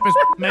clean up this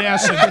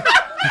mess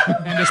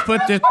and just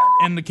put this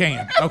in the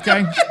can,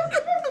 okay?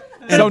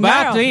 And so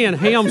about then,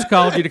 Helms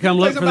called you to come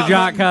look for the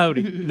giant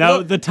Cody.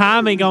 No, the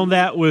timing on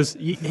that was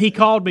he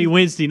called me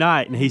Wednesday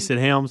night and he said,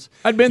 "Helms,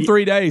 I'd been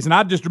 3 days, and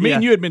me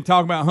and you had been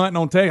talking about hunting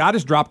on tag. I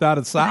just dropped out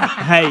of the side."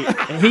 Hey,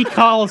 he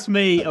calls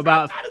me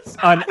about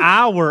an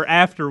hour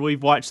after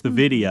we've watched the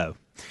video,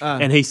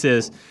 and he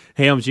says,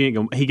 "Helms, you ain't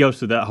gonna." He goes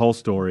through that whole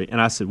story,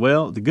 and I said,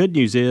 "Well, the good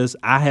news is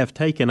I have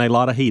taken a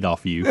lot of heat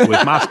off you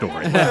with my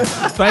story."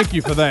 Thank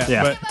you for that.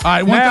 Yeah.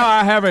 But now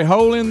I have a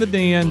hole in the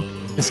den.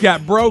 It's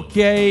got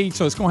brocade,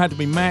 so it's going to have to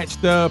be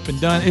matched up and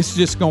done. It's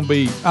just going to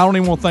be, I don't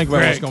even want to think about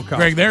what it's going to cost.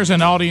 Greg, there's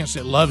an audience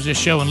that loves this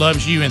show and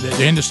loves you and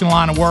the industry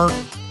line of work.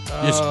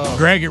 Just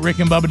Greg at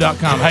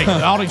rickandbubba.com. Hey,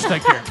 the audience,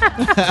 take care.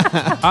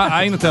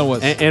 I ain't going to tell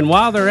what. And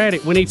while they're at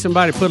it, we need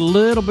somebody to put a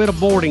little bit of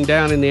boarding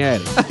down in the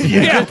attic.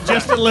 Yeah,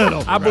 just a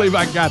little. I believe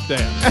I got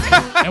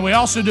that. And we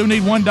also do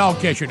need one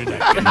dog catcher today.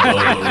 Rick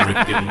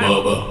and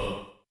Bubba.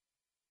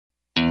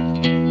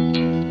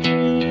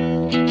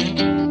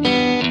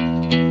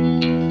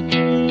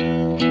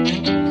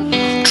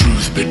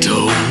 Be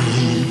told,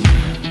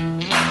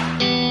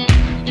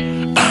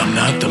 I'm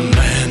not the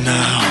man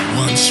I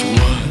once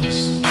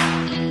was.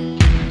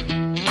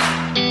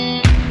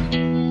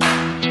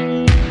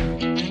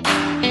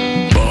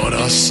 Bought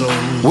our soul.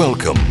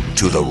 Welcome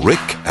to the Rick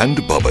and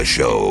Bubba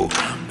Show.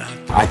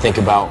 I think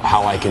about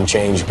how I can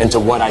change into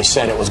what I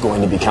said it was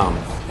going to become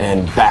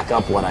and back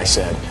up what I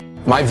said.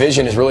 My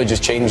vision is really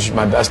just change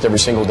my best every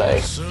single day.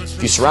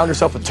 If you surround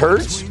yourself with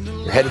turds,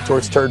 you're headed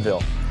towards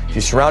Turdville. If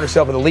you surround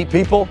yourself with elite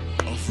people,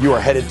 you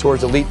are headed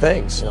towards elite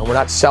things. You know, we're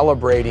not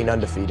celebrating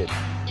undefeated.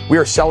 We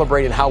are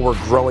celebrating how we're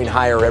growing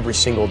higher every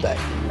single day.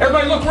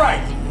 Everybody look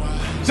right.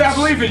 Say, I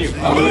believe in you.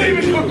 I believe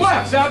in you. Look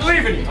left. Say, I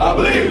believe in you. I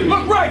believe in you.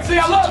 Look right. Say,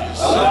 I love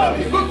you. I love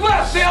you. Look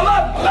left. Say, I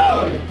love you. I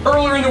love you.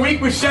 Earlier in the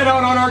week, we set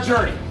out on our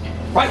journey.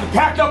 Right, we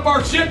packed up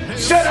our ship,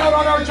 set out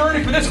on our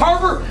journey for this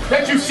harbor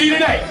that you see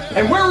today.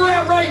 And where we're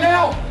at right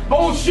now,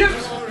 both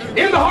ships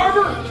in the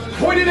harbor,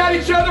 pointed at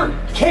each other,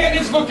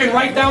 cannons looking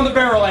right down the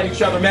barrel at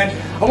each other, man.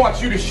 I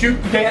want you to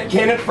shoot that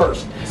cannon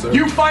first.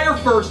 You fire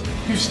first,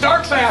 you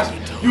start fast,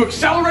 you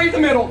accelerate in the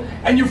middle,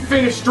 and you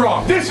finish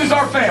strong. This is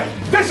our family.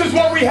 This is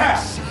what we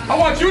have. I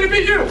want you to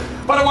be you,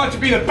 but I want you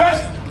to be the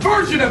best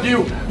version of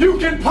you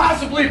can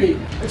possibly be.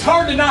 It's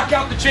hard to knock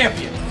out the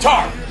champion. It's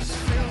hard.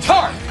 It's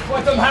hard.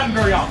 Well, it doesn't happen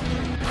very often.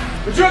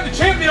 But you have the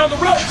champion on the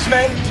ropes,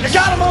 man. You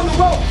got him on the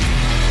ropes.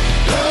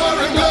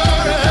 Glory,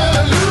 glory,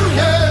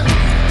 hallelujah.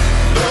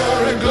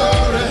 Glory,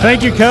 glory.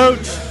 Thank you,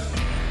 Coach.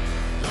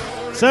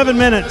 7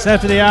 minutes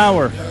after the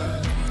hour.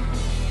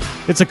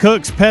 It's a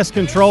Cook's Pest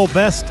Control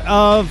Best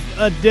of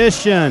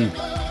Edition.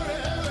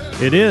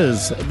 It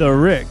is the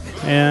Rick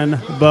and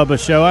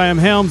Bubba Show. I am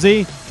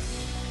Helmsy.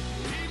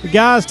 The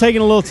guys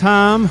taking a little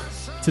time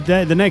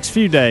today, the next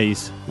few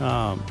days,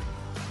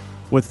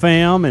 with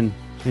fam and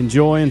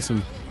enjoying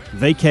some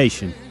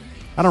vacation.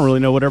 I don't really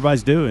know what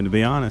everybody's doing, to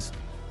be honest.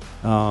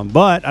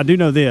 But I do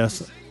know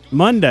this.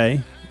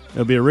 Monday,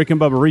 there'll be a Rick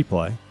and Bubba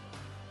replay.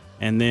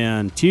 And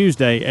then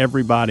Tuesday,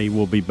 everybody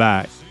will be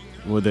back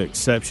with the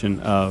exception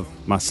of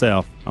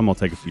myself. I'm going to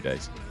take a few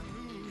days.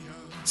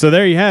 So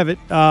there you have it.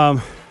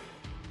 Well,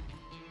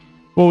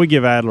 we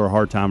give Adler a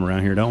hard time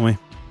around here, don't we?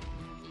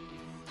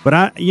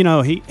 But he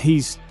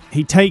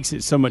takes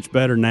it so much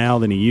better now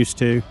than he used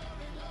to.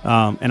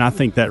 And I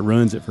think that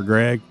ruins it for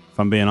Greg, if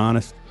I'm being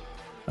honest.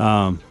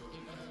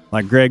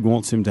 Like Greg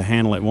wants him to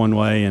handle it one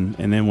way, and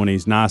then when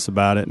he's nice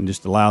about it and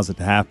just allows it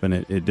to happen,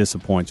 it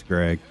disappoints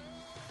Greg.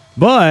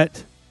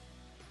 But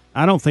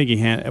I don't think he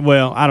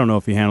well, I don't know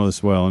if he handled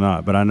this well or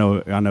not, but I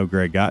know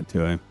Greg got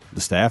to him.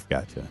 The staff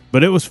got to him.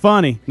 But it was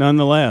funny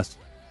nonetheless.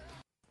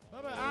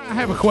 I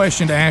have a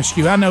question to ask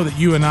you. I know that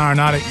you and I are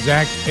not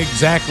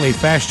exactly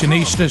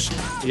fashionistas.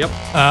 Yep.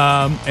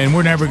 And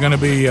we're never going to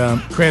be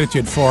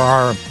credited for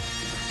our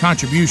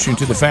contribution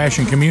to the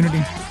fashion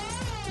community.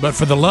 But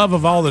for the love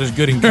of all that is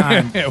good and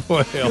kind,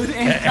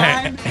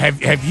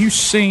 have you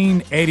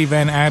seen Eddie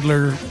Van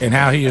Adler and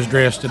how he is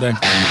dressed today?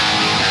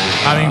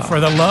 I mean, for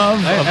the love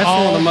of that's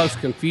all... one of the most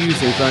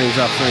confusing things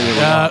I've seen in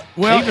a while.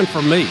 Well, even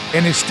for me.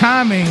 And his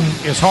timing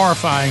is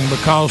horrifying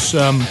because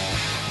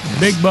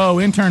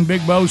intern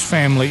Big Bo's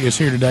family is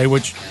here today,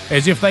 which,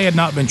 as if they had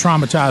not been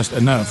traumatized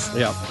enough.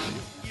 Yeah.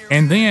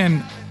 And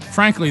then,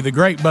 frankly, the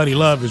great Buddy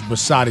Love is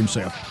beside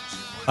himself.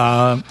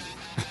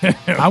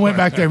 I went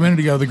back there a minute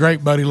ago, the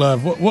great Buddy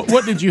Love.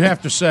 What did you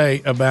have to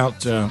say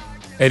about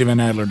Eddie Van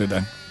Adler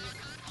today,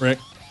 Rick?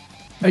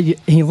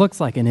 He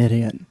looks like an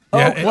idiot.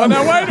 Yeah. Well,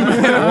 now, wait a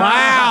minute.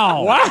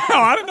 Wow. Wow.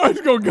 I didn't know he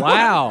was going to go.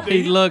 Wow.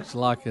 He looks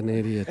like an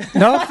idiot.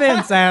 No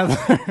offense,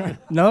 Adler.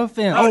 No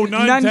offense. Oh,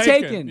 none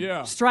taken.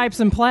 Yeah. Stripes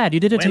and plaid. You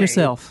did it to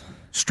yourself.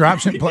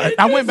 Stripes and plaids.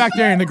 I went back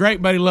there, and the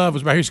great Buddy Love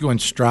was back here going,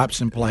 stripes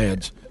and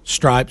plaids.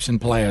 Stripes and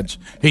plaids.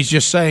 He's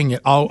just saying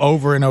it all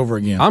over and over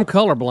again. I'm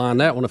colorblind.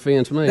 That one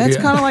offends me. That's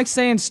kind of like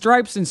saying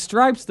stripes and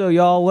stripes, though,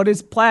 y'all. What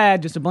is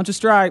plaid? Just a bunch of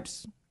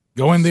stripes.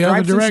 Go in the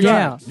other direction.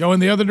 Yeah. Go in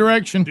the other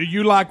direction. Do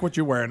you like what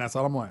you're wearing? That's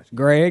all I'm asking.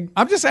 Greg?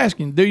 I'm just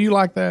asking, do you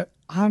like that?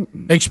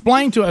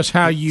 Explain to us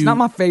how you... It's not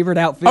my favorite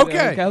outfit.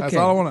 Okay. That's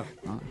all I want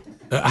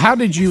to... how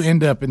did you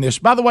end up in this?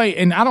 By the way,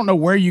 and I don't know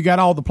where you got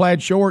all the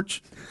plaid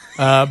shorts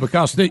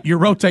because you're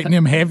rotating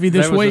them heavy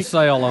this week. There was a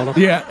sale on them.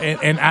 Yeah,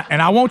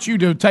 and I want you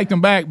to take them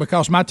back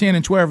because my 10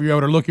 and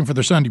 12-year-old are looking for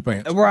their Sunday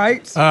pants.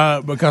 Right.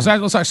 Because that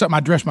looks like something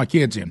I dress my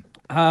kids in.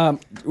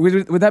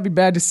 Would that be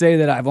bad to say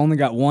that I've only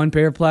got one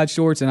pair of plaid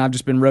shorts and I've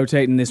just been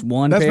rotating this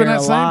one That's pair been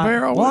that a same lot?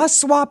 pair all Well, I week?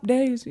 swap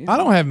days. You know. I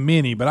don't have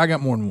many, but I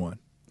got more than one.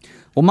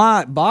 Well,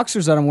 my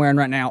boxers that I'm wearing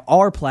right now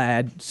are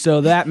plaid,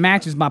 so that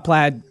matches my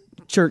plaid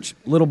church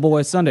little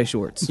boy Sunday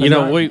shorts. You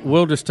know,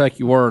 we'll just take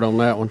your word on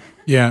that one.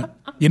 Yeah.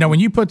 You know, when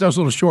you put those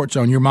little shorts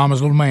on, you're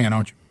mama's little man,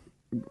 aren't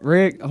you?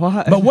 Rick,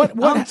 what? But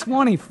what I'm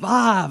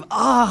 25.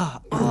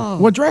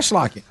 Well, dress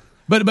like it.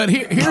 But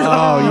here's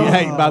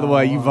by the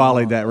way, you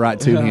volleyed that right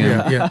to him.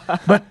 Yeah.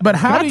 But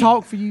how do you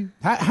talk for you?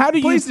 How do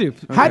you Please do.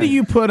 How do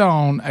you put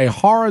on a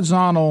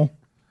horizontal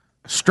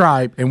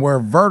stripe and wear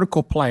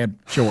vertical plaid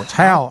shorts?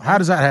 How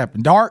does that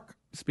happen? Dark?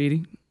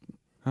 Speedy?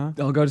 Huh?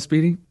 I'll go to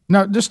Speedy.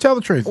 No, just tell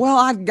the truth. Well,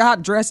 I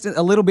got dressed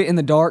a little bit in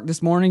the dark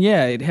this morning.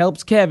 Yeah, it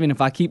helps Kevin if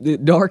I keep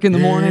it dark in the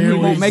morning. He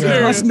won't make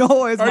as much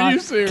noise. Are you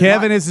serious?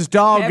 Kevin is his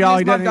dog, y'all.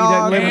 He doesn't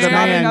live with a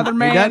man. Another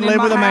man. He doesn't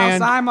live with a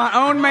man. I'm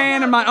my own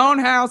man in my own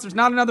house. There's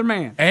not another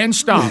man. And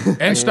stop.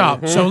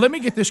 So let me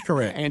get this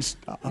correct. And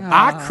stop.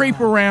 I creep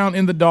around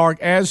in the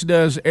dark, as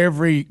does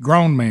every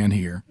grown man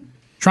here,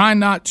 trying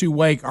not to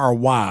wake our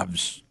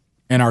wives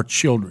and our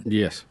children.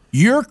 Yes.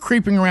 You're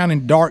creeping around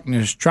in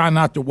darkness, trying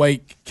not to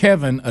wake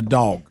Kevin, a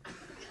dog.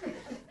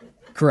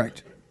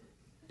 Correct.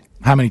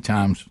 How many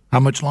times?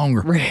 How much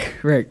longer?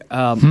 Rick.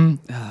 Yeah.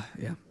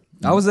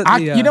 I was at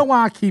the. You know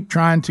why I keep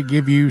trying to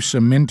give you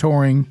some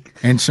mentoring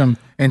and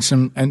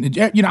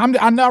you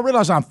know I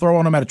realize I'm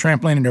throwing them at a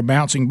trampoline and they're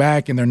bouncing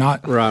back and they're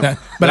not right.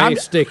 But I'm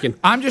sticking.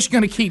 I'm just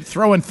going to keep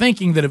throwing,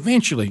 thinking that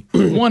eventually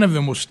one of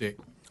them will stick.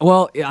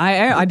 Well,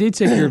 I did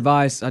take your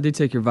advice. I did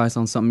take your advice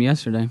on something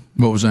yesterday.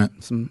 What was that?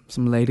 Some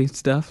lady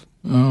stuff.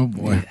 Oh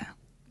boy, yeah.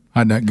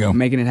 How'd that go?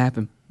 Making it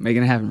happen,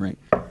 Rick.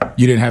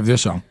 You didn't have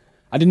this on.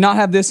 I did not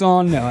have this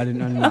on. No, I did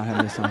not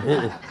have this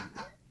on.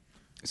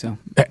 So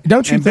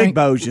don't you and think Big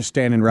Bo's just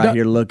standing right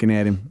here looking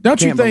at him?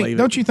 Don't you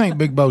think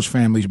Big Bo's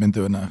family's been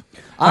through enough?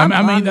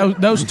 I mean,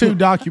 those two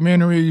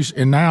documentaries,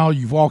 and now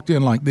you've walked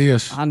in like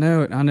this. I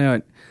know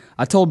it.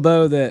 I told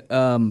Bo that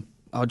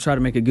I would try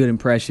to make a good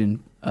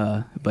impression,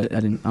 but I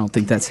don't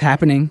think that's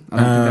happening.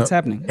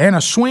 And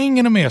a swing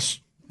and a miss.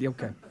 Yeah,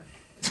 okay.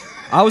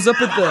 I was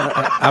up at the.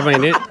 I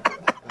mean it.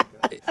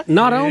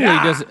 Not only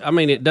does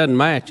it doesn't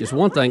match. It's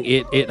one thing.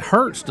 It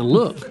hurts to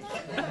look.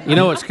 You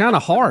know, it's kind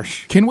of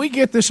harsh. Can we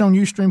get this on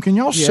Ustream? Can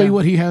y'all see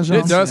what he has on?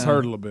 It does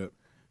hurt a little bit.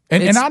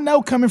 And I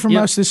know coming from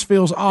us, this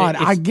feels odd.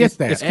 I get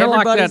that. It's kind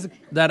of like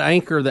that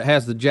anchor that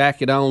has the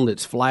jacket on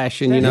that's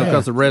flashing, you know,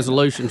 because the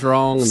resolution's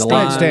wrong and the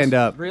lines. Stand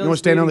up. Really, you want to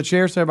stand on the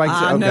chair so everybody can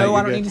see? I know.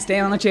 I don't need to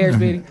stand on the chair,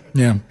 Speedy.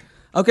 Yeah.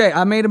 Okay,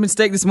 I made a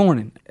mistake this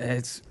morning.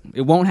 It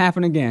won't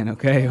happen again,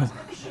 okay?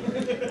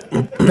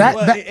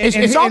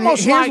 It's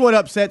almost here's what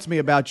upsets me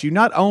about you.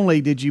 Not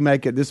only did you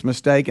make this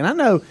mistake, and I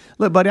know,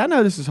 look, buddy, I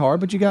know this is hard,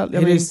 but you got.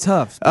 It is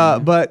tough.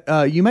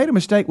 But you made a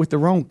mistake with the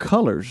wrong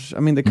colors. I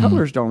mean, the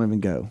colors don't even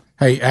go.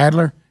 Hey,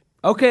 Adler.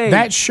 Okay.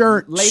 That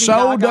shirt Lady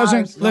Gaga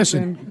doesn't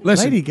listen.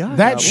 Lady Gaga.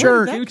 That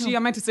shirt. Gucci. I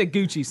meant to say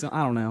Gucci. So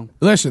I don't know.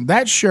 Listen,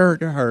 that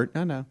shirt. You're hurt.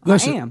 I know.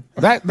 Listen, I am.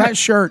 that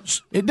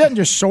shirt. It doesn't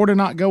just sort of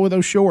not go with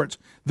those shorts.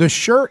 The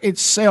shirt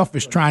itself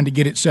is trying to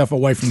get itself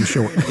away from the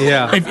short.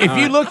 Yeah. If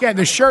you look at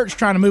the shirt's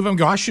trying to move and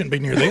go, I shouldn't be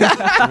near this.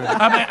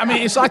 I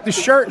mean, it's like the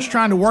shirt's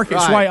trying to work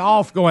its way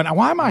off, going,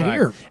 why am I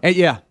here? And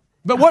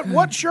But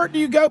what shirt do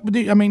you go?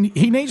 I mean,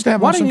 he needs to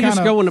have. Why on don't some you kind just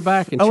of, go in the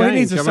back and change? he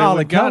needs a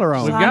solid color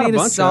on. We've got a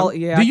bunch of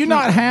them. Do you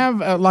not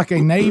have like a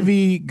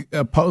navy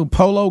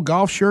polo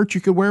golf shirt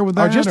you could wear with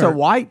that? Or just a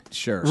white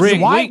shirt?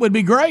 Rick, white would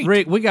be great.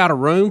 Rick, we got a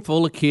room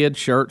full of kids'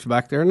 shirts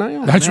back there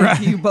now. That's right.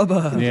 Thank you,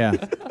 Bubba. Yeah.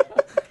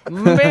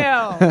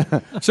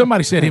 Bill.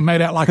 Somebody said he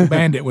made out like a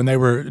bandit when they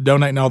were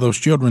donating all those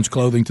children's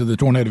clothing to the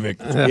tornado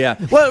victims. Yeah.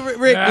 Well,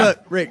 Rick, look,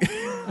 Rick.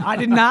 I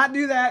did not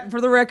do that,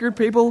 for the record,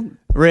 people.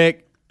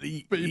 Rick,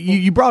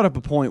 you brought up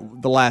a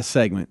point the last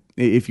segment,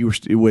 if you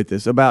were with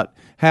us, about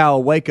how a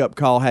wake-up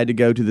call had to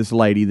go to this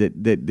lady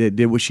that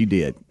did what she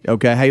did.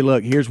 Okay, hey,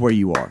 look, here's where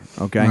you are.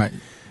 Okay, right.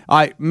 All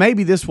right,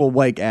 maybe this will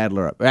wake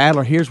Adler up.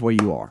 Adler, here's where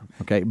you are.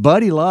 Okay,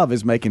 Buddy Love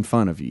is making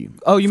fun of you.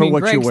 Oh, you for mean what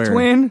Greg's you're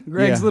wearing. twin?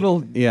 Greg's Yeah.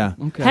 little. Yeah.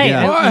 Okay. Hey,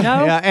 Yeah. you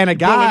know, Yeah, and a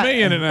Pulling guy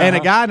me in and out. and a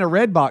guy in a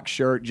red box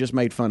shirt just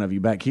made fun of you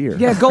back here.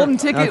 Yeah, golden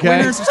ticket Okay.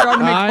 winners are starting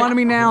to make All right. fun of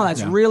me now.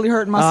 That's really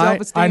hurting my All right.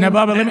 self-esteem. All right, now,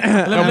 Bubba, let me.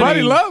 Now,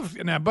 Buddy Love.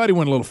 Now, Buddy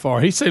went a little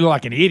far. He said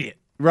like an idiot.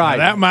 Right.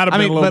 Now, that might have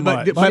been a little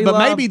much. But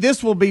maybe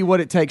this will be what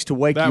it takes to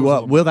wake you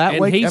up. Will that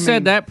And wake? he I said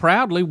mean, that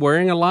proudly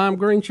wearing a lime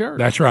green shirt.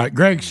 That's right.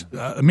 Greg's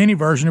a mini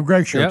version of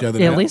Greg's shirt Yep. the other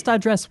yeah, day. at least I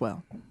dress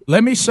well.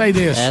 Let me say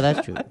this. Yeah,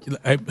 that's true.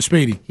 Hey,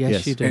 Speedy.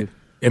 Yes, you do.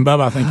 And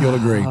Bubba, I think you'll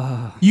agree.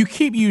 You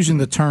keep using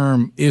the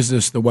term, is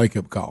this the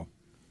wake-up call?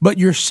 But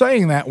you're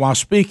saying that while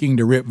speaking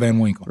to Rip Van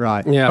Winkle.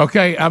 Right. Yeah.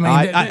 Okay, I mean,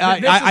 I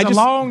this is just- a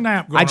long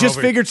nap going I just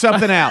over here. figured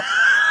something out.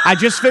 I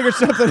just figured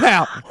something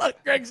out.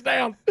 Look, Greg's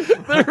down.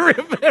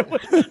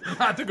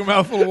 I took a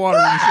mouthful of water.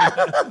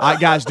 All right,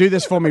 guys, do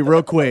this for me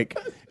real quick.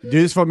 Do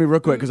this for me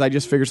real quick because I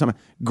just figured something.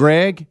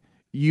 Greg,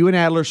 you and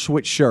Adler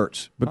switch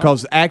shirts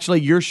because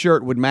actually your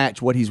shirt would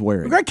match what he's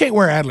wearing. Greg can't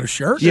wear Adler's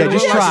shirt. Yeah,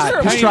 just try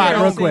it. Just try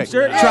it real quick.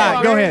 Try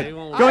it. Go ahead.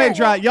 Go ahead and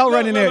try it. Y'all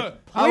run in there.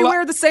 We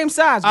wear the same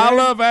size. I Greg.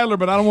 love Adler,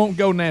 but I don't want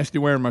Go Nasty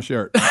wearing my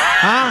shirt.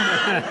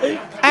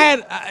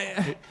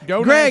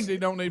 Go Greg. Nasty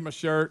don't need my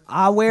shirt.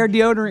 I wear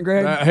deodorant,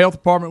 Greg. Health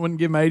department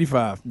wouldn't give me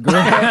 85.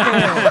 Greg.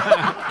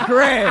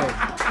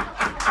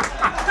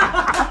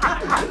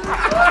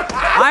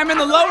 I'm in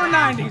the lower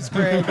 90s,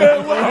 Greg.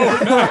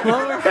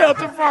 Health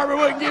department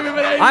wouldn't give him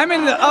an 80. I'm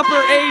in the upper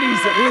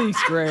 80s at least,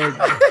 Greg.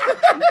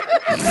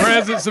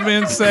 Presence of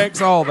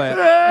insects, all that.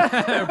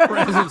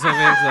 Presence of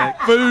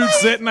insects. Food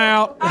sitting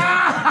out.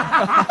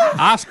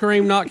 Ice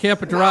cream not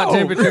kept at the right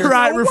temperature.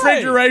 Right,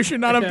 refrigeration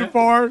not up to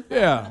par.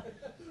 Yeah.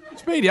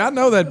 Speedy, I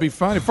know that'd be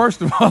funny.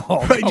 First of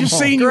all, But just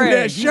seeing you in Greg,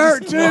 that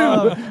shirt too.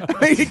 I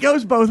mean, it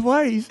goes both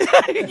ways.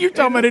 You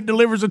talking about it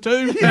delivers a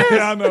tube?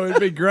 yeah, I know it'd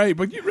be great,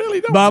 but you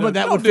really don't. Bubba,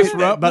 that don't would fit.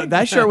 disrupt. But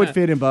that shirt would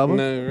fit in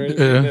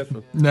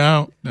Bubba.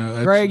 No.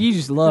 That's, Greg, you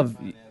just love.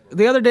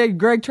 The other day,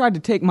 Greg tried to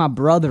take my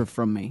brother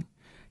from me.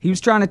 He was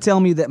trying to tell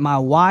me that my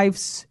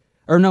wife's.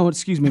 Or no,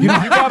 excuse me. You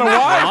got a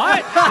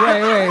wife?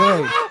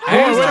 Wait. He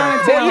was trying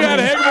to tell You had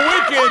a me. heck of a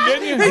weekend,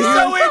 didn't you? He's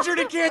so injured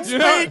he can't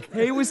speak.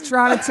 He was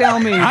trying to tell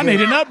me. I need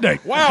an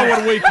update. Wow,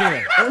 what a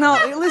weekend. No,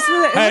 listen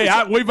to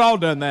that. Hey, we've all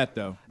done that,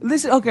 though.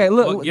 Listen, okay,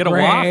 look. Well, get a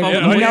Greg, wife on the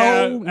no, weekend.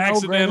 no, Greg, that's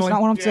Accidentally.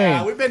 not what I'm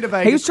saying. we've been to He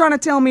Vegas. was trying to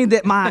tell me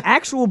that my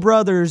actual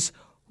brother's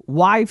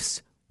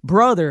wife's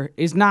brother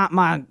is not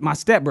my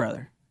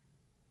stepbrother.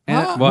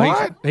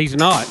 Well, he's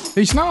not.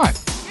 He's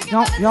not.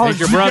 Y'all He's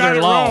your You got it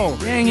brother-in-law. wrong.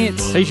 dang it.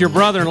 He's your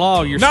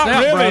brother-in-law. Your Not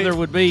really. stepbrother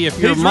would be if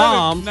your He's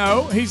mom.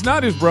 No, he's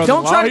not his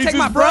brother-in-law. Don't try to he's take his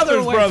my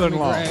brother brother's away from me,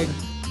 brother-in-law. Greg.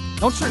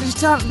 Don't try. Just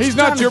tell, He's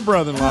not your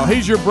brother-in-law.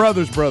 He's your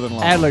brother's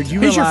brother-in-law. Adler, do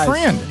you He's your realize?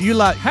 friend. You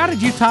like How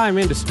did you tie him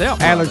into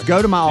step? Adler?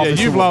 Go to my Yeah, office.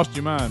 you've and- lost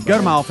your mind. Go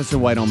to my office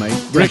and wait on me.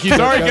 Rick, he's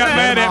already got Go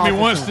mad to at my me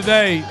office once and-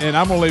 today, and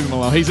I'm gonna leave him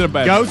alone. He's in a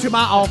bad. Go to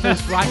my office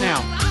right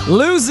now.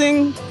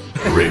 losing.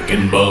 Rick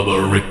and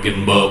Bubba, Rick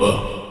and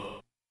Bubba.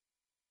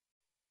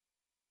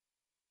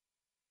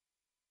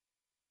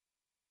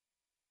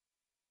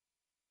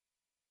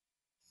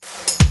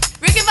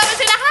 Rick and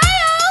Bubba's in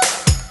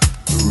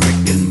Ohio.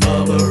 Rick and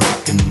Bubba,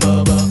 Rick and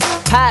Bubba.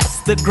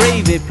 Pass the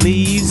gravy,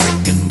 please.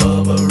 Rick and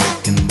Bubba,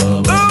 Rick and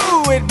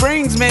Bubba. Ooh, it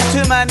brings me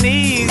to my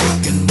knees.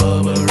 Rick and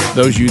Bubba, Rick.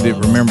 Those of you that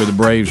remember the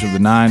Braves of the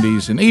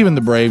 90s and even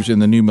the Braves in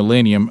the new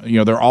millennium,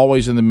 they're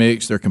always in the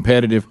mix. They're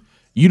competitive.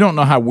 You don't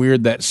know how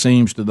weird that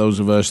seems to those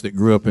of us that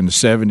grew up in the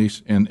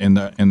 70s and in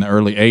the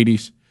early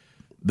 80s.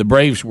 The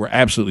Braves were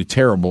absolutely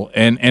terrible.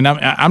 And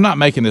I'm not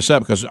making this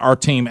up because our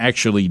team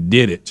actually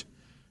did it.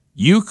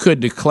 You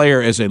could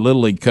declare as a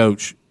Little League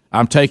coach,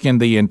 I'm taking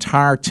the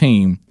entire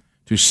team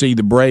to see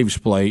the Braves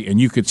play, and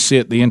you could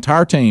sit the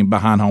entire team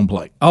behind home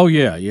plate. Oh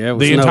yeah. It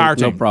was The entire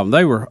no team. problem.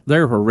 They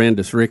were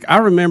horrendous, Rick. I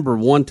remember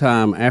one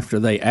time after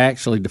they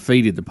actually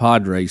defeated the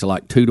Padres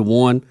like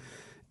 2-1,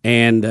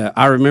 and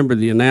I remember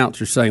the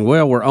announcer saying,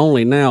 "Well, we're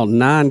only now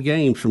 9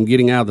 games from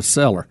getting out of the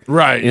cellar,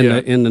 Right, yeah.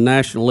 in the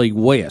National League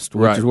West,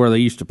 which Right. is where they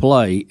used to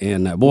play."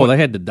 And they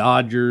had the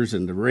Dodgers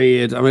and the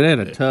Reds. I mean, they had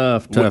a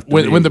tough.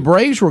 When the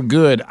Braves were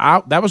good,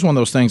 that was one of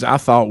those things I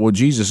thought, well,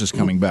 Jesus is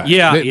coming back.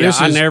 Yeah,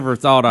 I never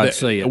thought I'd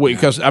see it.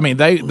 Because,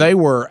 they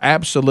were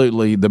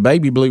absolutely, the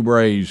baby blue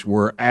Braves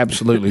were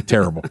absolutely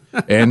terrible.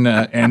 And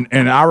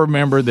I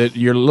remember that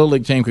your Little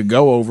League team could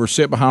go over,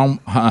 sit behind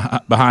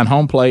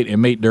home plate,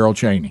 and meet Darrell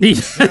Cheney.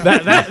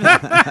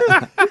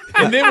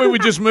 and then we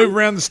would just move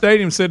around the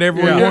stadium, sit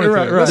everywhere you wanted to.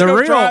 Right. Let's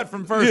go try it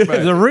from first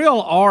base. The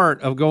real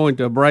art of going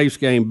to a Braves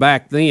game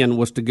back then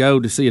was to go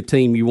to see a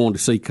team you wanted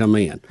to see come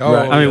in. Oh,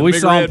 I mean, we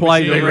Big saw them Red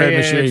play Machine. the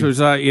Reds, which was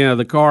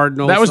the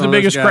Cardinals. That was the some of those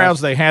biggest guys.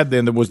 crowds they had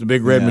then. That was the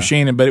Big Red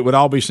Machine, but it would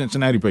all be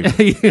Cincinnati people.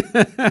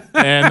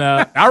 And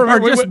I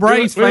remember Or just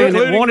Braves fans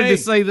that wanted to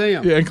see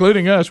them. Yeah,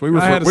 including us. We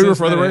were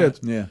for the Reds.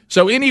 Yeah.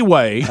 So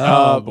anyway,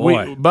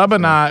 Bubba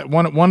and I,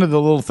 one of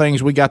the little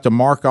things we got to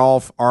mark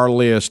off our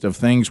list of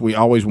things we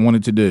always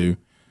wanted to do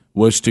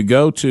was to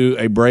go to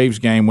a Braves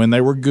game when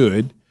they were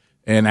good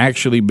and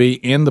actually be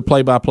in the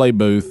play-by-play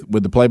booth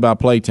with the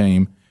play-by-play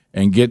team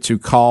and get to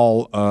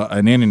call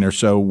an inning or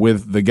so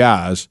with the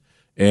guys.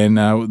 And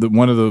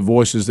one of the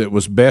voices that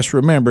was best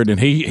remembered, and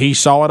he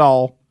saw it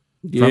all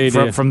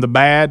from the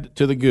bad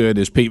to the good,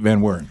 is Pete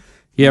Van Weren.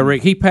 Yeah,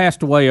 Rick, he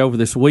passed away over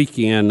this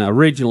weekend,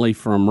 originally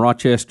from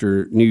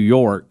Rochester, New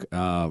York.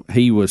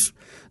 He was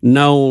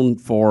known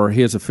for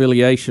his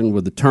affiliation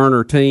with the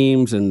Turner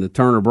teams and the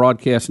Turner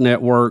broadcast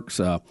networks.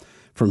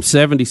 From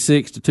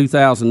 76 to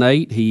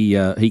 2008,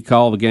 he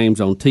called the games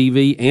on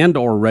TV and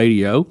or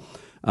radio.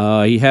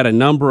 He had a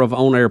number of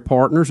on-air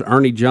partners,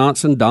 Ernie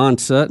Johnson, Don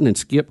Sutton, and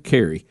Skip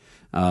Carey,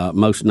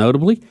 most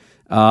notably.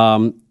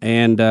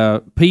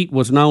 And Pete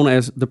was known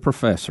as the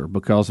Professor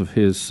because of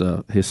his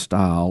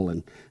style,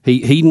 and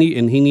he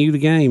knew the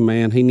game,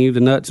 man. He knew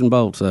the nuts and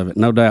bolts of it,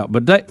 no doubt.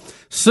 But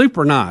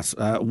super nice.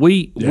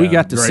 We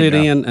got to sit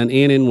in an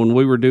inning when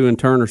we were doing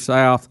Turner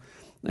South,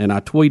 and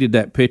I tweeted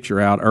that picture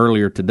out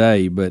earlier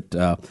today. But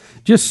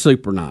just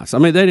super nice. I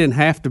mean, they didn't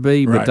have to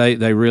be, but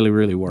they really,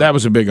 really were. That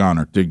was a big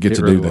honor to get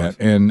to do that.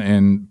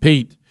 And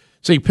Pete.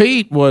 See,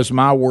 Pete was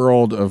my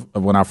world of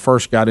when I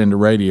first got into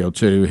radio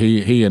too.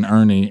 He and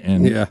Ernie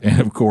and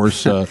of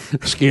course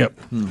Skip,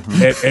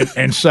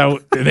 and so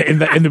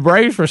the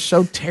Braves were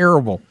so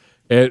terrible,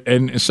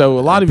 and so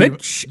a lot of you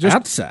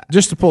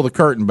just to pull the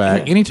curtain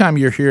back. Anytime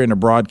you're hearing a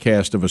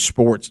broadcast of a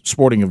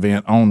sporting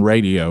event on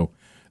radio,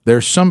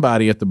 there's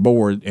somebody at the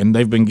board, and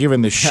they've been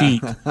given this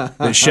sheet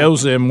that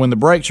shows them when the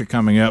breaks are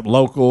coming up,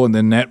 local and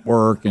then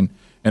network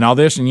and all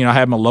this, and I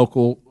have my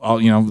local,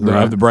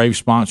 the Brave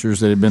sponsors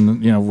that have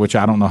been, which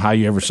I don't know how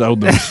you ever sold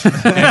them,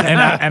 and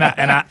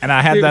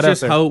I had that up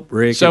there. Hope,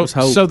 Rick. So, it was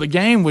hope. So the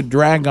game would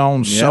drag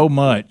on so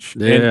much,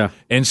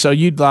 and so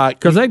you'd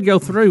because they'd go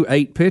through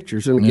 8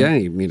 pitchers in a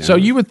game, So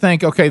you would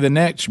think, okay, the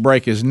next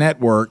break is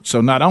network. So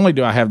not only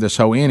do I have this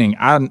whole inning,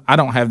 I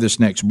don't have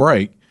this next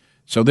break.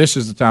 So this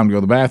is the time to go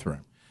to the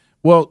bathroom.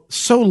 Well,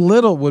 so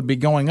little would be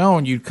going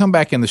on. You'd come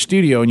back in the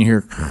studio and you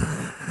hear.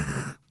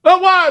 What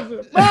was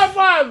it? What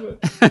was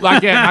it?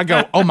 Like that, and I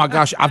go, oh my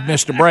gosh, I've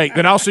missed a break.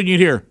 Then all of a sudden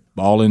you'd hear,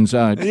 ball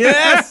inside.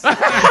 Yes. You're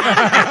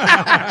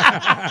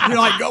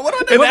like, what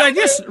do I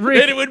do?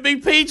 Then it would be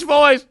Pete's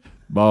voice,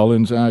 ball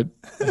inside.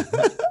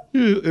 I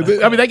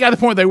mean, they got to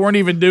the point they weren't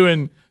even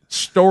doing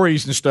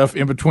stories and stuff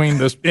in between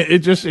this.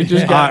 It just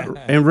got.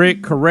 And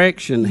Rick,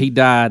 correction, he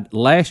died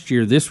last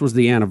year. This was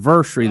the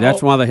anniversary.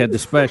 That's why they had the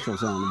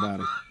specials on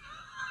about it.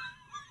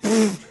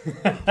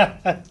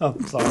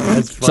 I'm sorry.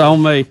 It's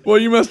on me. Well,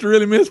 you must have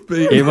really missed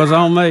Pete. It was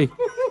on me.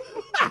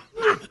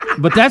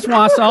 But that's why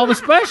I saw the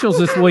specials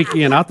this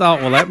weekend. I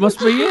thought, well, that must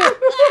be it.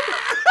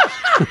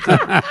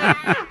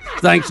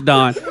 Thanks,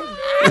 Don.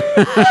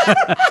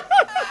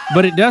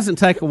 But it doesn't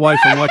take away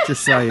from what you're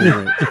saying,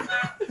 Rick.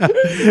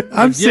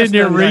 I'm sitting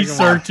here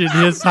researching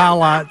his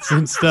highlights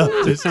and stuff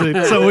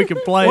so we can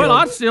play. Well,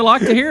 I'd still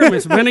like to hear him.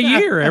 It's been a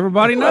year.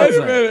 Everybody knows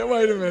that.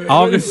 Wait a minute.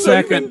 August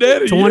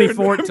 2nd,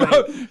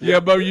 2014. Yeah,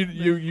 Bo,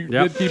 you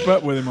did keep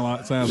up with him a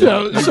lot, sounds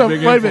like. So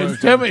wait a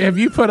minute. Tell me, have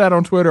you put out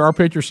on Twitter our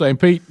picture saying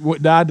Pete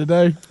died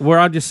today? Where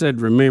I just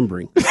said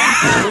remembering.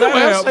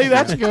 Well, see,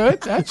 that's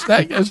good. That's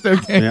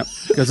okay. Yep,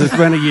 because it's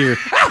been a year.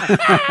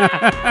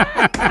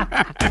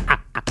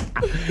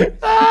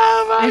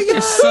 It's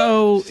just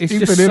so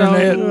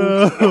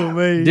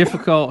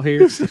difficult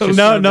here.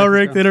 No,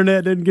 Rick, the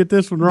internet didn't get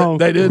this one wrong.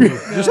 They didn't.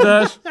 Just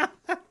us.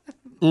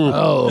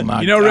 Oh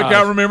my! Rick,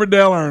 I remember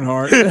Dale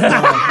Earnhardt.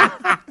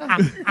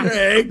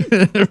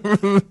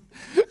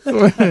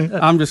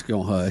 I'm just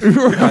gonna hush. There's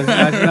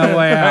no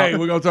way out. Hey,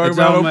 we're gonna talk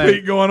about old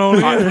Pete going on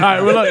here. All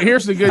right, well, look,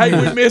 here's the good news.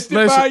 Hey, we missed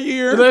it by a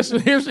year. Listen,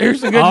 here's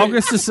the good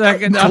August news. the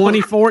 2nd,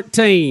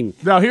 2014.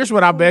 Now, here's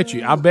what I bet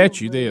you. I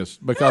bet you this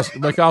because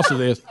of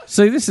this.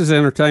 See, this is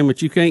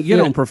entertainment you can't get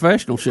on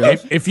professional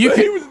shows. If you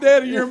he was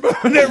dead a year and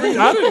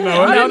I didn't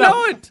know it. I didn't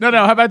know it. No.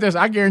 How about this?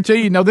 I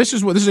guarantee you. No, this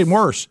is even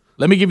worse.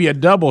 Let me give you a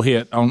double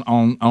hit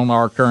on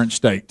our current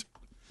state.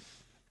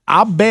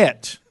 I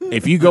bet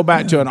if you go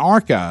back to an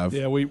archive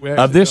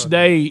of this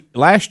day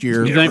last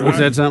year, you think we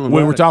said something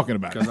we were talking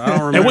about? Because I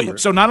don't remember.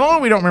 So not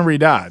only we don't remember he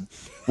died,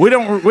 we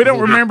don't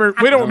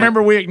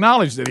remember we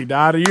acknowledged that he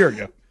died a year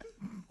ago.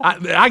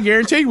 I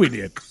guarantee we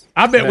did.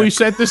 I bet we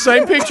set the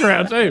same picture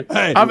out too.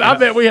 I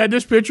bet we had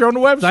this picture on the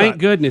website. Thank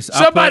goodness.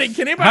 Can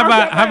anybody?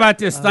 How about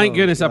this? Thank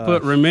goodness I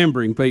put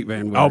remembering Pete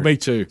Van Weren. Oh, me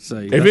too.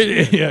 See, see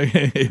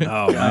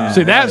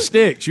that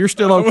sticks. You're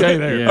still okay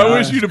there. I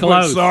wish you'd have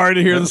put sorry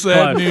to hear the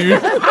sad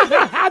news.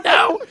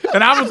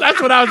 And that's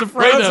what I was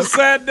afraid Well, of. it's a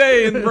sad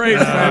day in the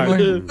Braves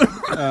family.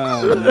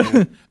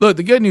 Look,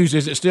 the good news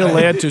is it still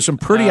led to some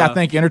pretty, I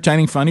think,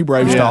 entertaining, funny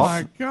Braves Yes. talk, Oh,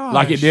 my gosh.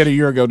 like it did a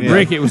year ago today.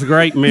 Rick, it was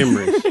great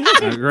memories.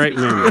 A great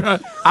memory.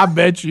 I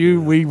bet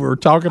you we were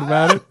talking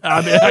about it.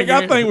 I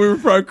think we were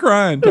probably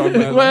crying talking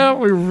about it.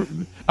 Well,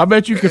 I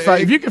bet you could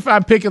find if you could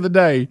find pick of the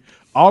day,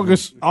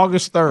 August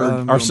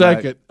 3rd or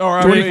 2nd,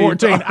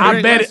 2014.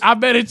 I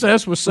bet it's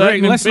us with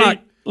Sutton and Pete.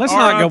 Let's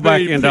not go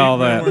back into all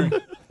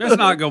that. Let's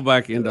not go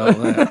back into all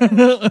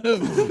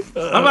that.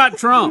 How about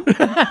Trump?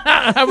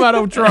 How about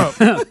old Trump?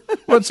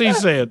 What's he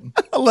said?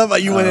 I love how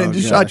you went in and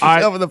just shot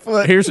yourself in the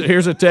foot. Here's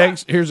a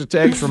text. Here's a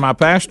text from my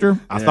pastor.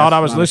 I thought I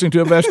was listening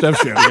to a best of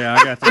show. Yeah,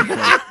 I got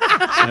that.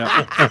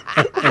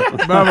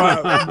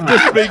 Bubba,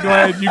 just be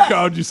glad you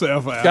called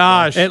yourself out.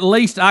 Gosh, at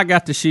least I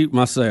got to shoot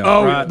myself.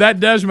 Oh, right? that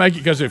does make it,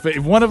 because if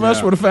one of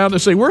us would have found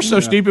this, we're so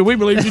stupid, we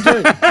believe you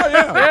too.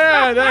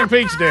 Yeah, dang,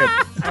 Pete's dead.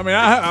 I mean,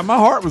 my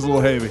heart was a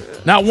little heavy.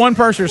 Not one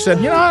person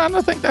said, I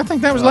think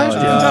that was last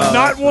year.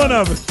 Not one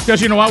of us.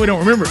 Because you know why we don't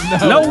remember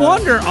it. No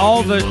wonder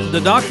all the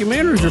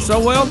documentaries are so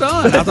well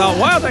done. I thought,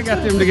 wow, they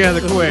got them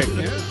together quick.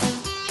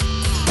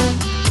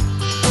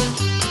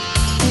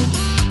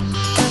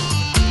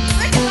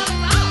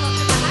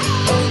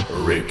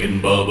 Rick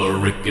and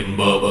Bubba, Rick and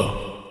Bubba.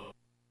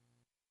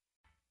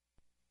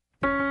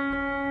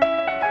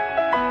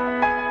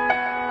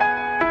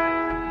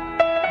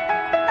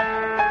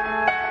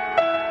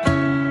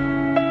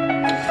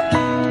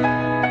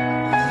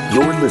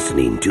 You're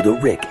listening to The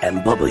Rick and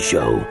Bubba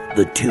Show,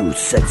 the two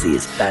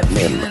sexiest fat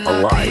men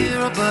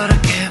alive. But I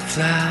can't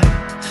fly.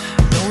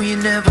 No, you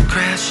never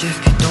crash if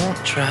you don't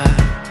try.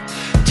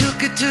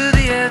 Took it to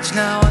the edge,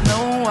 now I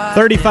know why.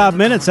 35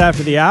 minutes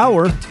after the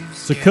hour,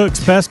 it's a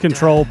Cook's Pest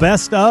Control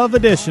Best of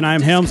Edition.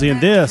 I'm Helmsy,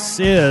 and this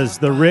is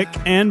the Rick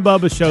and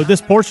Bubba Show.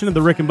 This portion of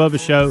the Rick and Bubba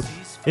Show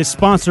is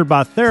sponsored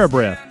by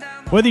TheraBreath.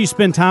 Whether you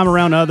spend time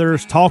around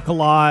others, talk a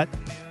lot,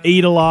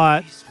 eat a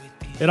lot,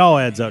 it all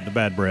adds up to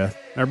bad breath.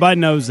 Everybody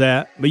knows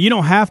that. But you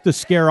don't have to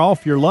scare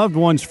off your loved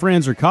ones,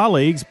 friends, or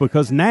colleagues,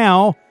 because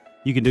now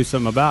you can do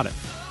something about it.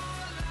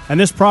 And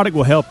this product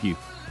will help you.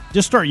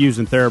 Just start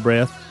using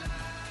TheraBreath.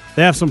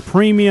 They have some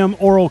premium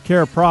oral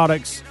care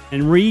products,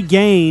 and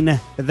regain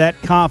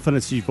that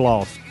confidence you've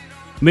lost.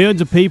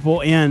 Millions of people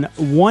in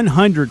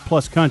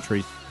 100-plus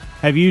countries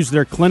have used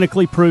their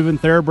clinically proven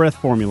TheraBreath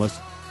formulas.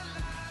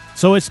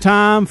 So it's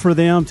time for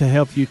them to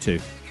help you too.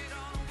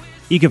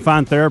 You can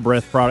find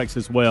TheraBreath products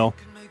as well.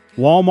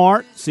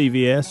 Walmart,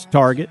 CVS,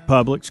 Target,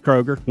 Publix,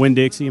 Kroger,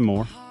 Winn-Dixie, and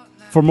more.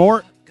 For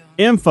more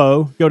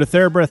info, go to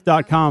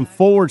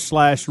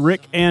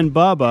TheraBreath.com/Rick and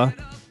Bubba.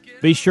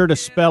 Be sure to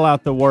spell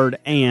out the word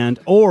 "and,"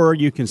 or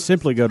you can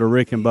simply go to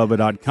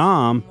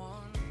rickandbubba.com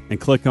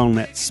and click on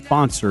that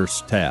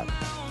sponsors tab.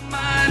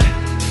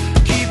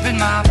 Keeping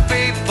my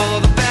faith for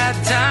the bad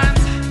times.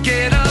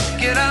 Get up,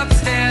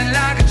 stand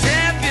like a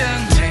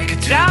champion. Take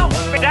it to Don't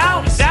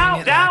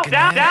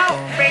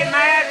be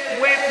mad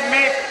with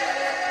me.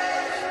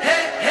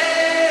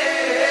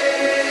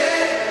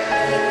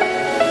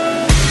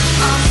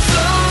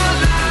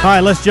 All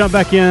right, let's jump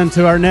back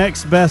into our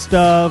next best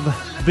of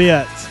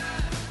bit.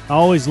 I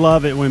always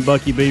love it when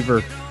Bucky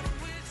Beaver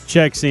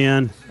checks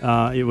in.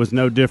 It was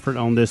no different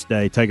on this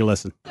day. Take a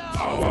listen.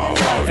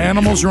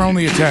 Animals are on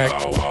the attack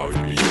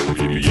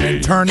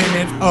and turning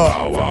it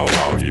up.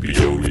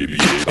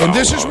 And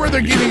this is where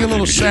they're getting a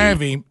little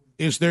savvy.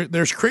 Is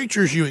there's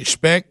creatures you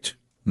expect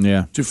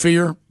to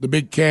fear, the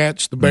big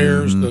cats, the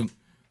bears,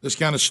 this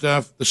kind of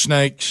stuff, the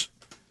snakes.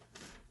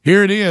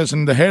 Here it is,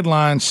 and the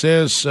headline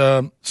says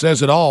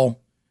it all.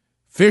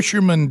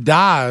 Fisherman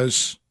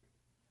dies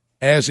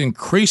as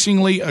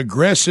increasingly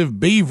aggressive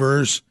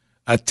beavers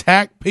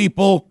attack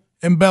people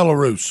in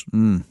Belarus.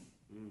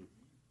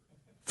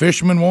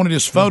 Fisherman wanted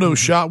his photo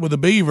shot with a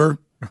beaver.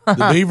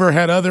 The beaver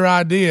had other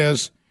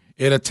ideas.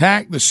 It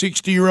attacked the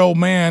 60-year-old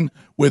man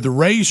with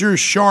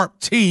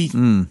razor-sharp teeth,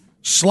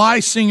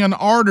 slicing an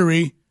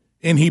artery,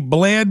 and he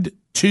bled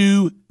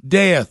to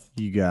death.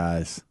 You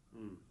guys.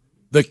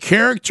 The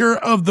character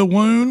of the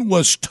wound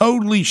was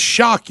totally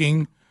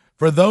shocking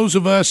for those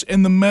of us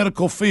in the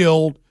medical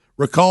field,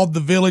 recalled the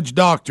village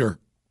doctor.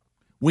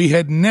 We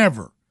had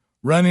never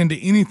run into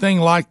anything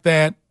like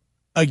that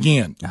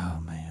again. Oh,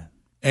 man.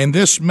 And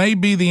this may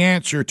be the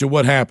answer to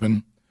what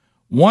happened.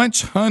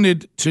 Once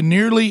hunted to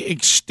nearly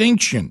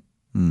extinction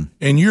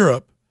in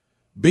Europe,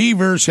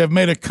 beavers have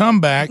made a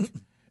comeback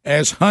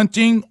as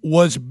hunting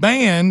was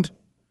banned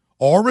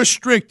or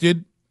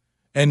restricted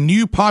and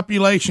new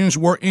populations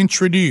were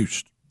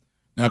introduced.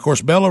 Now, of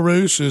course,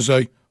 Belarus is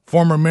a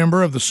former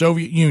member of the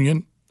Soviet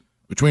Union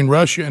between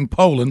Russia and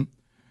Poland,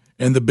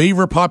 and the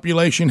beaver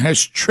population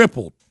has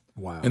tripled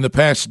in the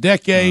past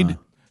decade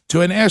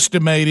to an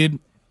estimated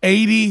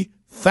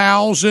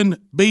 80,000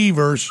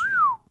 beavers.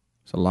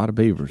 It's a lot of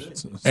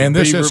beavers. And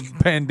this is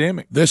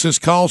pandemic. This has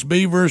caused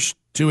beavers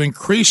to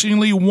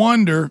increasingly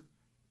wander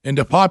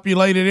into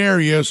populated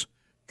areas,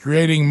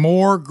 creating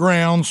more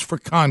grounds for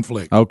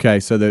conflict. Okay,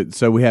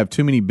 so we have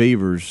too many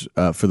beavers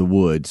for the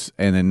woods,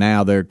 and then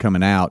now they're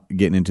coming out,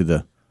 getting into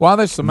the Why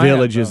they so mad,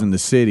 villages and the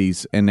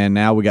cities, and then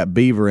now we got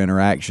beaver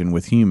interaction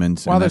with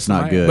humans, and that's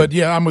not good. But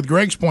yeah, I'm with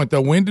Greg's point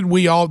though. When did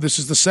we all? This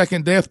is the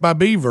second death by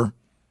beaver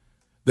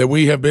that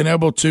we have been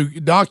able to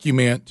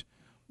document.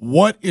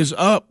 What is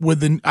up with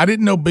the? I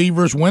didn't know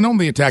beavers went on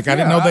the attack. I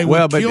didn't know they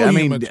would kill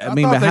humans. I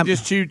thought they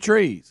just chewed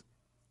trees.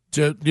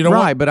 You know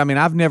right, what? but I mean,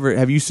 I've never.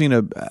 Have you seen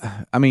a?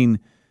 I mean,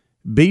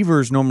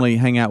 beavers normally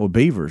hang out with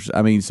beavers.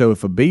 I mean, so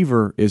if a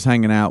beaver is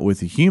hanging out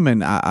with a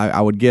human, I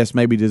would guess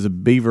maybe does a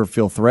beaver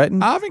feel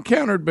threatened? I've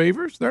encountered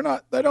beavers. They're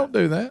not. They don't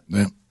do that.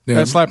 Yeah.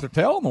 They slap their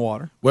tail in the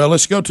water. Well,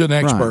 let's go to an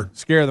expert. Right.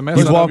 Scare the mess.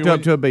 He's walked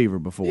up to a beaver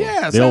before.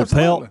 Yes, the old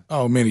absolutely. pelt.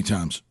 Oh, many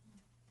times.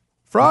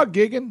 Frog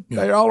gigging.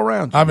 They're all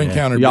around. I've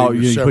encountered y'all.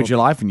 beavers. You put your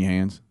life in your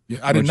hands. Yeah,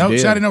 I didn't know.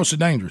 See, I didn't know it was so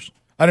dangerous.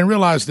 I didn't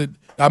realize that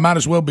I might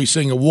as well be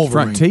seeing a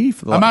wolverine. Front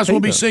teeth. I might as well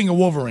be seeing a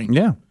wolverine.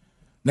 Yeah.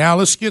 Now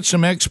let's get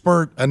some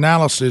expert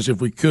analysis, if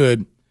we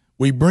could.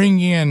 We bring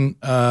in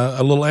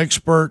a little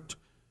expert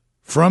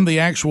from the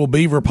actual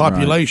beaver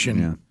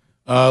population.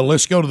 Right.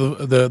 Let's go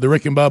to the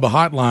Rick and Bubba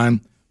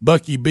hotline.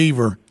 Bucky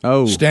Beaver,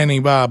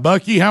 standing by.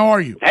 Bucky, how are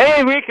you?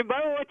 Hey, Rick and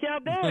Bubba, what y'all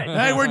doing?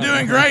 Hey, we're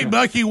doing great,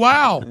 Bucky.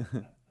 Wow.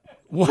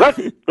 What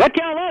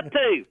y'all up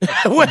to?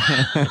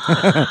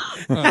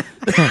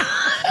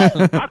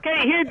 I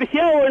can't hear the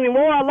show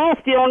anymore. I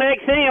lost you on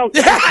XM.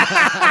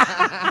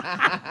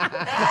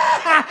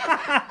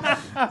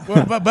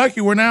 Well, but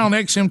Bucky, we're now on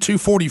XM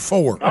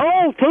 244.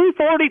 Oh,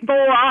 244.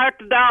 I'll have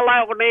to dial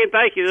out with them.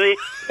 Thank you, Rick.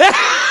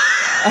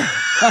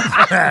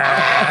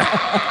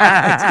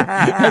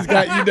 That's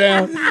got you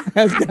down.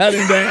 That's got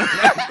him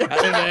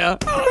down.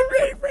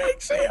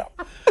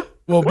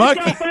 Well, What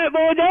Bucky. y'all fat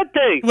boys up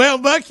to? Well,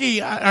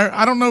 Bucky,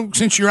 I don't know,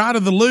 since you're out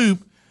of the loop,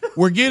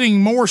 we're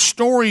getting more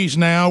stories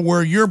now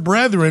where your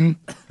brethren,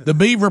 the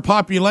beaver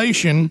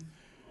population,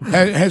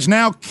 has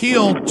now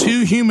killed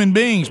 2 human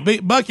beings.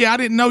 Bucky, I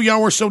didn't know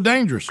y'all were so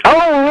dangerous.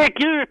 Oh, Rick,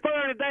 you're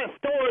referring to that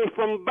story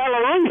from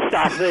Belarus,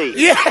 I see.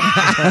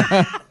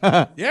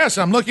 Yeah. Yes,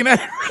 I'm looking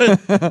at it.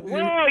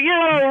 Well, you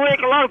know,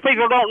 Rick, a lot of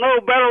people don't know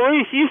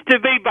Belarus used to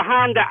be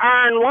behind the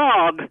iron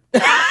log.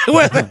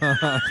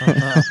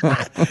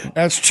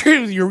 That's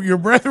true. Your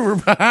brethren were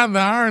behind the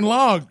iron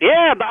log.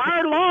 Yeah, the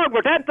iron log,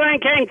 but that thing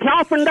came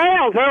chopping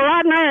down, so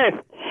right now.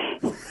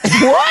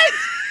 What?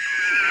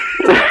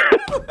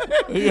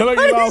 You look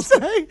at all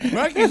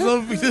Bucky's a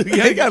little,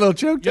 He got a little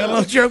choked up. Got a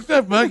little choked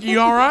up, Bucky.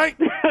 You all right?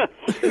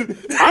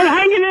 I'm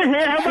hanging in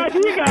here. How about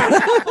you guys?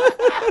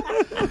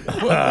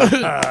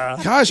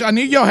 Gosh, I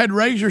knew y'all had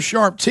razor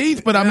sharp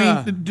teeth, but I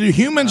mean, do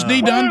humans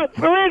need to? Rick,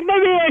 let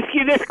me ask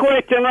you this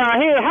question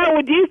right here. How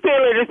would you feel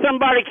it if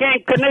somebody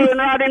came canoeing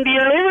right into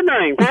your living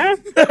room, huh?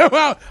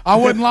 Well, I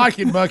wouldn't like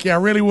it, Bucky. I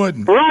really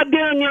wouldn't. Right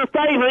during your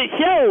favorite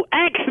show,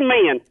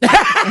 X-Men.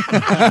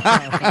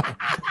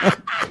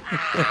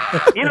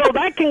 You know,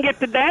 that can get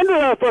the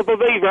dandruff up a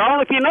beaver. I don't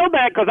know if you know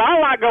that, because I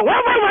like go,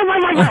 wah, wah, wah, wah,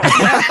 wah,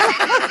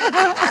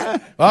 wah.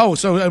 Oh,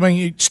 so, I mean,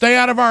 you stay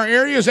out of our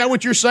area? Is that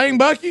what you're saying,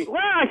 Bucky?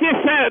 Well, I just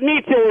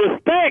mutual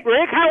respect,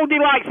 Rick. How would you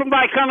like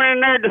somebody coming in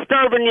there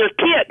disturbing your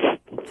kits?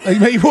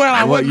 Well,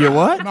 I What, your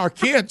what? Our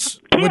kits.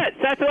 Kits,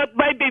 that's what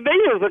baby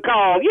beavers are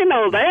called. You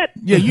know that.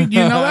 Yeah, you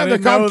know that? They're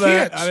called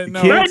kits. I didn't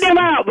know Straighten them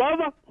out,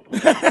 Bubba.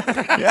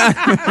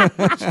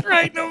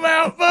 Straighten them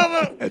out,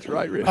 Bubba. That's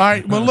right, Rick. All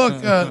right, well,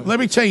 look, let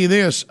me tell you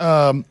this.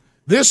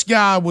 This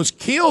guy was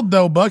killed,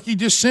 though, Bucky,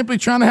 just simply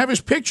trying to have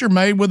his picture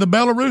made with a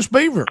Belarus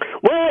beaver.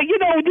 Well, you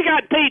know, you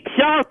got teeth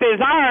sharp as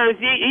irons.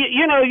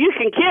 You know, you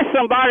can kiss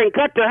somebody and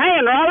cut their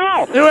hand right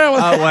off.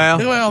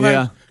 Well,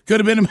 that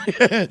could have been.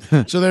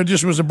 So there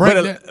just was a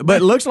break.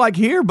 But it looks like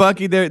here,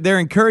 Bucky, they're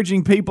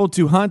encouraging people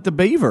to hunt the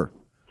beaver.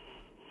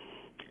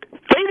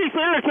 Phoenix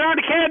really trying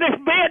to carry this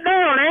bed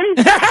down, ain't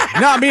he?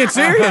 No, I'm being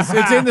serious.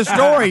 It's in the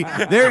story.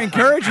 They're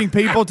encouraging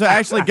people to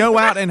actually go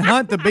out and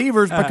hunt the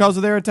beavers because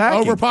of their attacking.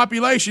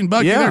 Overpopulation,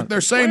 Bucky. Yeah.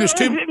 They're saying there's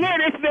too.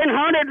 It's been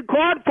hunted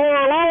quite for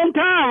a long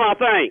time, I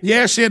think.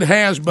 Yes, it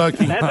has,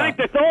 Bucky. I think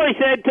the story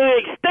said to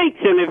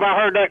extinction, if I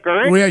heard that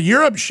correct. Well, yeah,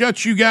 Europe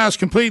shuts you guys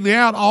completely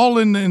out, all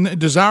in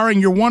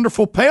desiring your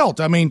wonderful pelt.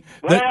 I mean,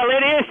 Well,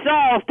 it is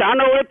soft. I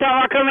know every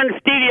time I come in the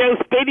studio,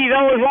 Speedy's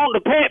always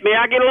wanting to pet me.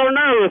 I get a little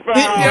nervous.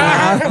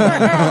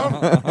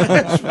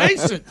 Let's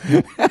face it.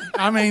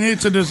 I mean,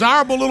 it's a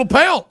desirable little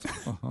pelt.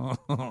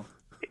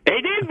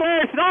 It is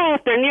very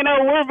soft, and, you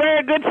know, we're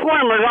very good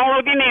swimmers. I don't know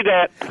if you need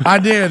that. I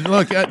did.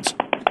 Look, That's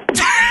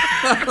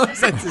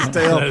his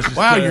tail.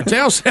 wow, your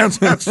tail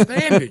sounds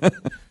outstanding.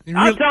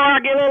 I'm sorry I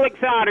get a little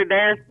excited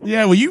there.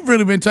 Yeah, well, you've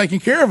really been taking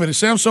care of it. It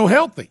sounds so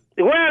healthy.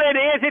 Well, it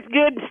is. It's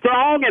good and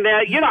strong, and,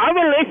 you know, I've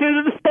been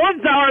listening to the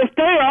sports hours,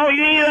 too. Oh,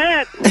 you need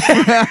that.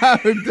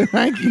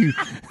 Thank you.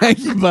 Thank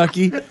you,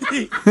 Bucky.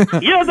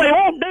 You know, they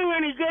won't do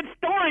any good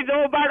stories,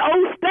 though, about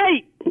O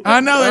State. I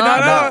know. They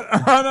don't know.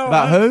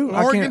 About who?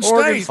 Oregon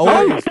State.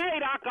 O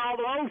State, I call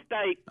them O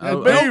State.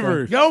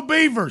 Beavers. Go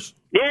Beavers.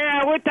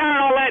 Yeah, we're tired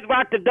of all that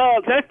about the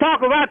ducks. Let's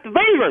talk about the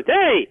beavers.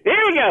 Hey,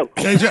 here we go.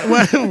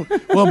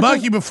 Well,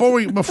 Bucky, before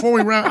we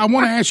wrap, I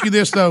want to ask you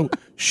this though: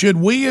 should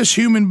we as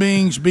human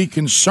beings be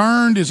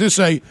concerned? Is this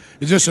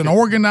an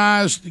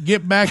organized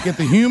get back at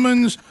the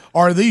humans,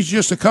 or are these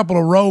just a couple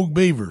of rogue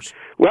beavers?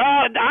 Well,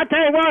 I tell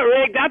you what,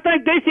 Rick, I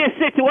think this is a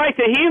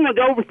situation humans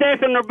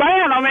overstepping their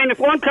bound. I mean, if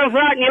one comes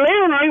right in your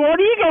living room, what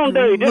are you going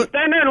to do? Just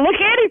stand there and look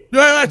at it?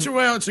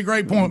 Well, it's a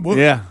great point. Well,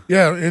 yeah,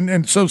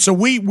 and so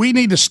we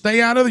need to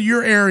stay out of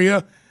your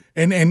area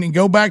and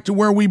go back to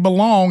where we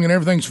belong, and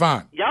everything's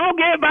fine. Y'all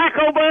get back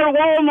over there to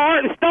Walmart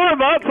and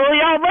Starbucks where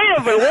y'all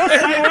live, and we'll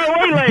stay where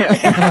we live.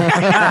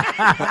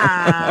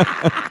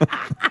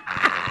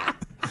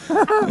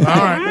 All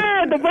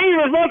right. The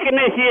beavers looking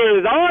this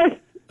year, Ours.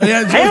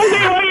 Yeah,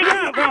 Helmsy, what you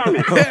got for me?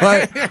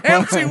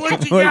 Helmsy,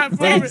 what you got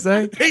for me?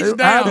 He's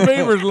down. How's the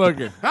beavers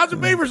looking? How's the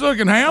beavers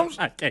looking, Helms?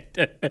 I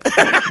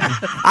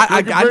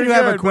do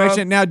have a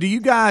question. Now, do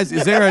you guys,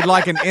 is there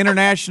like an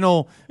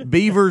international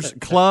beavers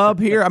club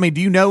here? I mean,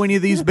 do you know any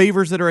of these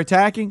beavers that are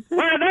attacking?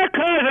 Well, they're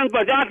cousins,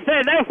 but like I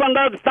said, they're from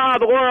the other side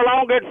of the world. I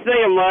don't get to see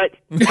them much.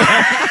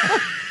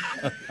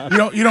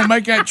 You don't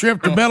make that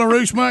trip to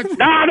Belarus much?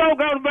 No, I don't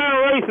go to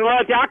Belarus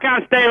much. I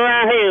kind of stay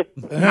around here.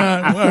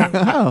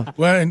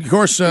 Well, and of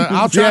course,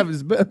 I'll try.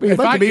 If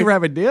I beaver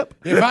have a dip?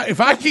 If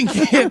I can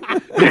get if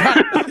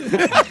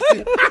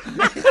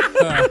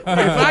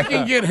I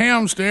can get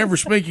Helms to ever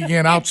speak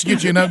again, I'll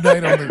get you an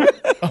update on the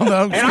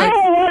And I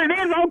don't know what it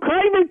is. I'm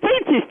craving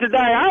peaches today.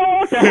 I don't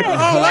want to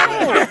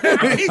have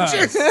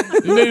peaches.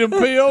 You need them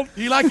peeled?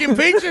 You like them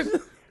peaches?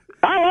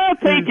 I love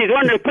peaches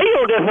when they're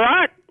peeled just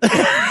right.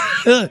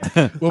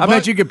 I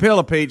bet you could peel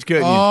a peach,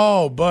 couldn't you?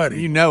 Oh,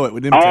 buddy. You know it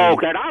with them. Oh,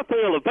 can I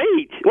peel a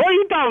peach? What are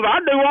you talking about? I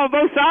do on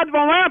both sides of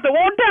my mouth at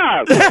one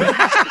time.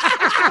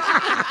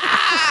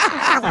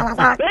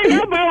 They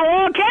got about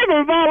one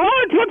camera about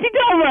lunch. What you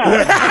talking about?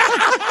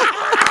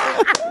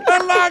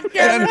 I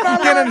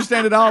can't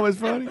understand it all. It's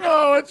funny.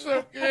 Oh, it's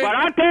so good. But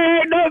I tell you,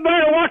 ain't nothing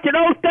better watching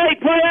those State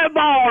play that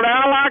ball.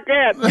 Now, I like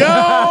that.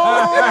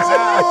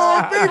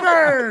 Go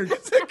Beavers!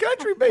 It's a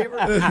country beaver.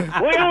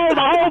 We all,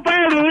 the whole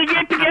family, we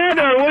get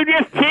together. We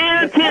just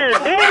cheer.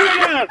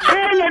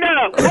 Damn it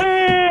up,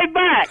 way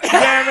back.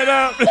 Damn it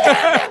up.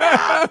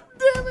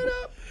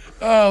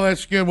 Oh,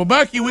 that's good. Well,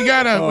 Bucky, we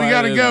gotta go. I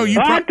tell you,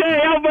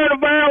 I'm better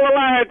barrel of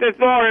life this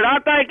morning. I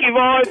thank you,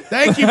 boys.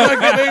 Thank you, Bucky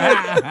Beaver.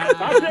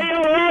 I'll see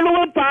you around the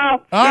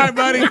woodpile. All right,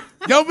 buddy.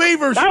 Go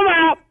Beavers. I'm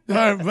out. All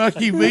right,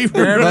 Bucky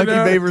Beaver.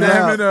 Bucky Beaver's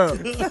out.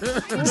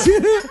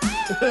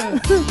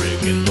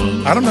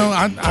 I don't know.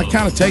 I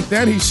kind of take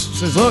that. He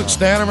says, look,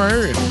 stay out of our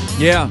area.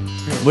 Yeah.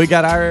 We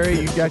got our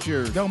area. You got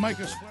yours. Don't make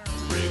us.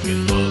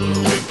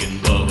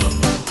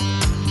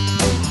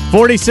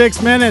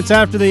 46 minutes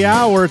after the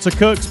hour, it's a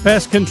Cook's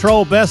Pest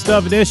Control Best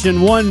of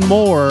Edition. One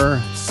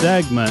more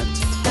segment,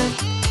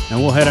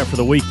 and we'll head up for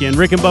the weekend.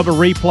 Rick and Bubba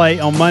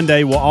replay on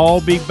Monday. We'll all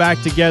be back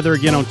together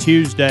again on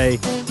Tuesday,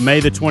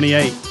 May the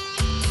 28th.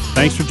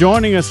 Thanks for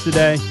joining us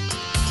today.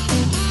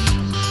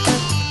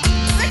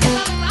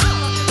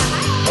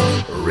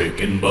 Rick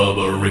and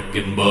Bubba, Rick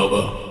and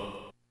Bubba.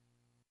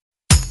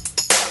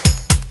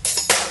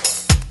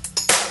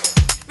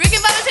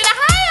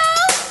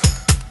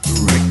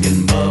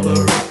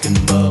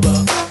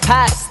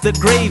 Pass the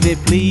gravy,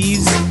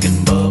 please.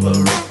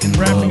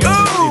 Wrapping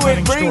up the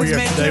evening story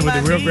yesterday with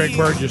the real Greg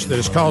Burgess that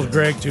has caused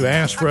Greg to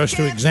ask for us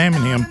to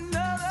examine him.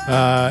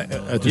 Man,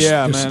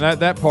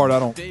 that part I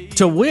don't.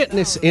 To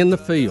witness in the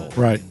field,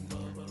 right,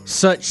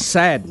 such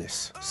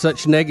sadness,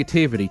 such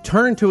negativity,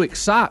 turn to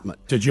excitement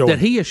to joy. That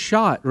he has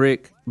shot,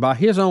 Rick, by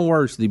his own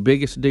words, the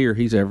biggest deer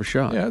he's ever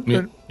shot. Yeah,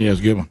 it's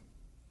a good one.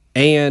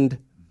 And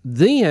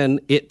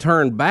then it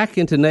turned back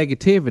into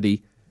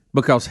negativity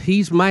because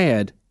he's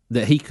mad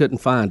that he couldn't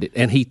find it.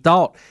 And he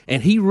thought,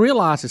 and he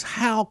realizes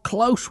how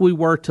close we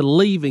were to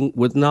leaving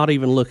with not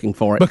even looking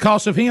for it.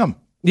 Because of him.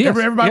 Yes,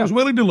 Everybody was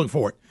willing to look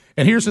for it.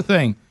 And here's the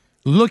thing.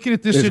 Looking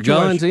at this His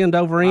situation. guns end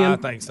over end. I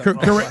think so.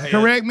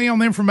 Correct me on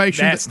the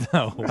information.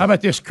 How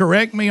about this?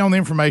 Correct me on the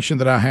information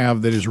that I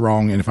have that is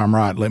wrong. And if I'm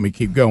right, let me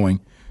keep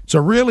going. So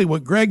really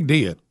what Greg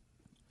did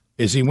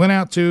is he went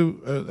out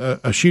to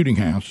a shooting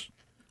house,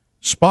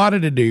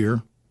 spotted a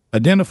deer,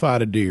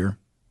 identified a deer,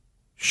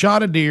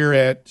 shot a deer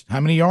at how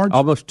many yards?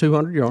 Almost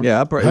 200 yards. Yeah,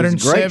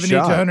 170 to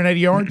 180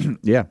 yards?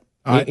 Yeah.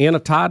 Right. In a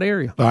tight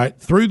area. All right,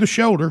 through the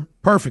shoulder,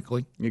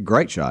 perfectly.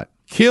 Great shot.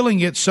 Killing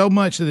it so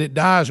much that it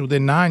dies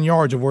within 9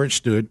 yards of where it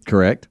stood.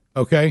 Correct.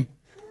 Okay?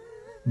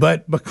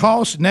 But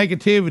because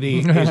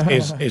negativity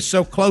is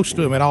so close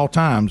to him at all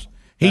times,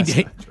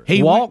 he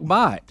walked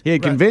by it. He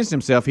had convinced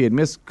himself he had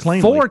missed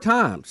cleanly. 4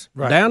 times.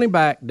 Right. Down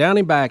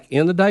him back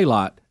in the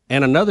daylight.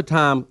 And another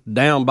time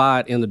down by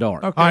it in the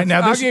dark. Okay, all right,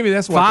 now I'll give you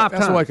that's a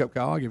wake-up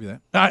call. I'll give you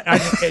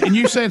that. And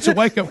you said it's a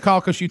wake-up call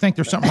because you think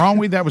there's something wrong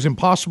with that was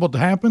impossible to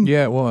happen?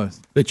 Yeah, it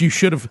was. That you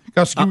should have.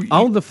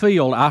 On the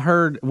field, I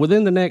heard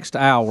within the next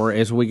hour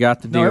as we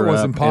got the deer it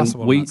was up,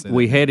 impossible. And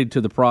we headed to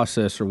the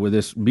processor with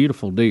this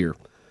beautiful deer.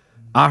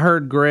 I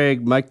heard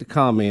Greg make the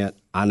comment,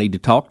 I need to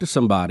talk to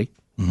somebody,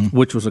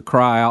 which was a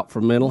cry out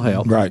for mental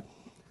health. Right.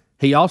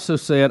 He also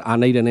said, I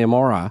need an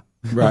MRI.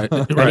 Right.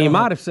 And he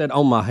might have said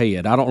on my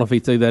head. I don't know if he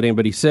threw that in,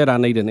 but he said, I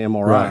need an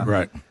MRI.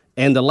 Right.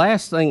 And the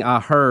last thing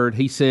I heard,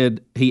 he said,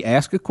 he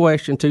asked a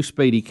question to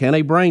Speedy, can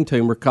a brain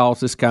tumor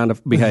cause this kind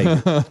of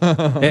behavior?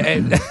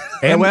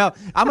 Well,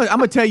 I'm going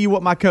to tell you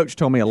what my coach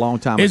told me a long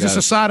time ago. Is this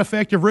a side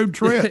effect of rude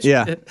trips?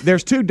 Yeah.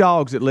 There's two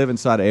dogs that live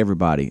inside of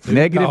everybody.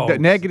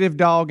 Negative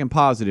dog and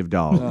positive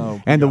dog.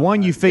 Oh, and the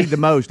one you feed the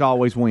most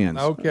always wins.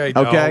 Okay,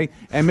 dog. Okay?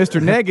 And Mr.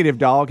 Negative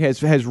Dog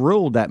has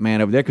ruled that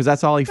man over there because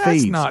that's all he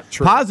feeds. not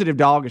true. Positive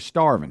Dog is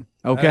starving.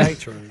 Okay, That's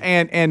true.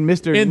 and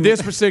Mr. In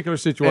this particular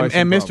situation,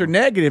 and Mr.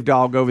 Negative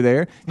Dog over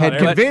there had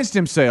convinced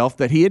himself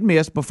that he had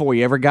missed before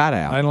he ever got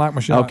out. I didn't like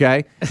my shot.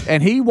 Okay,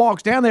 and he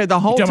walks down there the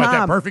whole talking time.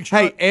 about that perfect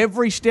shot? Hey,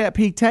 every step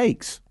he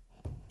takes,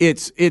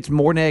 it's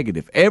more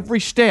negative. Every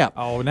step.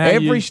 Oh, now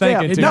every you're step.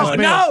 thinking too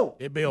much.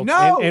 It builds.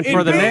 And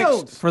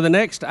for the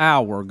next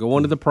hour,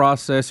 going to the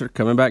processor,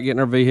 coming back, getting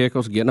our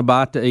vehicles, getting a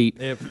bite to eat,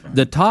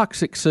 the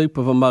toxic soup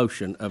of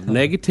emotion of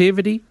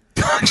negativity.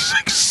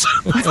 Toxic soup.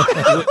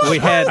 we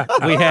had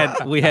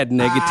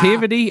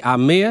negativity. I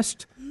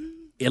missed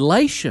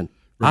elation.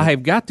 Right. I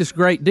have got this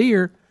great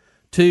deer.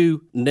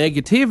 To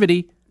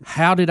negativity.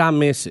 How did I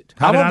miss it?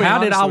 How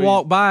did I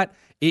walk by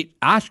it?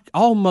 I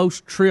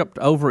almost tripped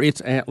over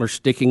its antlers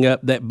sticking up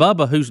that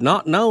Bubba, who's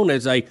not known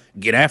as a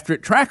get after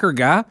it tracker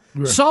guy,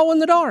 saw in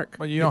the dark.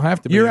 Well, you don't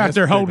have to be. You're out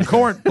there holding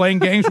court, playing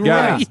games with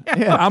guys.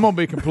 Ray. I'm gonna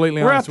be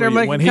completely honest with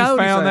you. When he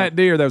found that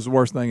deer, that was the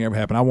worst thing that ever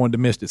happened. I wanted to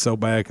miss it so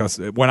bad because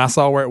when I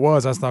saw where it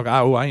was, I was thinking,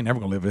 "Oh, I ain't never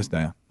gonna live this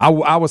down." I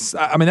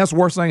mean, that's the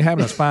worst thing that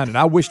happened. Was finding it.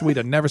 I wished we'd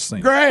have never seen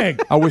it.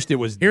 Greg, I wished it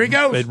was. Here he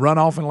goes. They'd run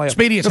off and left.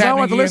 Speedy, it's happening. I don't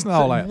want to again. listen to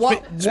all that.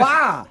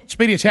 Why?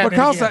 Speedy, it's happening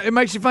Because again. it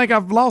makes you think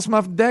I've lost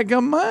my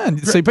dadgum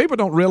mind. See, people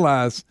don't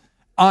realize.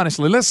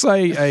 Honestly, let's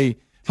say a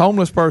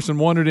homeless person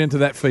wandered into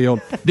that field,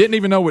 didn't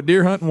even know what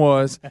deer hunting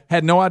was,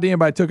 had no idea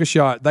anybody took a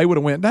shot. They would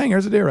have went, dang,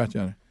 there's a deer right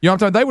there. You know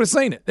what I'm talking? They would have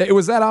seen it. It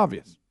was that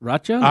obvious.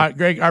 Right, John? All right,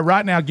 Greg,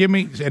 right now, give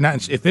me, and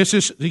if this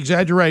is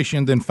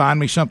exaggeration, then find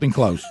me something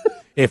close.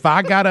 If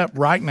I got up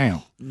right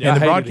now in the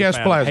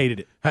broadcast plaza,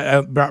 hated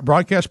it.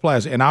 Broadcast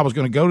plaza, and I was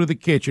going to go to the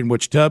kitchen,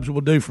 which Tubbs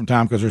will do from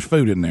time because there's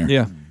food in there.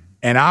 Yeah.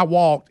 And I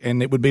walked,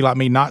 and it would be like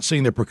me not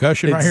seeing the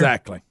percussion right here.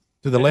 Exactly.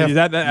 To the left.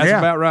 That's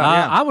about right.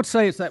 I would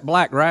say it's that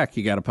black rack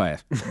you got to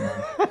pass.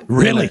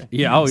 Really?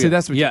 Yeah. Oh, See, yeah.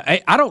 that's what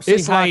I don't see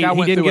it's how like I he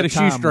went didn't through get a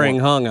a time shoestring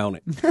warp. hung on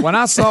it. When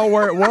I saw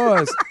where it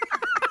was,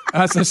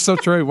 that's just so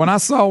true. When I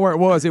saw where it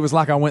was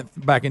like I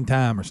went back in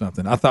time or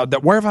something. I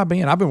thought, where have I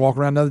been? I've been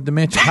walking around another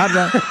dimension. How did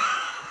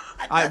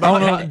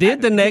I?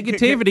 Did the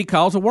negativity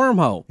cause a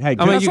wormorhole? Hey,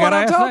 That's what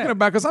I'm talking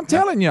about because I'm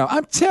telling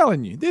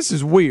you, this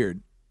is weird.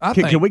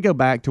 Can we go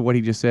back to what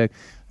he just said?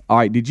 All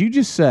right, did you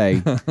just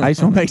say, I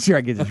just want to make sure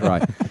I get this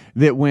right,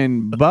 that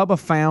when Bubba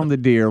found the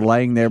deer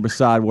laying there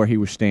beside where he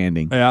was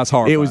standing, Yeah, I was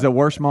horrified. it was the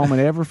worst moment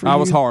ever for you? I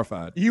was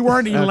horrified. You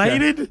weren't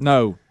elated?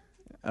 No.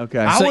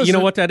 Okay. So you know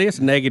what that is?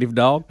 Negative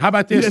dog. How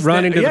about this?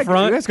 Running to the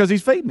front? That's because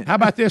he's feeding it. How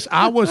about this?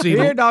 I was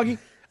Here, doggy.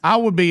 I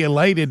would be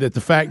elated at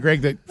the fact,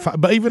 Greg, that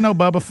but even though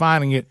Bubba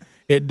finding it,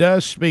 it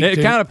does speak It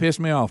to kind of pissed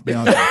me off, to be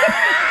honest.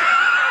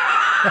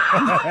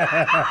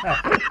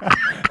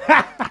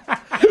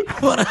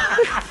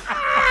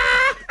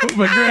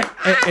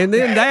 And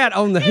then that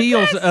on the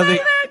heels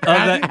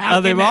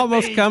of them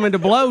almost coming to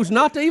blows,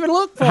 not to even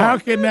look for. How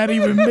can that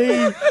even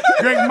be?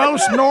 Greg,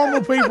 most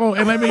normal people,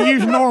 and let me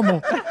use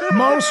normal,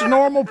 most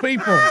normal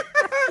people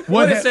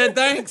would have said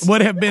thanks.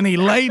 Would have been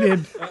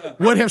elated,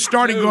 would have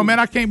started going, man,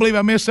 I can't believe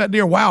I missed that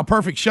deer. Wow,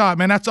 perfect shot,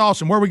 man. That's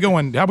awesome. Where are we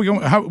going? How we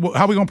going? How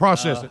we going to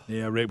process it?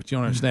 Yeah, Rick, but you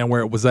don't understand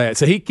where it was at.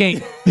 So he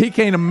can't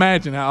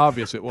imagine how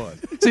obvious it was.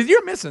 See,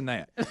 you're missing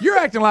that. You're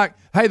acting like,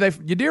 hey,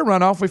 your deer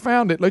run off. We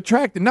found it. They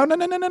tracked it.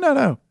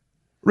 No.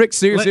 Rick,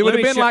 seriously, it would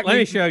have been like let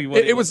me show you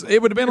what it was.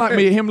 It would have been like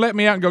him letting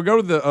me out and go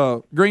to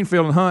the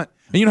Greenfield and hunt.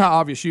 And you know how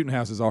obvious shooting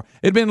houses are.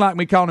 It'd been like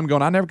me calling him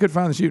going, I never could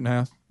find the shooting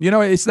house. You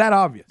know, it's that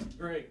obvious.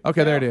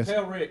 Okay, there it is.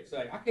 Tell Rick,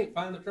 say, I can't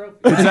find the trophy.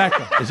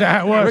 Exactly. Is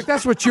that how it was? Rick,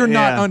 that's what you're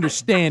not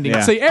understanding.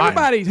 Yeah. See,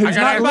 everybody who's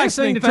not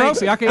listening seen the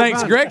trophy. I can't thinks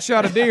find Greg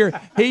shot a deer.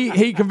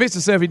 He convinced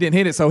himself he didn't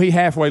hit it, so he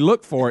halfway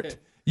looked for it.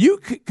 You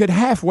could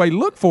halfway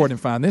look for it and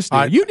find this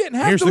deer. You didn't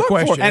have Here's to the look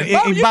question. for it.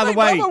 And by the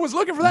way, Bubba was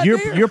looking for that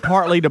deer. you're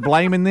partly to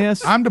blame in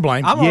this. I'm to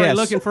blame. I'm already Yes.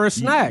 looking for a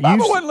snack. Bubba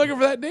wasn't looking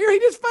for that deer. He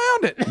just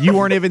found it. You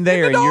weren't even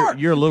there, In the and dark.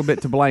 you're a little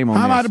bit to blame on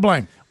How am I this. to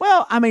blame?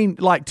 Well, I mean,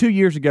 like 2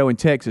 years ago in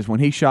Texas when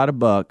he shot a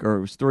buck, or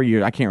it was 3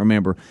 years, I can't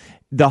remember.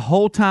 The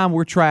whole time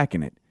we're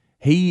tracking it,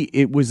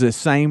 it was the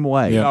same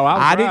way. Yeah. Oh, I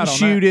was I didn't right on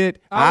shoot that.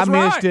 it. I was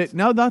missed right. it.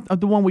 No,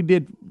 the one we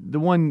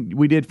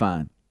did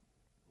find.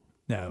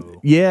 No.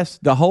 Yes,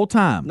 the whole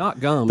time.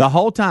 Not gum. The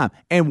whole time.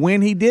 And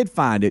when he did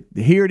find it,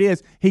 here it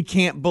is. He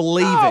can't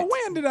believe it.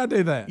 When did I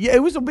do that? Yeah,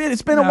 it was a bit.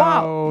 It's been a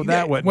while. No,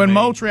 that wasn't When me.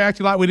 Mulch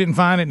reacted like we didn't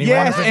find it, and he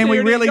Yes, wanted to- and we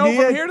Dude, really go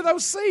did. from here to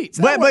those seats.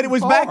 But it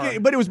was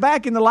back. But it was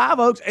back in the Live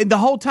Oaks, and the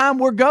whole time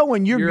we're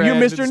going, you're adding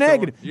to Mr. the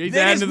Negative. story. You're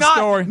Then adding it's to the not.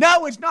 story.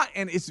 No, it's not.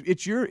 And it's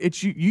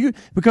you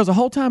because the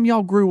whole time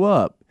y'all grew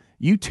up,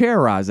 You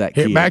terrorize that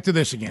kid. Back to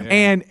this again.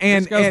 And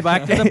this goes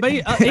back to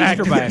the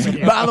Easter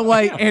basket. By the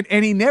way,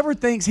 and he never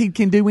thinks he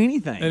can do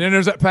anything. And then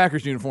there's that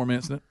Packers uniform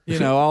incident.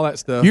 All that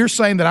stuff. You're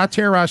saying that I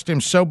terrorized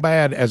him so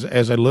bad as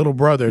a little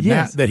brother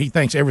Yes. that he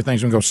thinks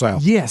everything's going to go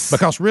south. Yes.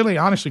 Because really,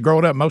 honestly,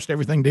 growing up, most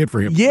everything did for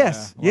him.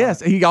 Yes,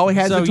 yes. He always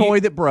has So a toy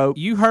that broke.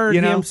 You heard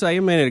him say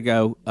a minute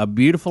ago, a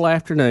beautiful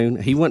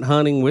afternoon. He went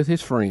hunting with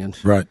his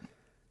friends. Right.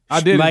 I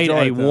did Made enjoy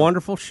a it, though.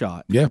 wonderful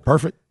shot. Yeah,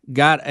 perfect.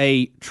 Got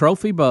a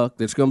trophy buck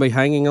that's going to be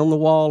hanging on the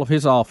wall of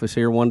his office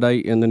here one day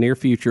in the near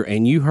future,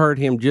 and you heard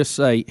him just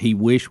say he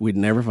wished we'd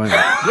never found it.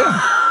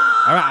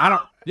 I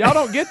don't. Y'all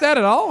don't get that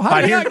at all? How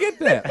do you not get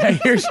that? Hey,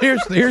 here's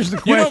the question.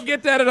 You don't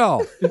get that at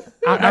all.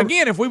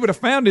 Again, if we would have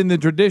found in the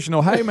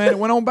traditional, hey man, it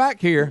went on back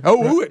here.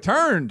 Oh, it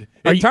turned.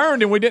 It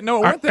turned, and we didn't know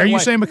it went that way. Are you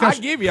saying because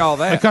I give you all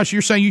that? Because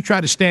you're saying you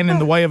tried to stand in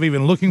the way of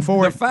even looking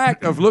for it? The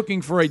fact of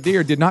looking for a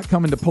deer did not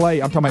come into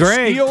play. I'm talking about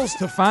Greg. skills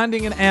to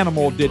finding an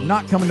animal did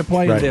not come into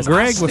play in this.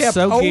 Greg I was stepped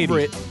so over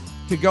giddy. it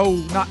to go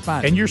not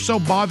find it. And you're so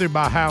bothered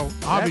by how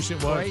obvious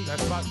it was. great.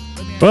 That's about,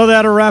 Well,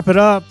 that'll wrap it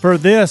up for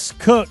this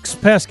Cook's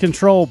Pest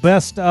Control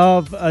Best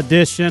of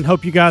Edition.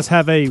 Hope you guys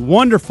have a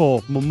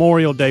wonderful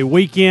Memorial Day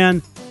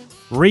weekend.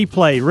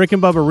 Replay, Rick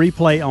and Bubba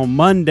replay on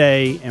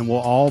Monday, and we'll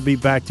all be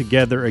back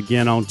together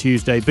again on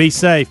Tuesday. Be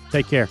safe.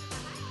 Take care.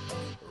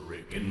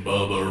 Rick and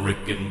Bubba,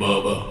 Rick and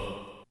Bubba.